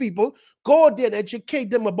heal people. Go out there and educate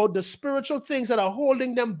them about the spiritual things that are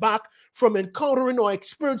holding them back from encountering or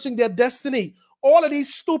experiencing their destiny. All of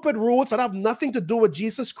these stupid rules that have nothing to do with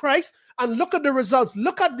Jesus Christ. And look at the results.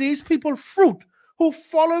 Look at these people, fruit, who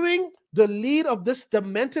following the lead of this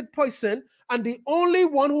demented person, and the only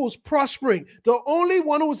one who's prospering, the only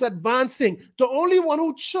one who's advancing, the only one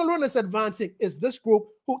whose children is advancing is this group,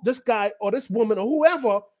 this guy or this woman or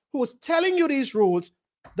whoever who is telling you these rules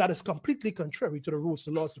that is completely contrary to the rules,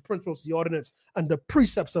 the laws, the principles, the ordinance, and the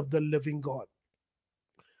precepts of the living God.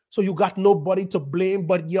 So you got nobody to blame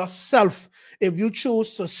but yourself if you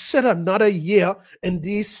choose to sit another year in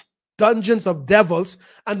these dungeons of devils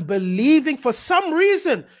and believing for some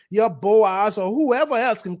reason your Boaz or whoever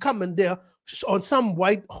else can come in there on some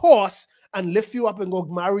white horse and lift you up and go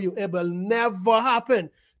marry you. It will never happen.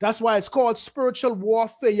 That's why it's called spiritual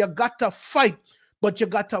warfare. You got to fight, but you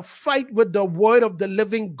got to fight with the word of the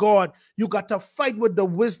living God. You got to fight with the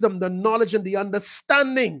wisdom, the knowledge, and the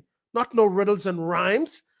understanding. Not no riddles and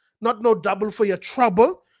rhymes, not no double for your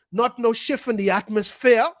trouble, not no shift in the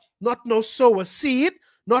atmosphere, not no sow a seed,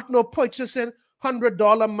 not no purchasing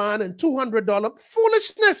 $100 man and $200.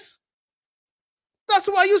 Foolishness. That's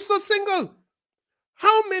why you're still single.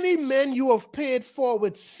 How many men you have paid for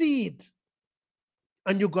with seed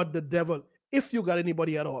and you got the devil, if you got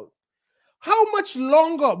anybody at all? How much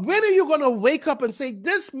longer? When are you going to wake up and say,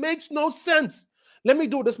 this makes no sense? Let me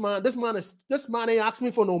do this, man. This man ain't asking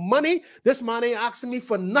me for no money. This man ain't asking me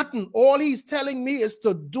for nothing. All he's telling me is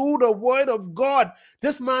to do the word of God.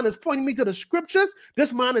 This man is pointing me to the scriptures.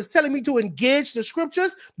 This man is telling me to engage the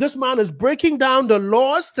scriptures. This man is breaking down the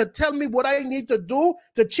laws to tell me what I need to do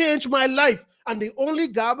to change my life. And the only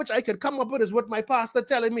garbage I can come up with is what my pastor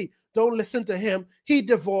telling me. Don't listen to him. He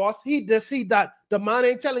divorced. He this, he that. The man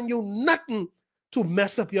ain't telling you nothing to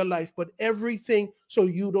mess up your life, but everything so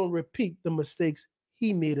you don't repeat the mistakes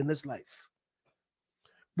he made in his life.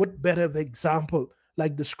 What better of example,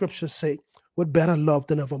 like the scriptures say, what better love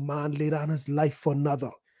than if a man laid down his life for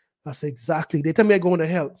another? That's exactly. They tell me I'm going to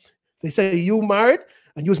hell. They say, you married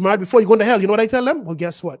and you was married before you go to hell. You know what I tell them? Well,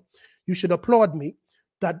 guess what? You should applaud me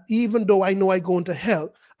that even though I know I go into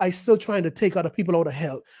hell, I still trying to take other people out of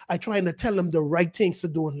hell. I trying to tell them the right things to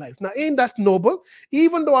do in life. Now, ain't that noble?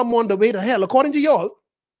 Even though I'm on the way to hell, according to y'all,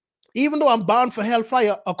 even though I'm bound for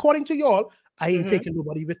hellfire, according to y'all, I ain't taking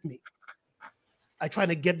nobody with me. I trying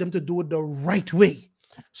to get them to do it the right way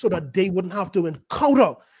so that they wouldn't have to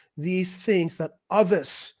encounter these things that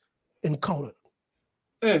others encountered.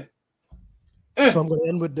 So I'm going to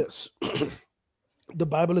end with this. The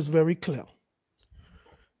Bible is very clear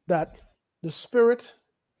that the spirit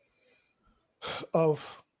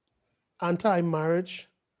of anti-marriage,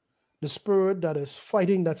 the spirit that is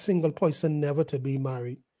fighting that single person never to be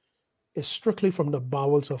married, is strictly from the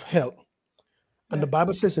bowels of hell. And the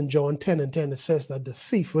Bible says in John 10:10, it says that the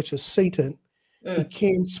thief, which is Satan, he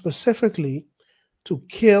came specifically to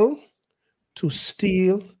kill, to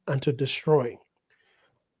steal, and to destroy.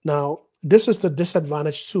 Now, this is the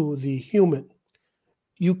disadvantage to the human.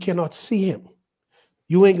 You cannot see him.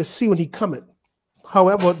 You ain't gonna see when he coming.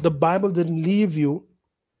 However, the Bible didn't leave you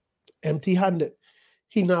empty-handed.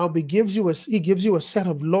 He now gives you a set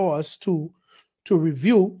of laws to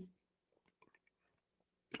review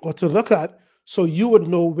or to look at, so you would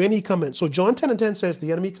know when he come in. So John 10:10 says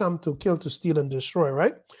the enemy come to kill, to steal, and destroy,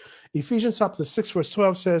 right? Ephesians chapter 6, verse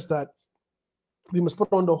 12 says that we must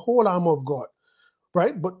put on the whole armor of God,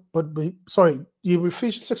 right? But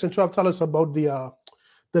Ephesians 6 and 12 tell us about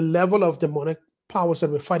the level of demonic powers that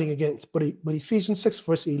we're fighting against. But Ephesians 6,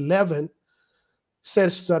 verse 11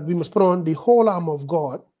 says that we must put on the whole armor of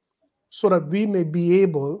God so that we may be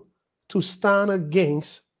able to stand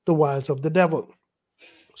against the wiles of the devil.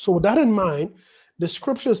 So with that in mind, the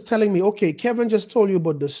scripture is telling me, okay, Kevin just told you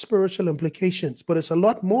about the spiritual implications, but it's a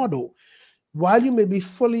lot more though. While you may be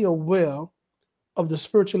fully aware of the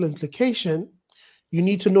spiritual implication, you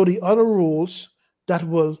need to know the other rules that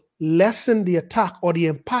will lessen the attack or the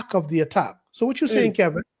impact of the attack. So what you're saying,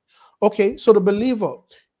 Kevin, okay, so the believer,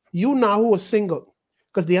 you now who are single,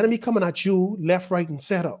 because the enemy coming at you left, right, and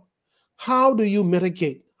center, how do you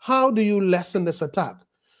mitigate? How do you lessen this attack?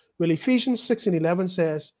 Well, Ephesians 6:11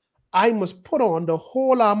 says, I must put on the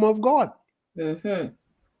whole armor of God.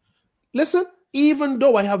 Listen, even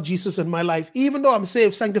though I have Jesus in my life, even though I'm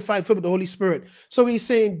saved, sanctified, filled with the Holy Spirit. So he's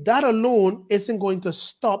saying that alone isn't going to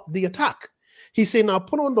stop the attack. He's saying, now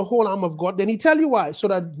put on the whole armor of God. Then he tell you why, so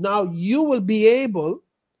that now you will be able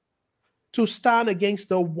to stand against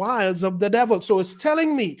the wiles of the devil. So it's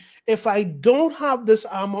telling me, if I don't have this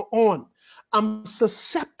armor on, I'm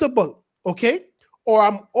susceptible, okay? Or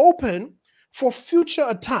I'm open for future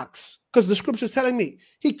attacks, because the scripture is telling me.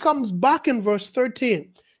 He comes back in verse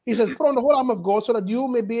 13. He says, put on the whole armor of God so that you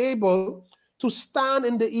may be able to stand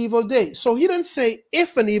in the evil day. So he didn't say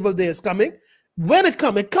if an evil day is coming. When it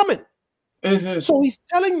coming. So he's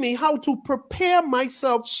telling me how to prepare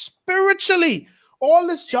myself spiritually. All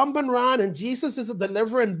this jumping around and Jesus is a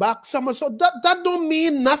delivering back summer. So that don't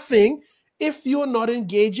mean nothing if you're not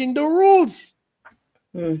engaging the rules.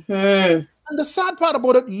 And the sad part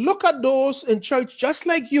about it, look at those in church just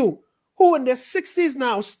like you, who in their 60s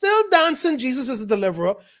now still dancing Jesus as a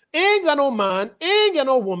deliverer, ain't got no man, ain't got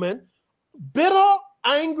no woman, bitter,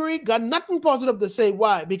 angry, got nothing positive to say.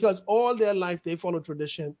 Why? Because all their life they follow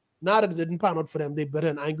tradition. Now that it didn't pan out for them, they bitter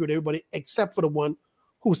and angry at everybody except for the one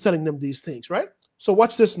who's telling them these things, right? So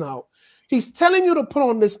watch this now. He's telling you to put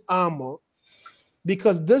on this armor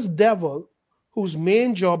because this devil, whose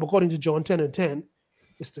main job, according to John 10:10,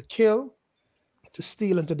 is to kill, to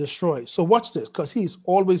steal, and to destroy. So watch this, because he's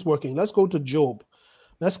always working. Let's go to Job.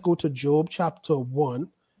 Let's go to Job chapter 1,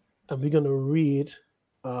 and we're going to read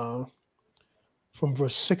from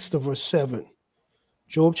verse 6 to verse 7.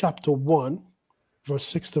 Job chapter 1, verse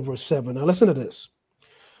 6 to verse 7. Now listen to this.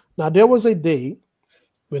 Now there was a day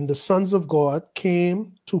when the sons of God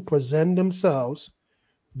came to present themselves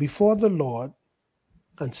before the Lord,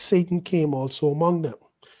 and Satan came also among them.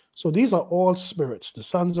 So these are all spirits, the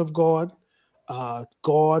sons of God,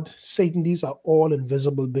 God, Satan, these are all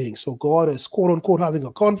invisible beings. So God is quote unquote having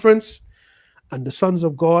a conference, and the sons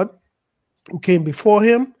of God who came before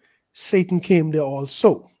him, Satan came there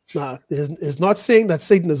also. Now, it's not saying that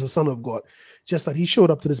Satan is a son of God, just that he showed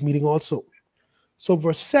up to this meeting also. So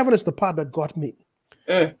verse 7 is the part that got me.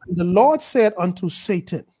 The Lord said unto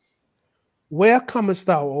Satan, where comest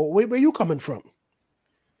thou? Or where you coming from?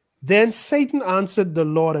 Then Satan answered the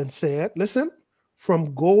Lord and said, listen,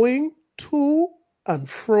 from going to and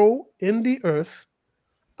fro in the earth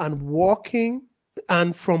and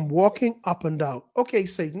from walking up and down. Okay,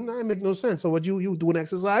 Satan, that make no sense. So what you do an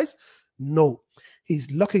exercise? No.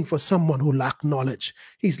 He's looking for someone who lack knowledge.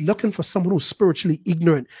 He's looking for someone who's spiritually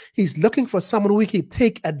ignorant. He's looking for someone who he can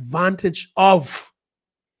take advantage of.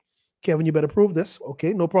 Kevin, you better prove this.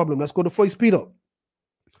 Okay, no problem. Let's go to 1 Peter.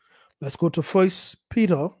 Let's go to 1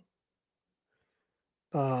 Peter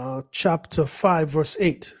chapter 5, verse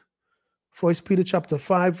 8. 1 Peter chapter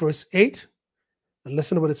 5, verse 8. And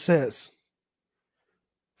listen to what it says.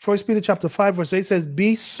 1 Peter chapter 5, verse 8 says,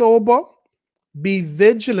 be sober, be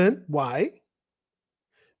vigilant. Why?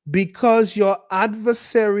 Because your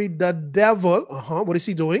adversary, the devil, what is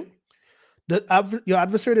he doing? Your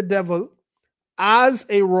adversary, the devil, as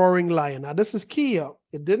a roaring lion. Now, this is key here.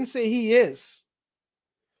 It didn't say he is.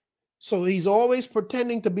 So he's always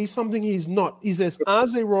pretending to be something he's not. He says,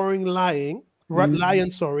 as a roaring lion,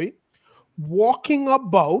 walking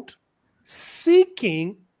about,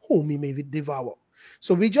 seeking whom he may devour.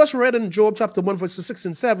 So we just read in Job chapter 1, verses 6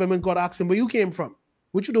 and 7, when God asked him, where you came from?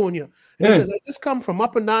 What you doing here? And he says, I just come from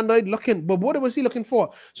up and down there looking. But what was he looking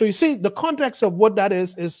for? So you see, the context of what that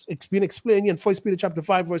is being explained in 1 Peter chapter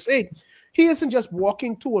 5, verse 8. He isn't just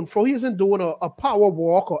walking to and fro. He isn't doing a power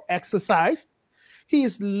walk or exercise. He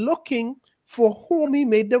is looking for whom he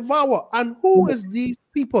may devour. And who is these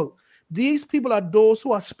people? These people are those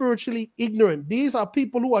who are spiritually ignorant. These are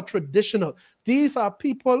people who are traditional. These are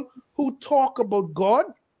people who talk about God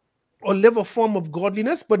or live a form of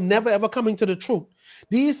godliness, but never ever coming to the truth.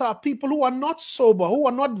 These are people who are not sober, who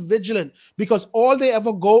are not vigilant, because all they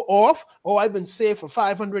ever go off, oh, I've been saved for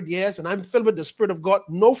 500 years and I'm filled with the Spirit of God.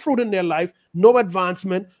 No fruit in their life, no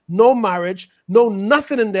advancement, no marriage, no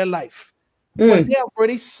nothing in their life. But they have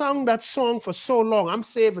already sung that song for so long. I'm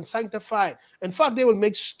saved and sanctified. In fact, they will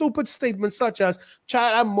make stupid statements such as,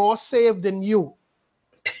 child, I'm more saved than you.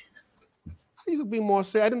 You could be more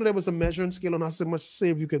saved. I didn't know there was a measuring scale on how much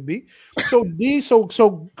saved you could be. So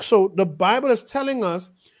the Bible is telling us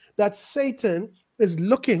that Satan is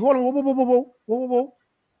looking. Hold on, whoa.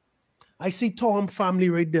 I see Tom family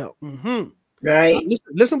right there. Right.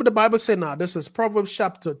 Listen what the Bible said now. This is Proverbs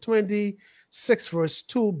chapter 26, verse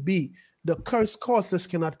 2b. The curse causeless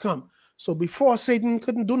cannot come. So before Satan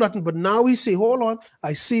couldn't do nothing, but now we see, hold on,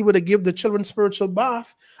 I see where they give the children spiritual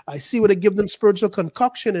bath. I see where they give them spiritual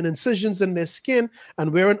concoction and incisions in their skin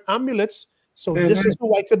and wearing amulets. So this is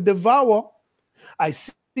who I could devour. I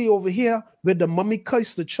see over here where the mummy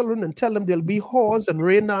curse the children and tell them they'll be whores and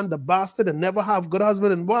rain down the bastard and never have good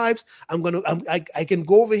husband and wives. I can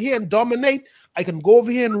go over here and dominate. I can go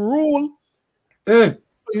over here and rule.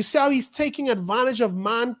 You see how he's taking advantage of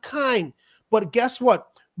mankind. But guess what?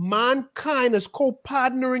 Mankind is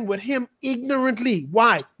co-partnering with him ignorantly.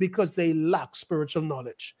 Why? Because they lack spiritual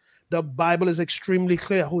knowledge. The Bible is extremely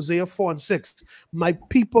clear. Hosea 4 and 6. My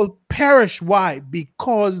people perish. Why?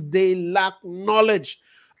 Because they lack knowledge.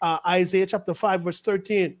 Isaiah chapter 5 verse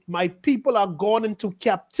 13. My people are gone into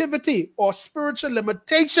captivity or spiritual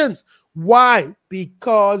limitations. Why?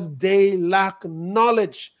 Because they lack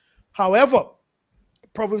knowledge. However,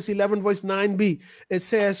 Proverbs 11 verse 9b, it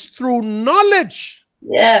says, through knowledge,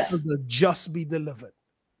 yes, the just be delivered.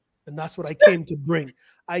 And that's what I came to bring.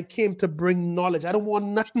 I came to bring knowledge. I don't want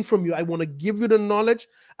nothing from you. I want to give you the knowledge,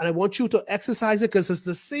 and I want you to exercise it, because it's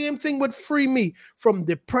the same thing would free me from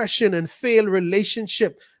depression and failed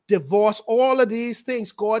relationship, divorce, all of these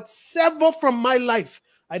things. God, sever from my life.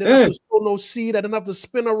 I didn't have to sow no seed. I didn't have to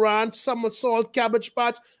spin around, somersault, cabbage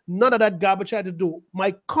patch. None of that garbage I had to do.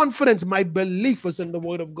 My confidence, my belief was in the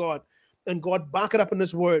word of God. And God back it up in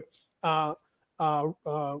this word.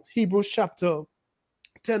 Hebrews chapter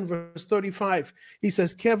 10 verse 35. He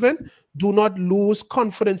says, Kevin, do not lose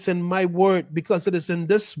confidence in my word, because it is in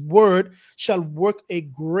this word shall work a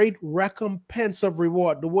great recompense of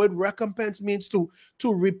reward. The word recompense means to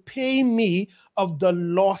repay me of the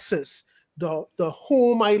losses. the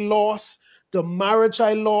home I lost, the marriage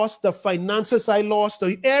I lost, the finances I lost,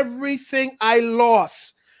 everything I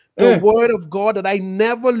lost. The word of God that I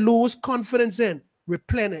never lose confidence in,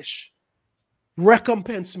 replenish,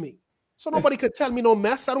 recompense me. So nobody could tell me no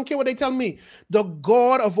mess. I don't care what they tell me. The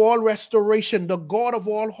God of all restoration, the God of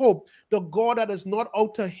all hope, the God that is not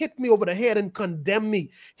out to hit me over the head and condemn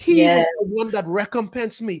me. He was the one that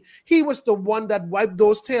recompensed me. He was the one that wiped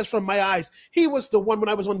those tears from my eyes. He was the one when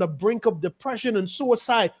I was on the brink of depression and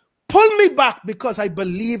suicide, pulled me back because I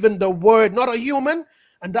believe in the word, not a human.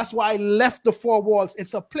 And that's why I left the four walls.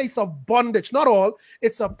 It's a place of bondage, not all.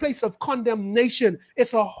 It's a place of condemnation.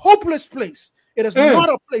 It's a hopeless place. It is not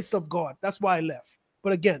a place of God. That's why I left.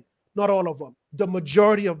 But again, not all of them. The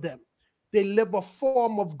majority of them, they live a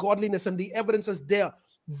form of godliness, and the evidence is there.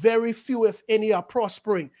 Very few, if any, are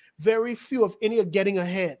prospering. Very few, if any, are getting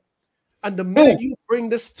ahead. And the minute you bring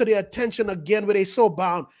this to their attention again, where they're so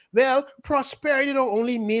bound, well, prosperity don't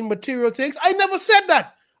only mean material things. I never said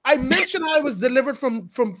that. I mentioned how I was delivered from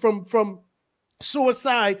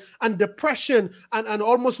suicide and depression and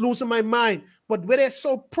almost losing my mind. But where they're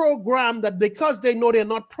so programmed that because they know they're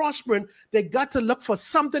not prospering, they got to look for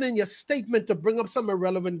something in your statement to bring up some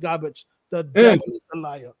irrelevant garbage. The devil is a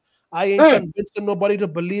liar. I ain't convincing nobody to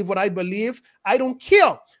believe what I believe. I don't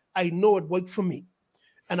care. I know it worked for me.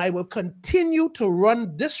 And I will continue to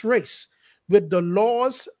run this race with the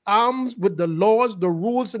laws, the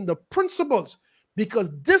rules, and the principles, because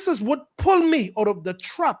this is what pulled me out of the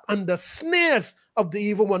trap and the snares of the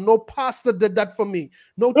evil one. No pastor did that for me.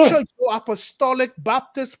 No church, no apostolic,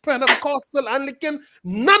 Baptist, Pentecostal, Anglican,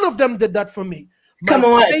 none of them did that for me.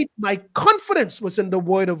 My faith, my confidence was in the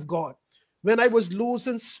word of God. When I was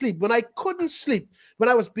losing sleep, when I couldn't sleep, when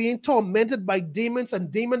I was being tormented by demons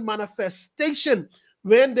and demon manifestation,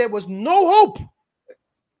 when there was no hope,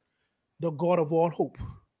 the God of all hope,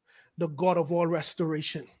 the God of all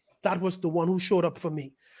restoration, that was the one who showed up for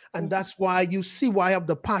me. And that's why you see why I have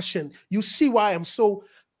the passion. You see why I'm so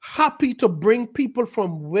happy to bring people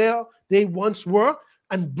from where they once were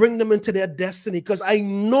and bring them into their destiny, because I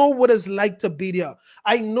know what it's like to be there.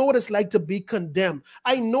 I know what it's like to be condemned.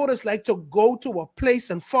 I know what it's like to go to a place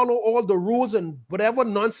and follow all the rules and whatever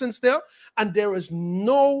nonsense there, and there is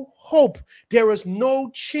no hope. There is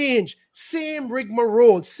no change. Same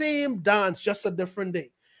rigmarole, same dance, just a different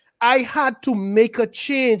day. I had to make a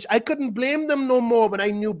change. I couldn't blame them no more when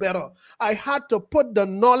I knew better. I had to put the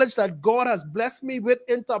knowledge that God has blessed me with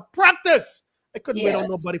into practice. I couldn't wait on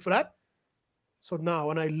nobody for that. So now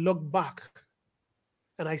when I look back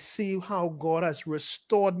and I see how God has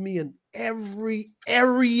restored me in every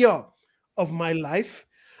area of my life,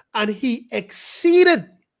 and he exceeded,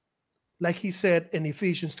 like he said in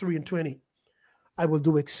Ephesians 3:20, I will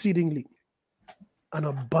do exceedingly and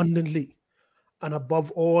abundantly and above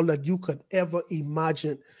all that you could ever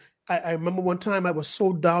imagine. I remember one time I was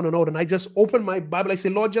so down and out, and I just opened my Bible. I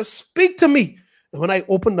said, Lord, just speak to me. And when I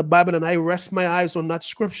opened the Bible and I rest my eyes on that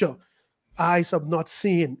scripture, eyes have not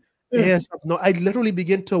seen, ears have not. I literally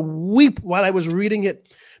began to weep while I was reading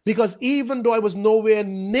it, because even though I was nowhere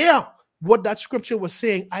near what that scripture was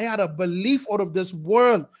saying, I had a belief out of this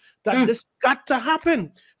world that this got to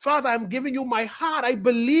happen. Father, I'm giving you my heart. I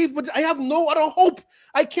believe, I have no other hope.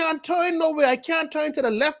 I can't turn nowhere. I can't turn to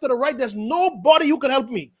the left or the right. There's nobody who can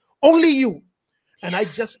help me. Only you. And I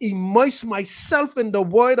just immerse myself in the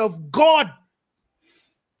word of God.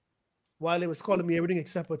 While they was calling me everything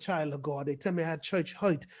except a child of God. They tell me I had church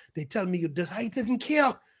hurt. They tell me you this. I didn't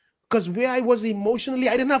care. Because where I was emotionally,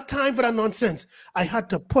 I didn't have time for that nonsense. I had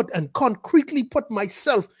to put and concretely put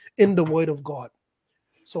myself in the word of God.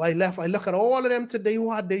 So I left. I look at all of them today,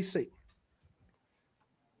 what they say.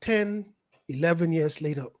 10, 11 years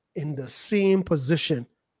later, in the same position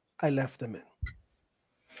I left them in.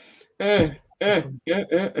 Amen.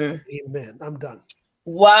 I'm done.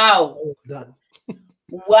 Wow. I'm done.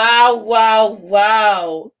 Wow.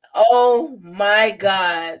 Oh my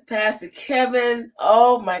God. Pastor Kevin.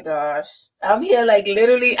 Oh my gosh. I'm here like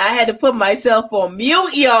literally, I had to put myself on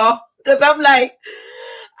mute, y'all. Because I'm like,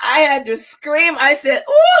 I had to scream. I said,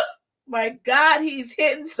 oh my God, he's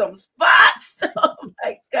hitting some spots. Oh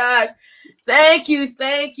my gosh. Thank you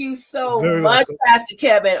so Very much, welcome. Pastor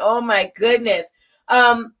Kevin. Oh my goodness.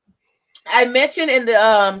 I mentioned in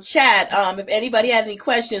the chat, if anybody had any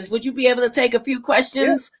questions, would you be able to take a few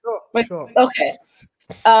questions? Yeah, sure. Okay.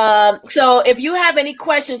 So if you have any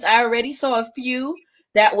questions, I already saw a few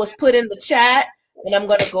that was put in the chat, and I'm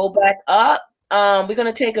going to go back up. We're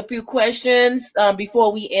going to take a few questions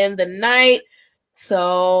before we end the night.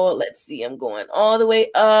 So let's see. I'm going all the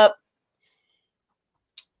way up.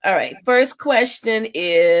 All right. First question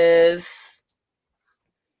is,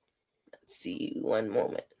 see, one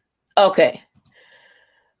moment. Okay.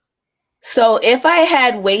 So if I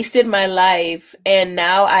had wasted my life and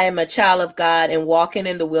now I am a child of God and walking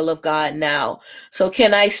in the will of God now, so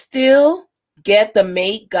can I still get the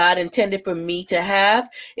mate God intended for me to have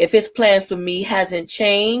if his plans for me hasn't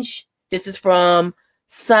changed? This is from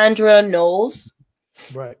Sandra Knowles.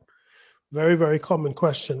 Right. Very, very common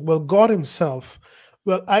question. Well, God Himself.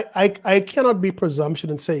 Well, I cannot be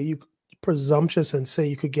presumptuous and say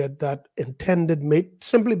you could get that intended mate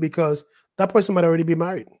simply because that person might already be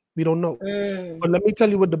married. We don't know. Mm, But let me tell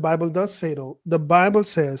you what the Bible does say, though. The Bible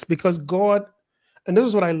says, because God, and this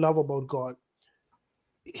is what I love about God,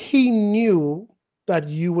 He knew that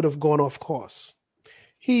you would have gone off course.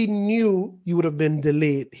 He knew you would have been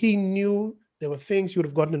delayed. He knew there were things you would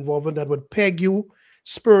have gotten involved in that would peg you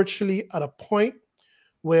spiritually at a point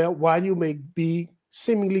where, while you may be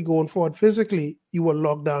seemingly going forward physically, you were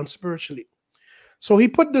locked down spiritually. So He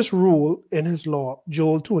put this rule in His law,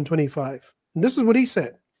 Joel 2 and 25. And this is what He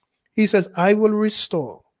said. He says, I will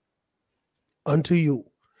restore unto you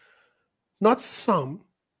not some,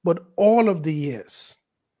 but all of the years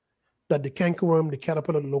that the cankerworm, the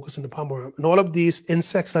caterpillar, the locust, and the palmerworm, and all of these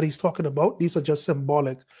insects that He's talking about, these are just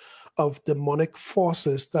symbolic of demonic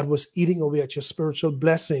forces that was eating away at your spiritual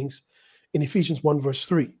blessings in Ephesians 1 verse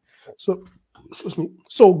 3. So, excuse me.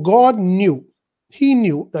 So God knew, He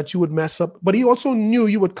knew that you would mess up, but He also knew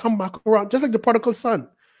you would come back around, just like the prodigal son.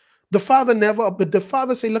 The father never, but the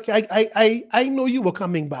father said, look, I know you were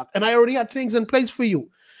coming back, and I already had things in place for you.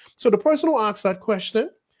 So the person who asked that question,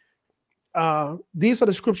 these are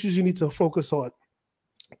the scriptures you need to focus on.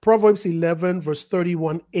 Proverbs 11 verse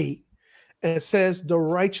 31a. And it says, the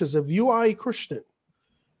righteous, if you are a Christian,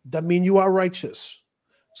 that means you are righteous.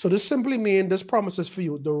 So this simply means, this promises for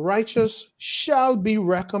you, the righteous shall be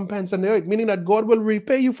recompensed in the earth, meaning that God will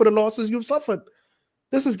repay you for the losses you've suffered.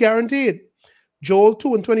 This is guaranteed. Joel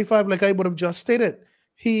 2 and 25, like I would have just stated,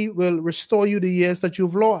 He will restore you the years that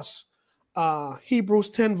you've lost. Hebrews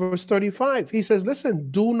 10 verse 35, He says, listen,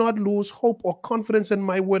 do not lose hope or confidence in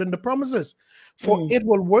my word and the promises, for it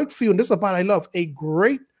will work for you. And this is a part I love, a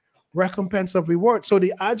great recompense of reward. So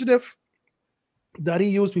the adjective that He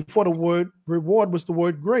used before the word reward was the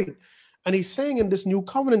word great. And He's saying in this new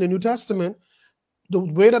covenant, the New Testament, the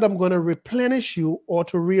way that I'm going to replenish you or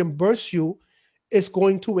to reimburse you is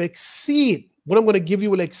going to exceed, what I'm going to give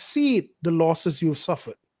you will exceed the losses you've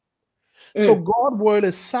suffered. So God's word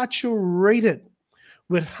is saturated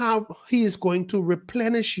with how He is going to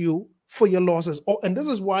replenish you for your losses. Oh, and this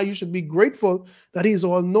is why you should be grateful that He's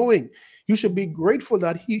all-knowing. You should be grateful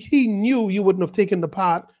that he knew you wouldn't have taken the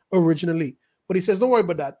part originally. But He says, don't worry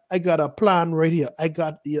about that. I got a plan right here. I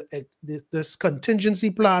got this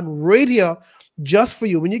contingency plan right here just for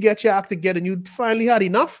you. When you get your act together and you finally had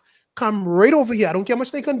enough, come right over here. I don't care how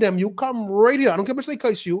much they condemn you. Come right here. I don't care how much they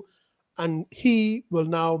curse you. And He will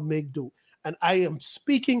now make do. And I am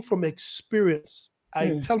speaking from experience.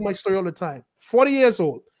 I tell my story all the time. 40 years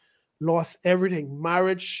old, lost everything,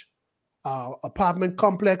 marriage, apartment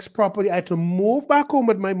complex, property. I had to move back home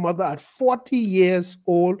with my mother at 40 years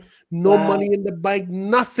old. No money in the bank,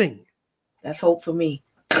 nothing. That's hope for me.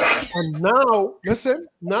 And now, listen,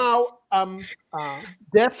 now I'm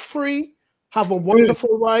debt-free, have a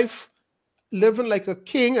wonderful wife, living like a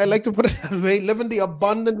king. I like to put it that way, living the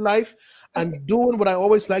abundant life and doing what I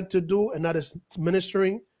always like to do, and that is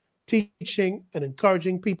ministering, teaching, and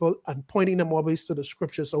encouraging people and pointing them always to the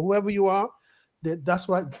scripture. So whoever you are, that's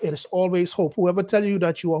why it is always hope. Whoever tells you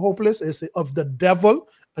that you are hopeless is of the devil,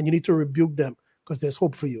 and you need to rebuke them because there's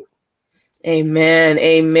hope for you. Amen.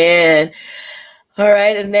 Amen. All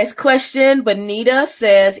right. And next question, Benita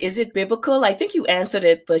says, is it biblical? I think you answered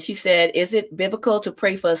it, but she said, is it biblical to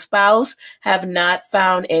pray for a spouse? Have not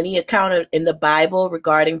found any account in the Bible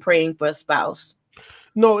regarding praying for a spouse.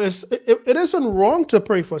 No, it isn't wrong to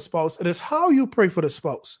pray for a spouse. It is how you pray for the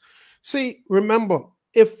spouse. See, remember,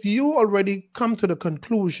 if you already come to the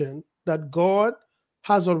conclusion that God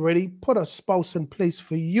has already put a spouse in place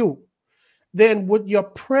for you, then what your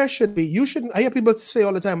prayer should be, you shouldn't, I hear people say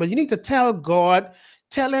all the time, but you need to tell God,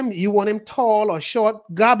 tell Him you want Him tall or short,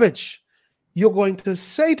 garbage. You're going to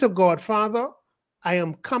say to God, Father, I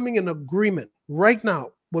am coming in agreement right now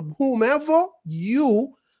with whomever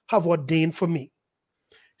you have ordained for me.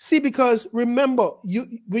 See, because remember,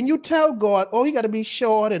 when you tell God, oh, he got to be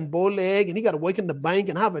short and bow leg and he got to work in the bank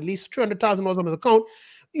and have at least $300,000 on his account,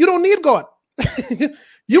 you don't need God.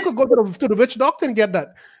 You could go to the rich doctor and get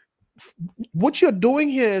that. What you're doing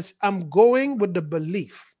here is I'm going with the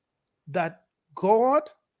belief that God,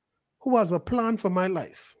 who has a plan for my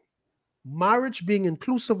life, marriage being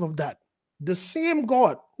inclusive of that, the same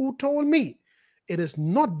God who told me it is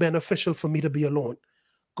not beneficial for me to be alone.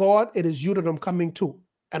 God, it is you that I'm coming to.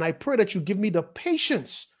 And I pray that you give me the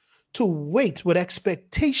patience to wait with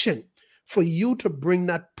expectation for you to bring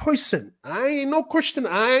that person. I ain't no Christian.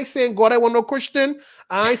 I ain't saying, God, I want no Christian.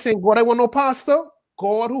 I ain't saying, God, I want no pastor.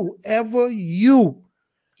 God, whoever you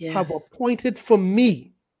have appointed for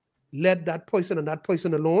me, let that person and that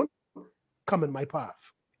person alone come in my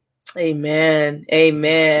path. Amen.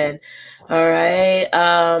 Amen. All right.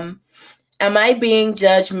 Am I being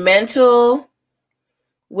judgmental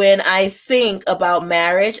when I think about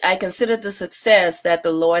marriage? I consider the success that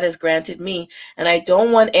the Lord has granted me, and I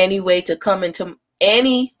don't want anyone,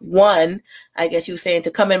 I guess you were saying,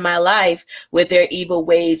 to come in my life with their evil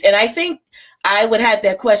ways. And I think I would have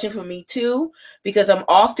that question for me too, because I'm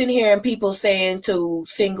often hearing people saying to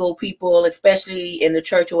single people, especially in the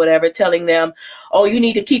church or whatever, telling them, oh, you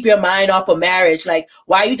need to keep your mind off of marriage. Like,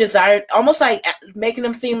 why you desire, almost like making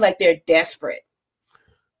them seem like they're desperate.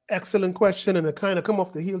 Excellent question, and it kind of come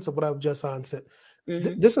off the heels of what I've just answered.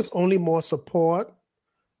 This is only more support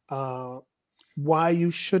why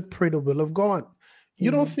you should pray the will of God.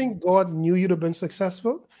 You don't think God knew you'd have been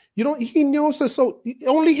successful? He knows this, so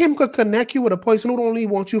only him could connect you with a person who only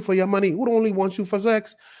wants you for your money, who only wants you for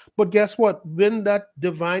sex. But guess what? When that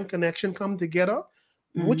divine connection come together,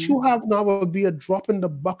 what you have now will be a drop in the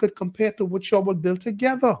bucket compared to what y'all will build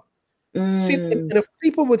together. See, and if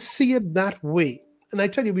people would see it that way, and I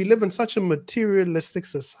tell you, we live in such a materialistic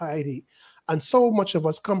society, and so much of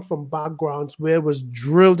us come from backgrounds where it was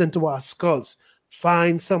drilled into our skulls,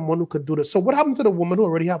 find someone who could do this. So what happened to the woman who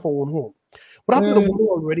already have her own home? What happened to the woman who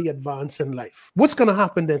already advanced in life? What's going to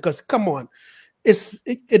happen then? Because come on, it's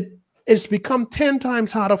become 10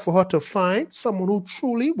 times harder for her to find someone who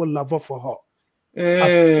truly will love her for her, as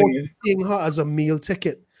opposed to seeing her as a meal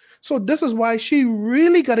ticket. So this is why she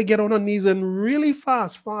really got to get on her knees and really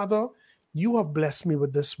fast. Father, you have blessed me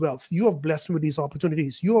with this wealth. You have blessed me with these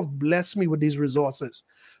opportunities. You have blessed me with these resources.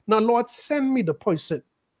 Now, Lord, send me the person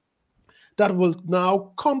that will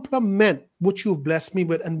now complement what you've blessed me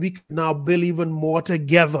with, and we can now build even more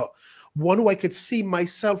together. One who I could see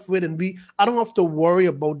myself with, and I don't have to worry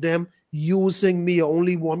about them using me or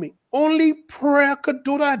only want me. Only prayer could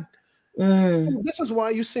do that. This is why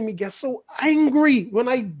you see me get so angry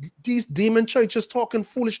when these demon churches talking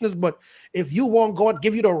foolishness. But if you want God,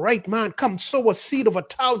 give you the right man, come sow a seed of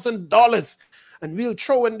 $1,000 and we'll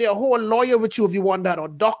throw in there a whole lawyer with you if you want that, or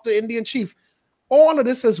Dr. Indian Chief. All of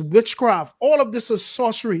this is witchcraft. All of this is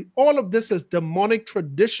sorcery. All of this is demonic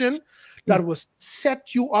tradition that will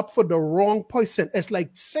set you up for the wrong person. It's like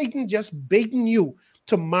Satan just baiting you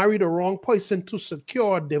to marry the wrong person to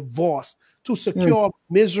secure divorce, to secure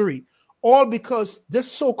misery. All because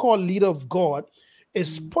this so-called leader of God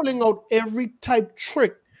is pulling out every type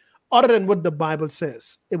trick other than what the Bible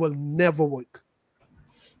says. It will never work.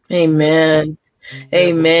 Amen.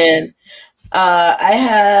 Amen. I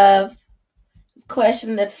have a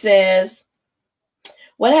question that says,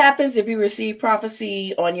 what happens if you receive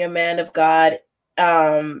prophecy on your man of God,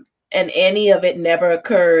 and any of it never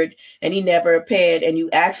occurred and he never appeared, and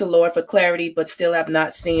you ask the Lord for clarity but still have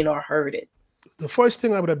not seen or heard it? The first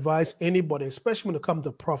thing I would advise anybody, especially when it comes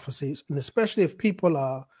to prophecies, and especially if people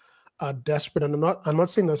are desperate, and I'm not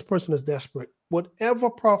saying this person is desperate, whatever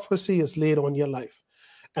prophecy is laid on your life,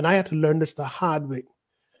 and I had to learn this the hard way.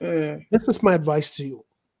 This is my advice to you.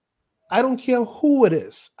 I don't care who it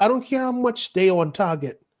is. I don't care how much they are on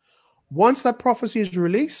target. Once that prophecy is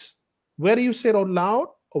released, whether you say it out loud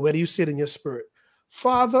or whether you say it in your spirit,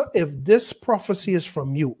 Father, if this prophecy is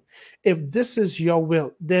from you, if this is your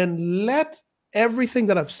will, then let everything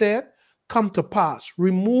that I've said come to pass.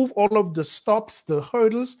 Remove all of the stops, the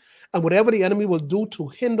hurdles, and whatever the enemy will do to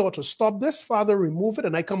hinder or to stop this, Father, remove it,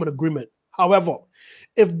 and I come in agreement. However,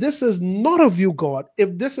 if this is not of you, God,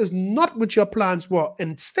 if this is not what your plans were,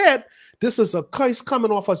 instead, this is a curse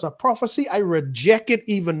coming off as a prophecy, I reject it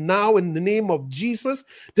even now in the name of Jesus.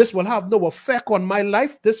 This will have no effect on my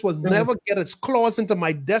life. This will never get its claws into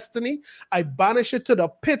my destiny. I banish it to the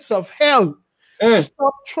pits of hell.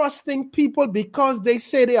 Stop trusting people because they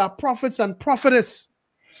say they are prophets and prophetess.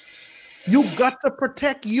 You got to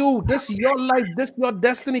protect you. This is your life. This is your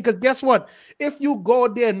destiny. Because guess what? If you go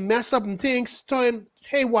there and mess up and things turn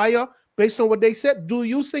haywire based on what they said, do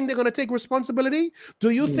you think they're going to take responsibility?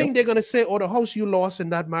 Do you think they're going to say, oh, the house you lost in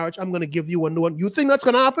that marriage, I'm going to give you a new one? You think that's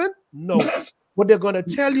going to happen? No. What they're going to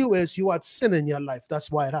tell you is you had sin in your life.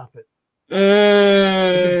 That's why it happened.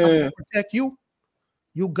 To protect you.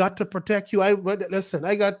 You got to protect you. Listen,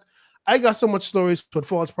 I got so much stories with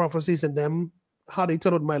false prophecies and them, how they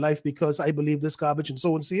turned out my life because I believe this garbage and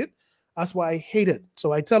so and see it. That's why I hate it.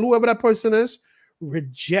 So I tell whoever that person is,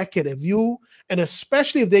 reject it. And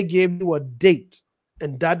especially if they gave you a date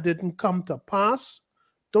and that didn't come to pass,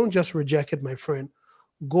 don't just reject it, my friend.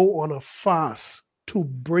 Go on a fast to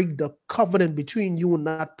break the covenant between you and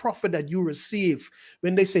that prophet that you receive.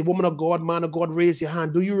 When they say, woman of God, man of God, raise your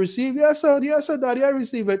hand. Do you receive? Yes, sir, daddy, I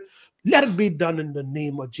receive it. Let it be done in the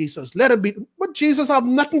name of Jesus. Let it be. But Jesus have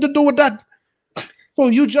nothing to do with that. So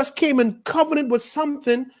you just came in covenant with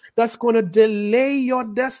something that's going to delay your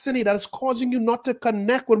destiny, that is causing you not to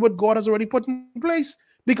connect with what God has already put in place,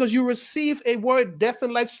 because you receive a word, death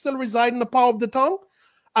and life still reside in the power of the tongue,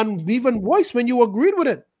 and even voice when you agreed with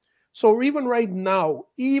it. So even right now,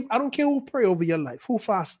 Eve, I don't care who pray over your life, who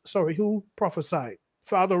prophesied,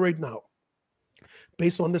 Father, right now,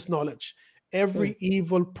 based on this knowledge, every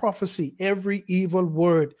evil prophecy, every evil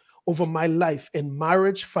word over my life in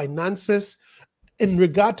marriage, finances, in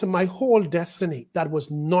regard to my whole destiny that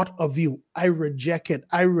was not of you, I reject it.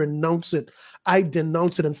 I renounce it. I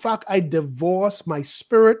denounce it. In fact, I divorce my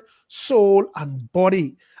spirit, soul, and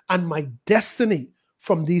body and my destiny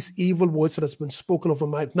from these evil words that has been spoken over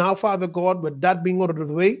my life. Now, Father God, with that being out of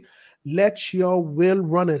the way, let your will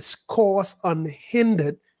run its course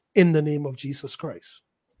unhindered in the name of Jesus Christ.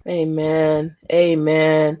 Amen.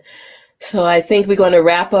 Amen. So I think we're going to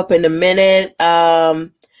wrap up in a minute.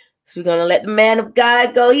 So we're going to let the man of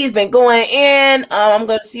God go. He's been going in. I'm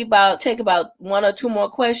going to take about one or two more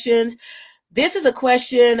questions. This is a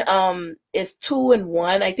question, it's 2 and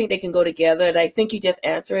 1. I think they can go together, and I think you just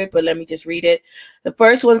answer it, but let me just read it. The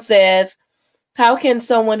first one says, how can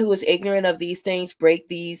someone who is ignorant of these things break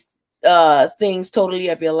these things totally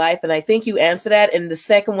of your life? And I think you answer that. And the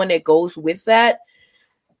second one that goes with that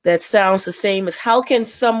sounds the same, as how can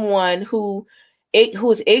someone who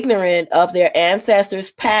is ignorant of their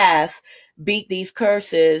ancestors' past beat these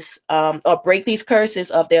curses or break these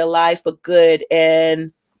curses of their lives for good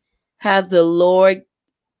and have the Lord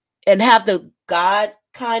and have the God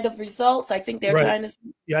kind of results? I think they're trying to.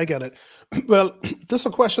 Yeah, I get it. Well, this is a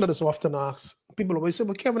question that is often asked. People always say,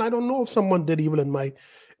 well, Kevin, I don't know if someone did evil in my.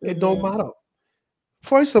 It don't matter.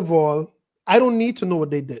 First of all, I don't need to know what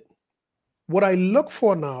they did. What I look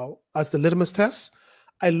for now as the litmus test,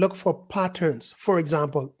 I look for patterns. For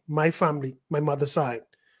example, my family, my mother's side,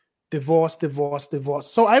 divorce, divorce,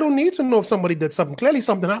 divorce. So I don't need to know if somebody did something. Clearly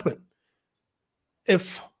something happened.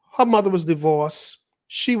 If her mother was divorced,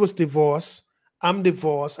 she was divorced, I'm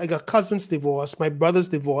divorced, I got cousins divorced, my brother's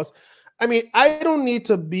divorced. I mean, I don't need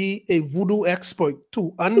to be a voodoo expert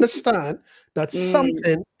to understand that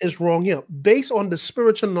something is wrong here. Based on the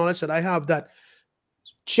spiritual knowledge that I have, that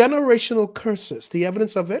generational curses, the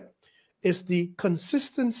evidence of it is the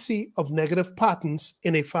consistency of negative patterns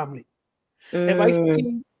in a family. If I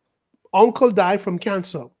see uncle die from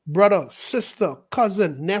cancer, brother, sister,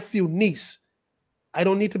 cousin, nephew, niece, I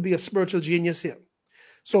don't need to be a spiritual genius here.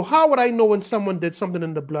 So how would I know when someone did something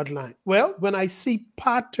in the bloodline? Well, when I see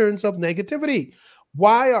patterns of negativity.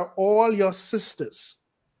 Why are all your sisters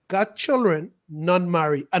got children, none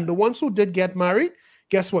married? And the ones who did get married,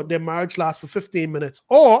 guess what? Their marriage lasts for 15 minutes.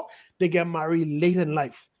 Or they get married late in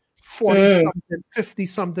life, 40-something,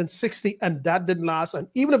 50-something, 60, and that didn't last. And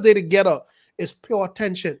even if they're together, it's pure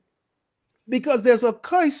tension. Because there's a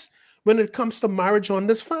curse when it comes to marriage on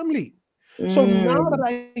this family. So now that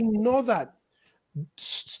I know that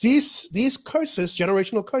these curses,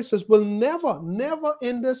 generational curses, will never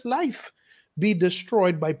in this life be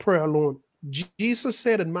destroyed by prayer alone. Jesus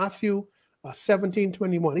said in Matthew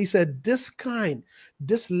 17:21, he said, this kind,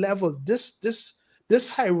 this level, this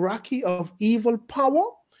hierarchy of evil power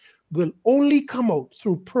will only come out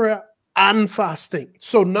through prayer and fasting.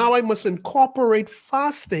 So now I must incorporate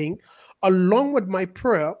fasting along with my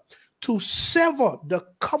prayer to sever the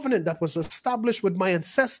covenant that was established with my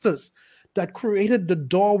ancestors, that created the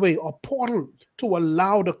doorway or portal to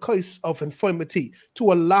allow the curse of infirmity,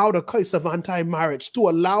 to allow the curse of anti-marriage, to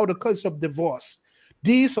allow the curse of divorce.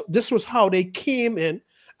 This was how they came in,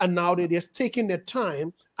 and now they're just taking their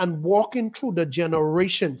time and walking through the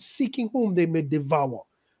generation, seeking whom they may devour.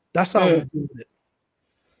 That's how we do it.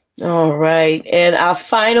 All right. And our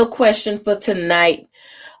final question for tonight.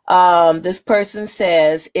 This person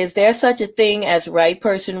says, is there such a thing as right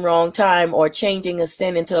person, wrong time, or changing a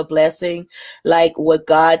sin into a blessing, like what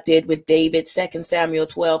God did with David, 2 Samuel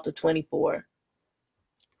 12-24?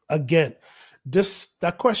 Again,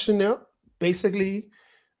 that question there, basically,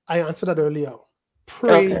 I answered that earlier.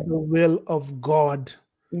 Pray the will of God.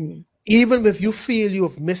 Even if you feel you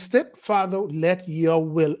have missed it, Father, let your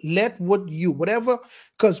will, okay,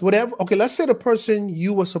 let's say the person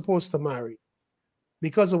you were supposed to marry,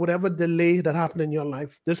 because of whatever delay that happened in your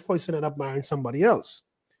life, this person ended up marrying somebody else.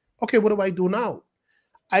 Okay, what do I do now?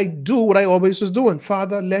 I do what I always was doing.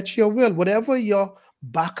 Father, let your will, whatever your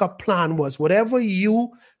backup plan was, whatever you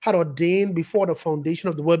had ordained before the foundation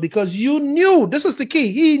of the world, because you knew, this is the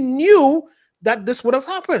key, he knew that this would have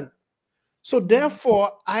happened. So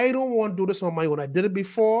therefore, I don't want to do this on my own. I did it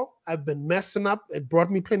before. I've been messing up. It brought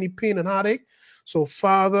me plenty of pain and heartache. So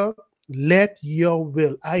Father, let your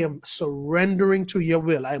will. I am surrendering to your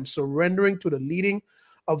will. I am surrendering to the leading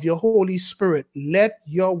of your Holy Spirit. Let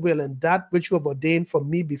your will and that which you have ordained for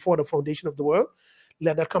me before the foundation of the world,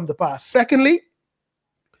 let that come to pass. Secondly,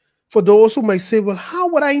 for those who may say, well, how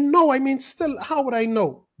would I know? I mean, still, how would I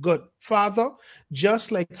know? Good. Father,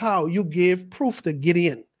 just like how you gave proof to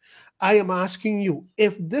Gideon, I am asking you,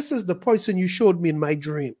 if this is the person you showed me in my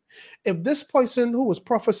dream, if this person who was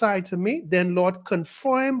prophesied to me, then Lord,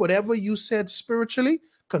 confirm whatever you said spiritually,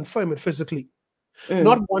 confirm it physically.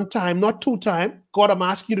 Not one time, not two times. God, I'm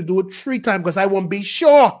asking you to do it 3 times because I want to be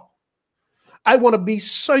sure. I want to be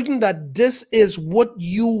certain that this is what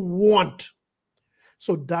you want.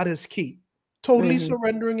 So that is key. Totally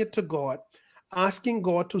surrendering it to God, asking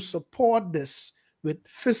God to support this with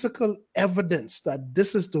physical evidence that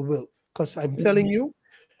this is the will. Because I'm telling you,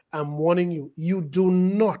 I'm warning you, you do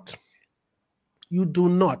not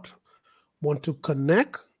want to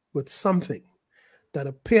connect with something that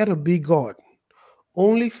appear to be God,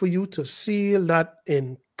 only for you to seal that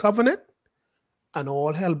in covenant and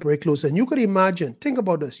all hell break loose. And you could imagine, think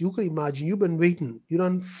about this, you could imagine you've been waiting, you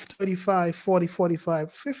done 35, 40,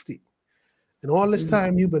 45, 50. And all this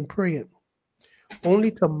time you've been praying,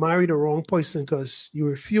 only to marry the wrong person because you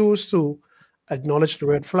refuse to acknowledge the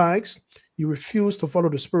red flags. You refuse to follow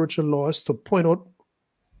the spiritual laws to point out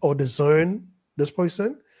or discern this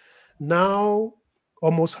person. Now,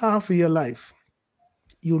 almost half of your life,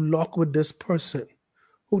 you lock with this person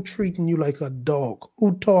who treating you like a dog,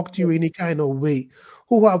 who talk to you any kind of way,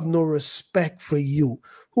 who have no respect for you,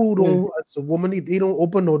 who don't, as a woman, he don't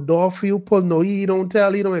open no door for you, pull no, he don't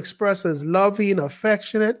tell, he don't express his love, he ain't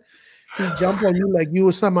affectionate. He jump on you like you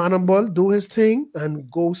was some animal, do his thing, and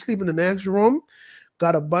go sleep in the next room.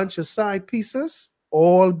 Got a bunch of side pieces,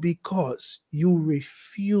 all because you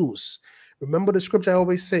refuse. Remember the scripture I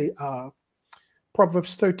always say,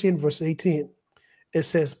 Proverbs 13, verse 18. It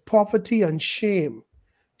says, poverty and shame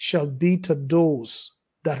shall be to those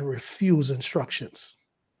that refuse instructions.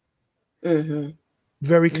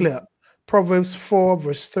 Very clear. Proverbs 4,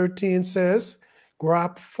 verse 13 says,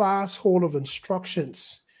 grab fast hold of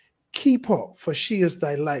instructions. Keep her, for she is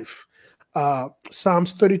thy life.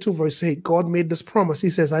 Psalms 32, verse 8, God made this promise. He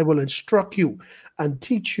says, I will instruct you and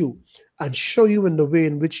teach you and show you in the way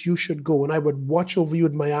in which you should go, and I would watch over you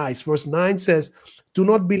with my eyes. Verse 9 says, do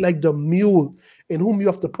not be like the mule in whom you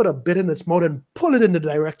have to put a bit in its mouth and pull it in the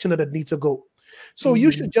direction that it needs to go. So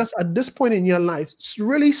you should just, at this point in your life,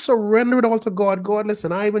 really surrender it all to God. God,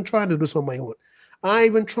 listen, I ain't even trying to do this on my own. I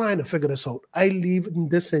ain't even trying to figure this out. I leave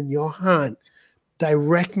this in your hand.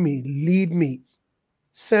 Direct me, lead me.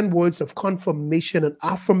 Send words of confirmation and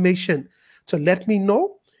affirmation to let me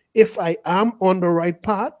know if I am on the right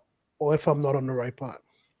path or if I'm not on the right path.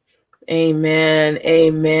 Amen.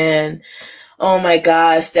 Amen. Oh my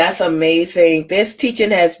gosh, that's amazing. This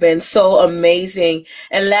teaching has been so amazing.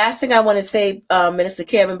 And last thing I want to say, Minister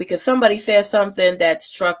Kevin, because somebody said something that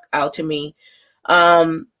struck out to me.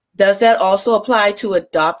 Does that also apply to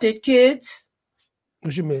adopted kids?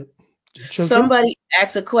 What you mean? Children? Somebody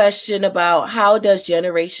asked a question about how does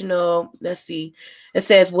generational, let's see, it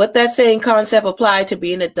says, would that same concept apply to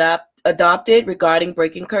being adopted regarding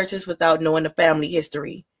breaking curses without knowing the family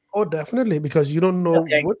history? Oh, definitely, because you don't know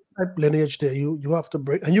what type lineage there you have to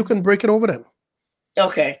break, and you can break it over them.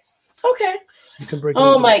 Okay. Okay. You can break it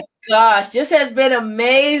oh over my them. gosh, this has been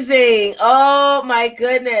amazing. Oh my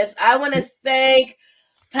goodness. I want to thank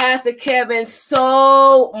Pastor Kevin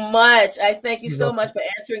so much. I thank you so much for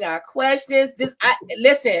answering our questions.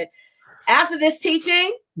 Listen, after this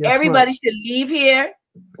teaching, everybody should leave here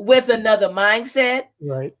with another mindset,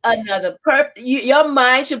 right? Another your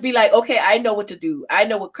mind should be like, okay, I know what to do. I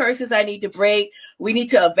know what curses I need to break. We need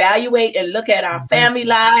to evaluate and look at our family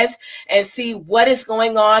lives and see what is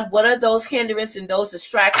going on. What are those hindrances and those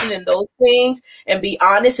distractions and those things, and be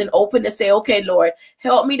honest and open to say, okay, Lord,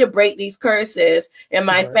 help me to break these curses in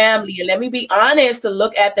my family. And let me be honest to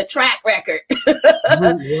look at the track record.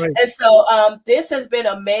 And so this has been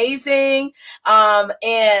amazing.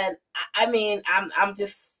 And I mean, I'm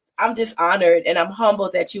just honored and I'm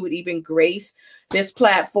humbled that you would even grace this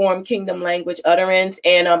platform, Kingdom Language Utterance.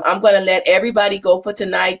 And I'm going to let everybody go for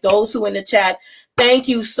tonight. Those who in the chat, thank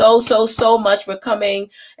you so much for coming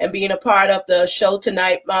and being a part of the show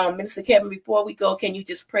tonight. Minister Kevin, before we go, can you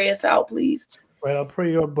just pray us out, please? Right, I'll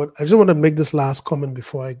pray you up, but I just want to make this last comment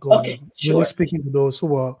before I go. And Okay, I'm really sure. speaking to those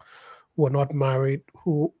who are not married,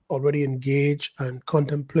 who already engaged and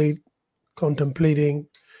contemplating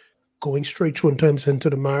going straight through in terms into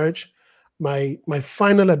the marriage. My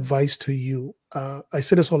final advice to you, I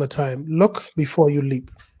say this all the time: look before you leap.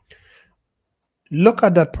 Look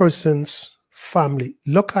at that person's family.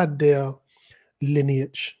 Look at their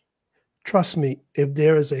lineage. Trust me, if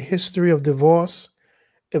there is a history of divorce,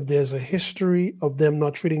 if there's a history of them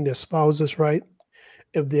not treating their spouses right,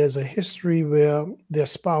 if there's a history where their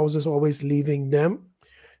spouse is always leaving them,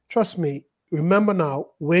 trust me, remember now,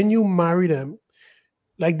 when you marry them,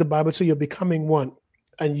 like the Bible says, you're becoming one.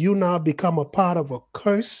 And you now become a part of a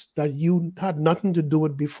curse that you had nothing to do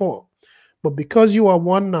with before. But because you are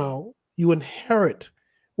one now, you inherit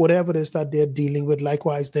whatever it is that they're dealing with.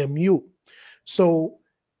 Likewise, them you. So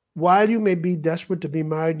while you may be desperate to be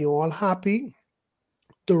married and you're all happy,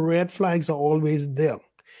 the red flags are always there.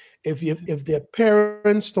 If their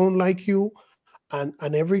parents don't like you, and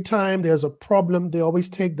every time there's a problem, they always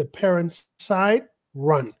take the parents' side,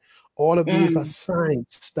 run. All of these are Mm,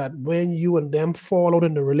 signs that when you and them fall out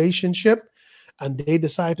in the relationship and they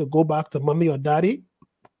decide to go back to mommy and daddy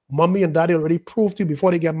already proved to you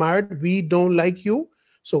before they get married, we don't like you.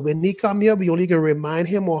 So when he come here, we only can remind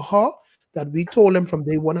him or her that we told them from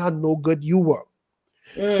day one how no good you were.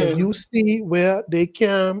 If mm, you see where they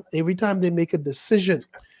can, every time they make a decision,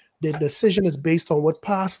 the decision is based on what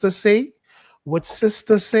pastor say, what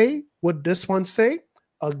sister say, what this one say.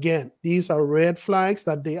 Again, these are red flags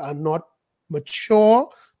that they are not mature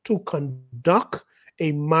to conduct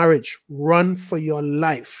a marriage. Run for your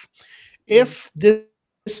life. mm, If this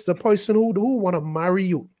the person who want to marry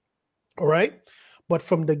you, all right, but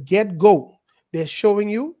from the get-go, they're showing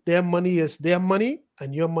you their money is their money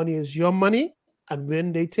and your money is your money. And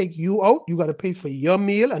when they take you out, you got to pay for your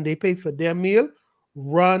meal and they pay for their meal.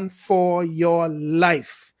 Run for your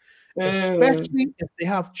life, mm, especially if they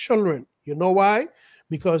have children. You know why?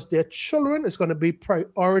 Because their children is going to be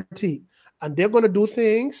priority and they're going to do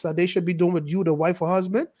things that they should be doing with you, the wife or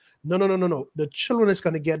husband. No, no, no, no, no. The children is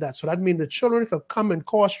going to get that. So that means the children could come and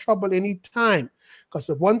cause trouble anytime. Because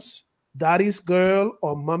if once daddy's girl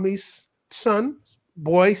or mommy's son,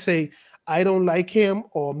 boy say, I don't like him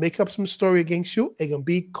or make up some story against you, it can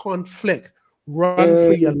be conflict. Run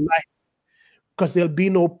for your mm, life because there'll be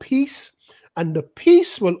no peace. And the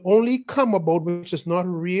peace will only come about, which is not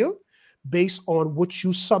real, based on what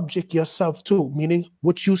you subject yourself to, meaning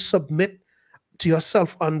what you submit to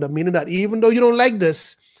yourself under, meaning that even though you don't like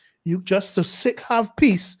this, you just to sick have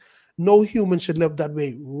peace. No human should live that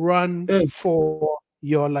way. Run mm. for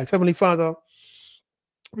your life. Heavenly Father,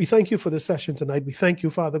 we thank you for this session tonight. We thank you,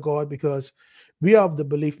 Father God, because we have the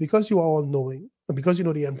belief, because you are all knowing, and because you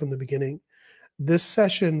know the end from the beginning, this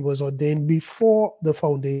session was ordained before the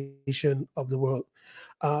foundation of the world.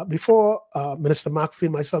 Before Minister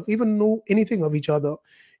Markfield, myself even knew anything of each other,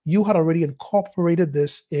 you had already incorporated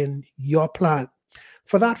this in your plan.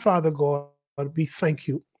 For that, Father God, we thank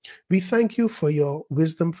you. We thank you for your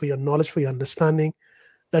wisdom, for your knowledge, for your understanding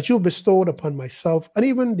that you've bestowed upon myself and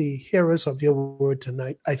even the hearers of your word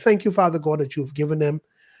tonight. I thank you, Father God, that you've given them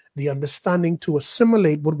the understanding to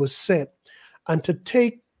assimilate what was said and to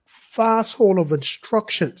take fast hold of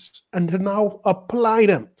instructions and to now apply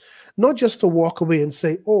them, not just to walk away and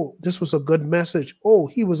say, oh, this was a good message. Oh,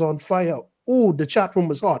 he was on fire. Oh, the chat room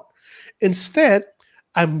was hot. Instead,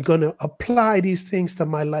 I'm going to apply these things to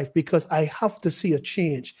my life because I have to see a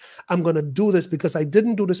change. I'm going to do this because I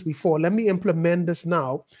didn't do this before. Let me implement this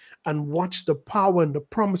now and watch the power and the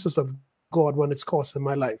promises of God run its course in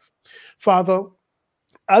my life. Father,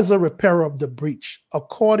 as a repairer of the breach,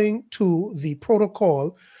 according to the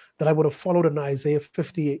protocol that I would have followed in Isaiah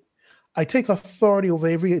 58, I take authority over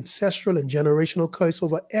every ancestral and generational curse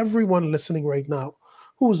over everyone listening right now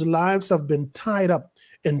whose lives have been tied up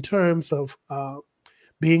in terms of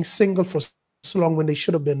being single for so long when they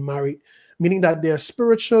should have been married, meaning that there are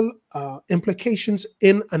spiritual implications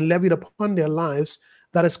in and levied upon their lives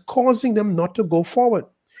that is causing them not to go forward.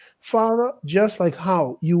 Father, just like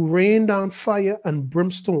how you rain down fire and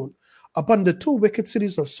brimstone upon the two wicked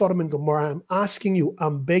cities of Sodom and Gomorrah, I'm asking you,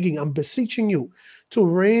 I'm begging, I'm beseeching you to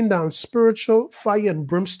rain down spiritual fire and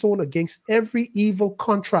brimstone against every evil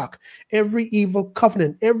contract, every evil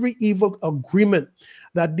covenant, every evil agreement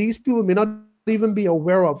that these people may not even be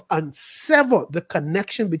aware of, and sever the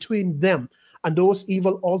connection between them and those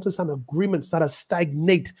evil altars and agreements that has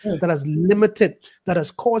stagnate, Mm. that has limited, that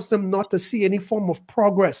has caused them not to see any form of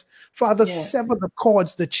progress. Father, Yes. sever the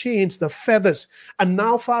cords, the chains, the feathers, and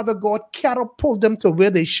now, Father God, catapult them to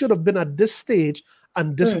where they should have been at this stage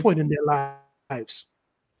and this Mm, point in their lives.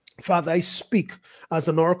 Father, Father, I speak as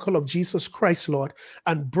an oracle of Jesus Christ, Lord,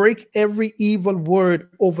 and break every evil word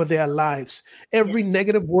over their lives, every Yes.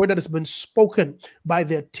 negative word that has been spoken by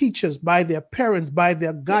their teachers, by their parents, by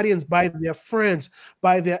their guardians, by their friends,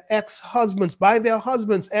 by their ex-husbands, by their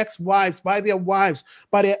husbands, ex-wives, by their wives,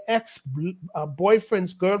 by their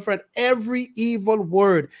ex-boyfriends, girlfriend, every evil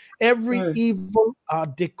word, every Mm. evil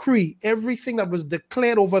decree, everything that was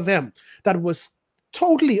declared over them that was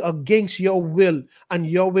totally against your will and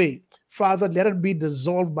your way. Father, let it be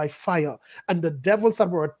dissolved by fire. And the devils that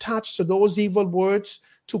were attached to those evil words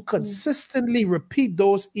to Mm. consistently repeat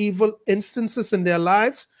those evil instances in their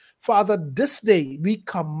lives, Father, this day we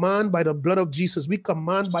command by the blood of Jesus, we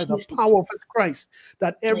command by the power of Jesus. Christ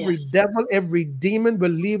that every Yes. devil, every demon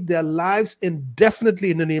will leave their lives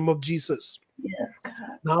indefinitely in the name of Jesus. Yes,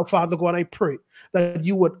 God. Now, Father God, I pray that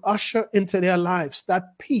you would usher into their lives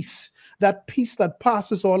that peace that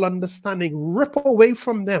passes all understanding. Rip away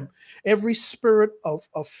from them every spirit of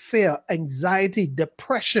fear, anxiety,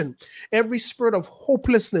 depression, every spirit of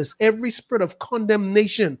hopelessness, every spirit of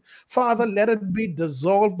condemnation. Father, let it be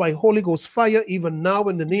dissolved by Holy Ghost fire even now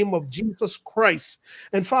in the name of Jesus Christ.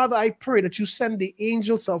 And Father, I pray that you send the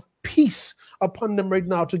angels of peace upon them right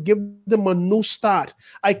now to give them a new start.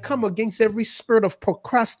 I come against every spirit of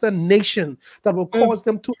procrastination that will Mm. cause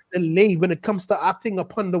them to delay when it comes to acting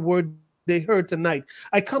upon the word they heard tonight.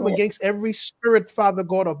 I come against Yes. every spirit, Father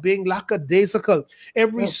God, of being lackadaisical,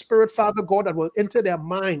 every Mm. spirit, Father God, that will enter their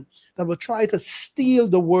mind, that will try to steal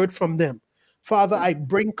the word from them. Father, I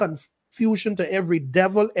bring confusion to every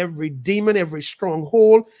devil, every demon, every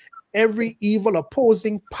stronghold, every evil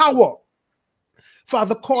opposing power.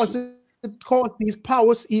 Father, cause these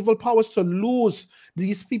powers, evil powers, to lose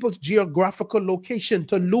these people's geographical location,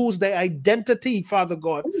 to lose their identity, Father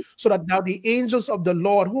God, so that now the angels of the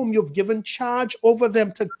Lord, whom you've given charge over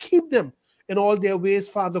them to keep them in all their ways,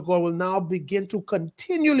 Father God, will now begin to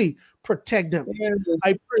continually protect them. Mm.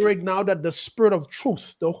 I pray right now that the Spirit of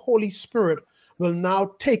truth, the Holy Spirit, will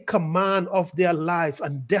now take command of their life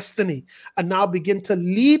and destiny and now begin to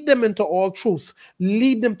lead them into all truth,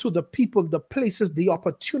 lead them to the people, the places, the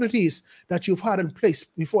opportunities that you've had in place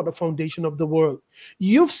before the foundation of the world.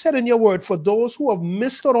 You've said in your word, for those who have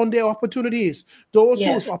missed out on their opportunities, those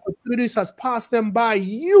whose Yes. opportunities has passed them by,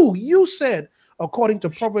 you said, according to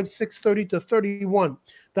Proverbs 6:30 to 31,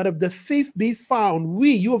 that if the thief be found,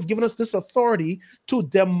 you have given us this authority to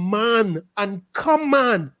demand and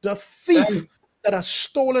command the thief Mm. that has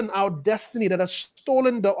stolen our destiny, that has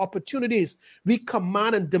stolen the opportunities. We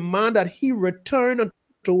command and demand that he return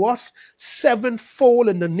unto us sevenfold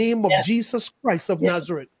in the name of Yes. Jesus Christ of Yes.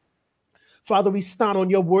 Nazareth. Father, we stand on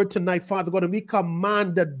your word tonight, Father God, and we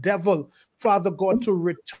command the devil, Father God, Mm. to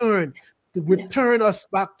Yes. return us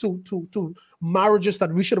back to marriages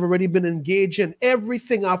that we should have already been engaged in.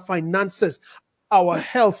 Everything, our finances, our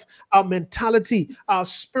health, our mentality, our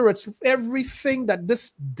spirits, everything that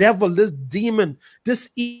this devil, this demon, this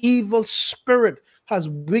evil spirit has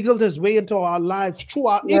wiggled his way into our lives through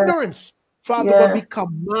our Yes. ignorance. Father God, we Yes.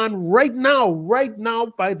 command right now,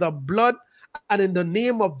 by the blood and in the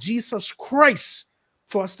name of Jesus Christ,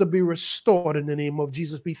 for us to be restored in the name of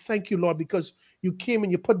Jesus. We thank you, Lord, because you came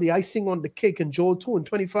and you put the icing on the cake in Joel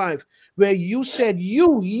 2:25, where you said, you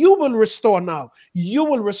will restore now. You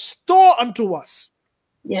will restore unto us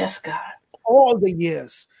Yes, God. all the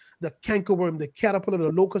years the cankerworm, the caterpillar,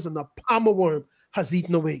 the locust, and the palmer worm has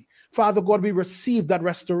eaten away. Father God, we receive that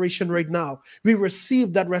restoration right now. We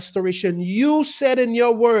receive that restoration. You said in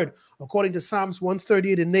your word, according to Psalms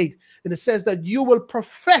 138 and 8, and it says that you will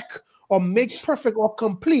perfect or make perfect or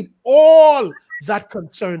complete all that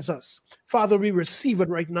concerns us. Father, we receive it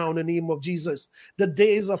right now in the name of Jesus. The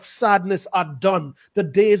days of sadness are done. The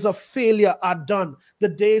days of failure are done. The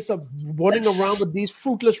days of running around Yes. with these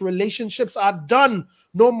fruitless relationships are done.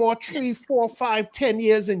 No more 3, 4, 5, 10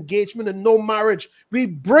 years engagement and no marriage. We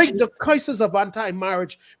break Jesus. the curses of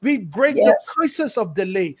anti-marriage. We break the Yes. curses of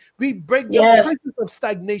delay. We break the Yes. curses of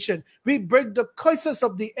stagnation. We break the curses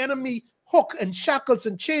of the enemy hook and shackles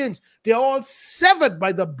and chains. They're all severed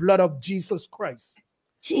by the blood of Jesus Christ. Now,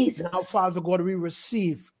 Jesus. Father God, we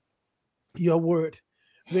receive your word,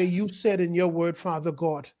 where you said in your word, Father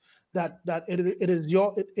God, that it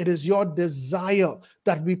is your desire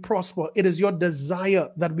that we prosper. It is your desire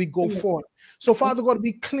that we go Mm. forth. So, Father God,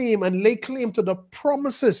 we claim and lay claim to the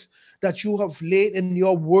promises that you have laid in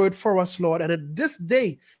your word for us, Lord. And at this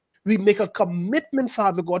day, we make a commitment,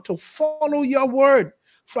 Father God, to follow your word.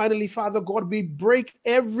 Finally, Father God, we break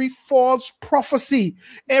every false prophecy,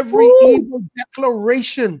 every Woo. evil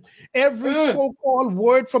declaration, every so-called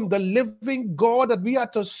word from the living God that we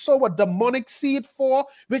had to sow a demonic seed for,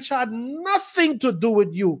 which had nothing to do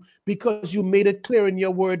with you, because you made it clear in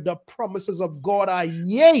your word, the promises of God are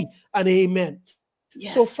yea and amen.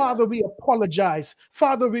 So, Yes, Father, God. we apologize.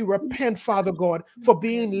 Father, we repent, Father God, for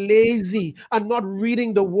being lazy and not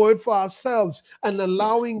reading the word for ourselves and Yes.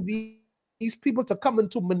 allowing these people to come and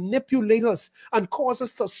to manipulate us and cause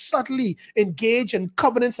us to subtly engage in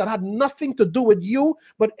covenants that had nothing to do with you,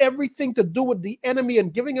 but everything to do with the enemy,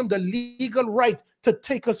 and giving him the legal right to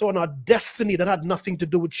take us on our destiny that had nothing to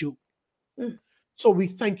do with you. Mm. So we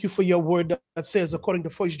thank you for your word that says, according to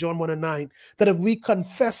 1 John 1 and 9, that if we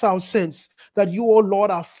confess our sins, that you, O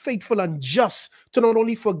Lord, are faithful and just to not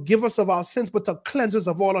only forgive us of our sins, but to cleanse us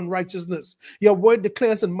of all unrighteousness. Your word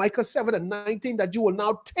declares in Micah 7 and 19 that you will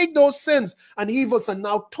now take those sins and evils and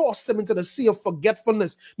now toss them into the sea of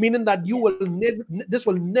forgetfulness, meaning that you will never, this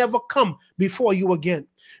will never come before you again.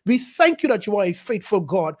 We thank you that you are a faithful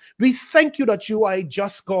God. We thank you that you are a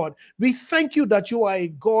just God. We thank you that you are a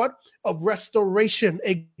God of restoration,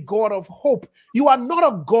 a God of hope. You are not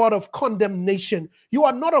a God of condemnation. You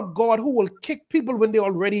are not a God who will kick people when they're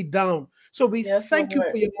already down. So we Yes, thank you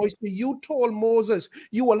Lord. for your mercy. You told Moses,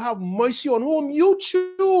 you will have mercy on whom you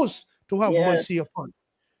choose to have Yes. mercy upon.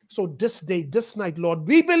 So this day, this night, Lord,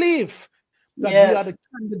 we believe that we are Yes. the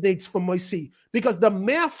candidates for mercy, because the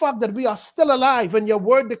mere fact that we are still alive, and your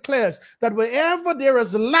word declares that wherever there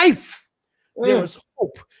is life, there is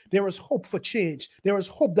hope. There is hope for change. There is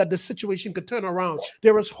hope that the situation could turn around.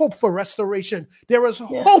 There is hope for restoration. There is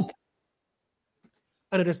Yes. hope.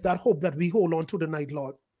 And it is that hope that we hold on to tonight,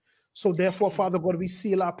 Lord. So therefore, Father God, we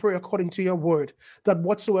seal our prayer according to your word, that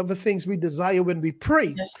whatsoever things we desire when we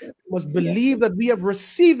pray, Yes, Lord. we must Yes, believe Lord. that we have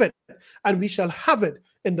received it, and we shall have it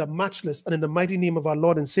in the matchless and in the mighty name of our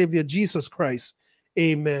Lord and Savior, Jesus Christ.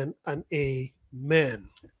 Amen and amen.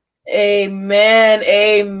 Amen.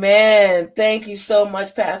 Amen. Thank you so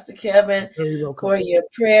much, Pastor Kevin, You're very welcome. for your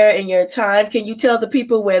prayer and your time. Can you tell the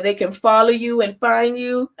people where they can follow you and find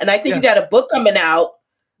you? And I think you Yes. got a book coming out.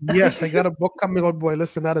 Yes, I got a book coming out, boy.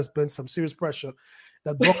 Listen, that has been some serious pressure.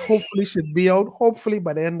 That book hopefully should be out. Hopefully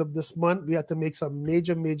by the end of this month. We have to make some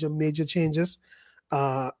major changes.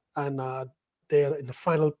 And they're in the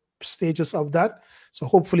final stages of that. So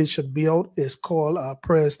hopefully it should be out. It's called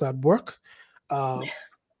Prayers That Work.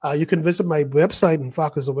 You can visit my website. In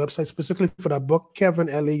fact, there's a website specifically for that book,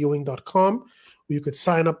 kevinlaewing.com. You could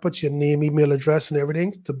sign up, put your name, email address, and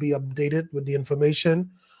everything to be updated with the information.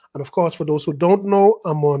 And of course, for those who don't know,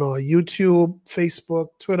 I'm on YouTube, Facebook,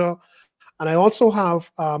 Twitter, and I also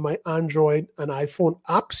have my Android and iPhone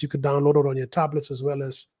apps. You could download it on your tablets as well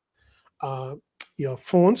as your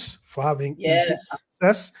phones for having easy Yes.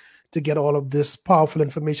 access to get all of this powerful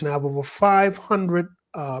information. I have over 500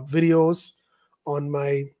 videos on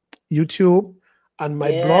my YouTube, and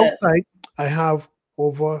my blog Yes. site. I have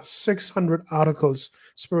over 600 articles: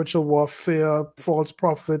 spiritual warfare, false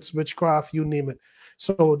prophets, witchcraft, you name it.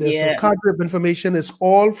 So there's a Yeah. cadre of information. It's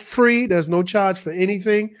all free. There's no charge for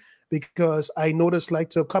anything, because I noticed like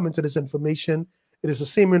to come into this information. It is the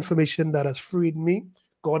same information that has freed me.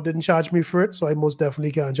 God didn't charge me for it, so I most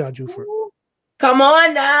definitely can't charge you for it. Come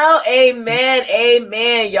on now. Amen.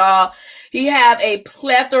 Amen, y'all. He have a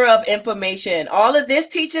plethora of information. All of this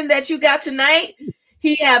teaching that you got tonight,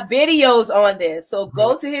 he have videos on this. So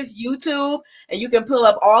go to his YouTube and you can pull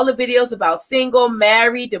up all the videos about single,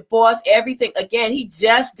 married, divorce, everything. Again, he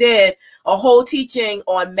just did a whole teaching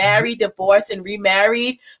on married, divorce, and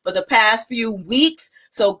remarried for the past few weeks.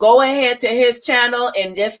 So go ahead to his channel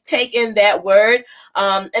and just take in that word.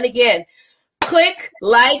 And again, click,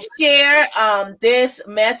 like, share this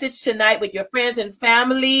message tonight with your friends and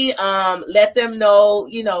family. Let them know,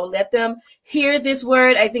 let them hear this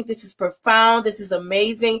word. I think this is profound. This is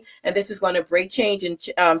amazing. And this is going to break change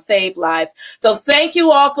and save lives. So thank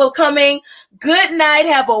you all for coming. Good night.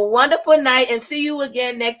 Have a wonderful night, and see you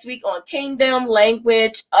again next week on Kingdom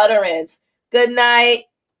Language Utterance. Good night.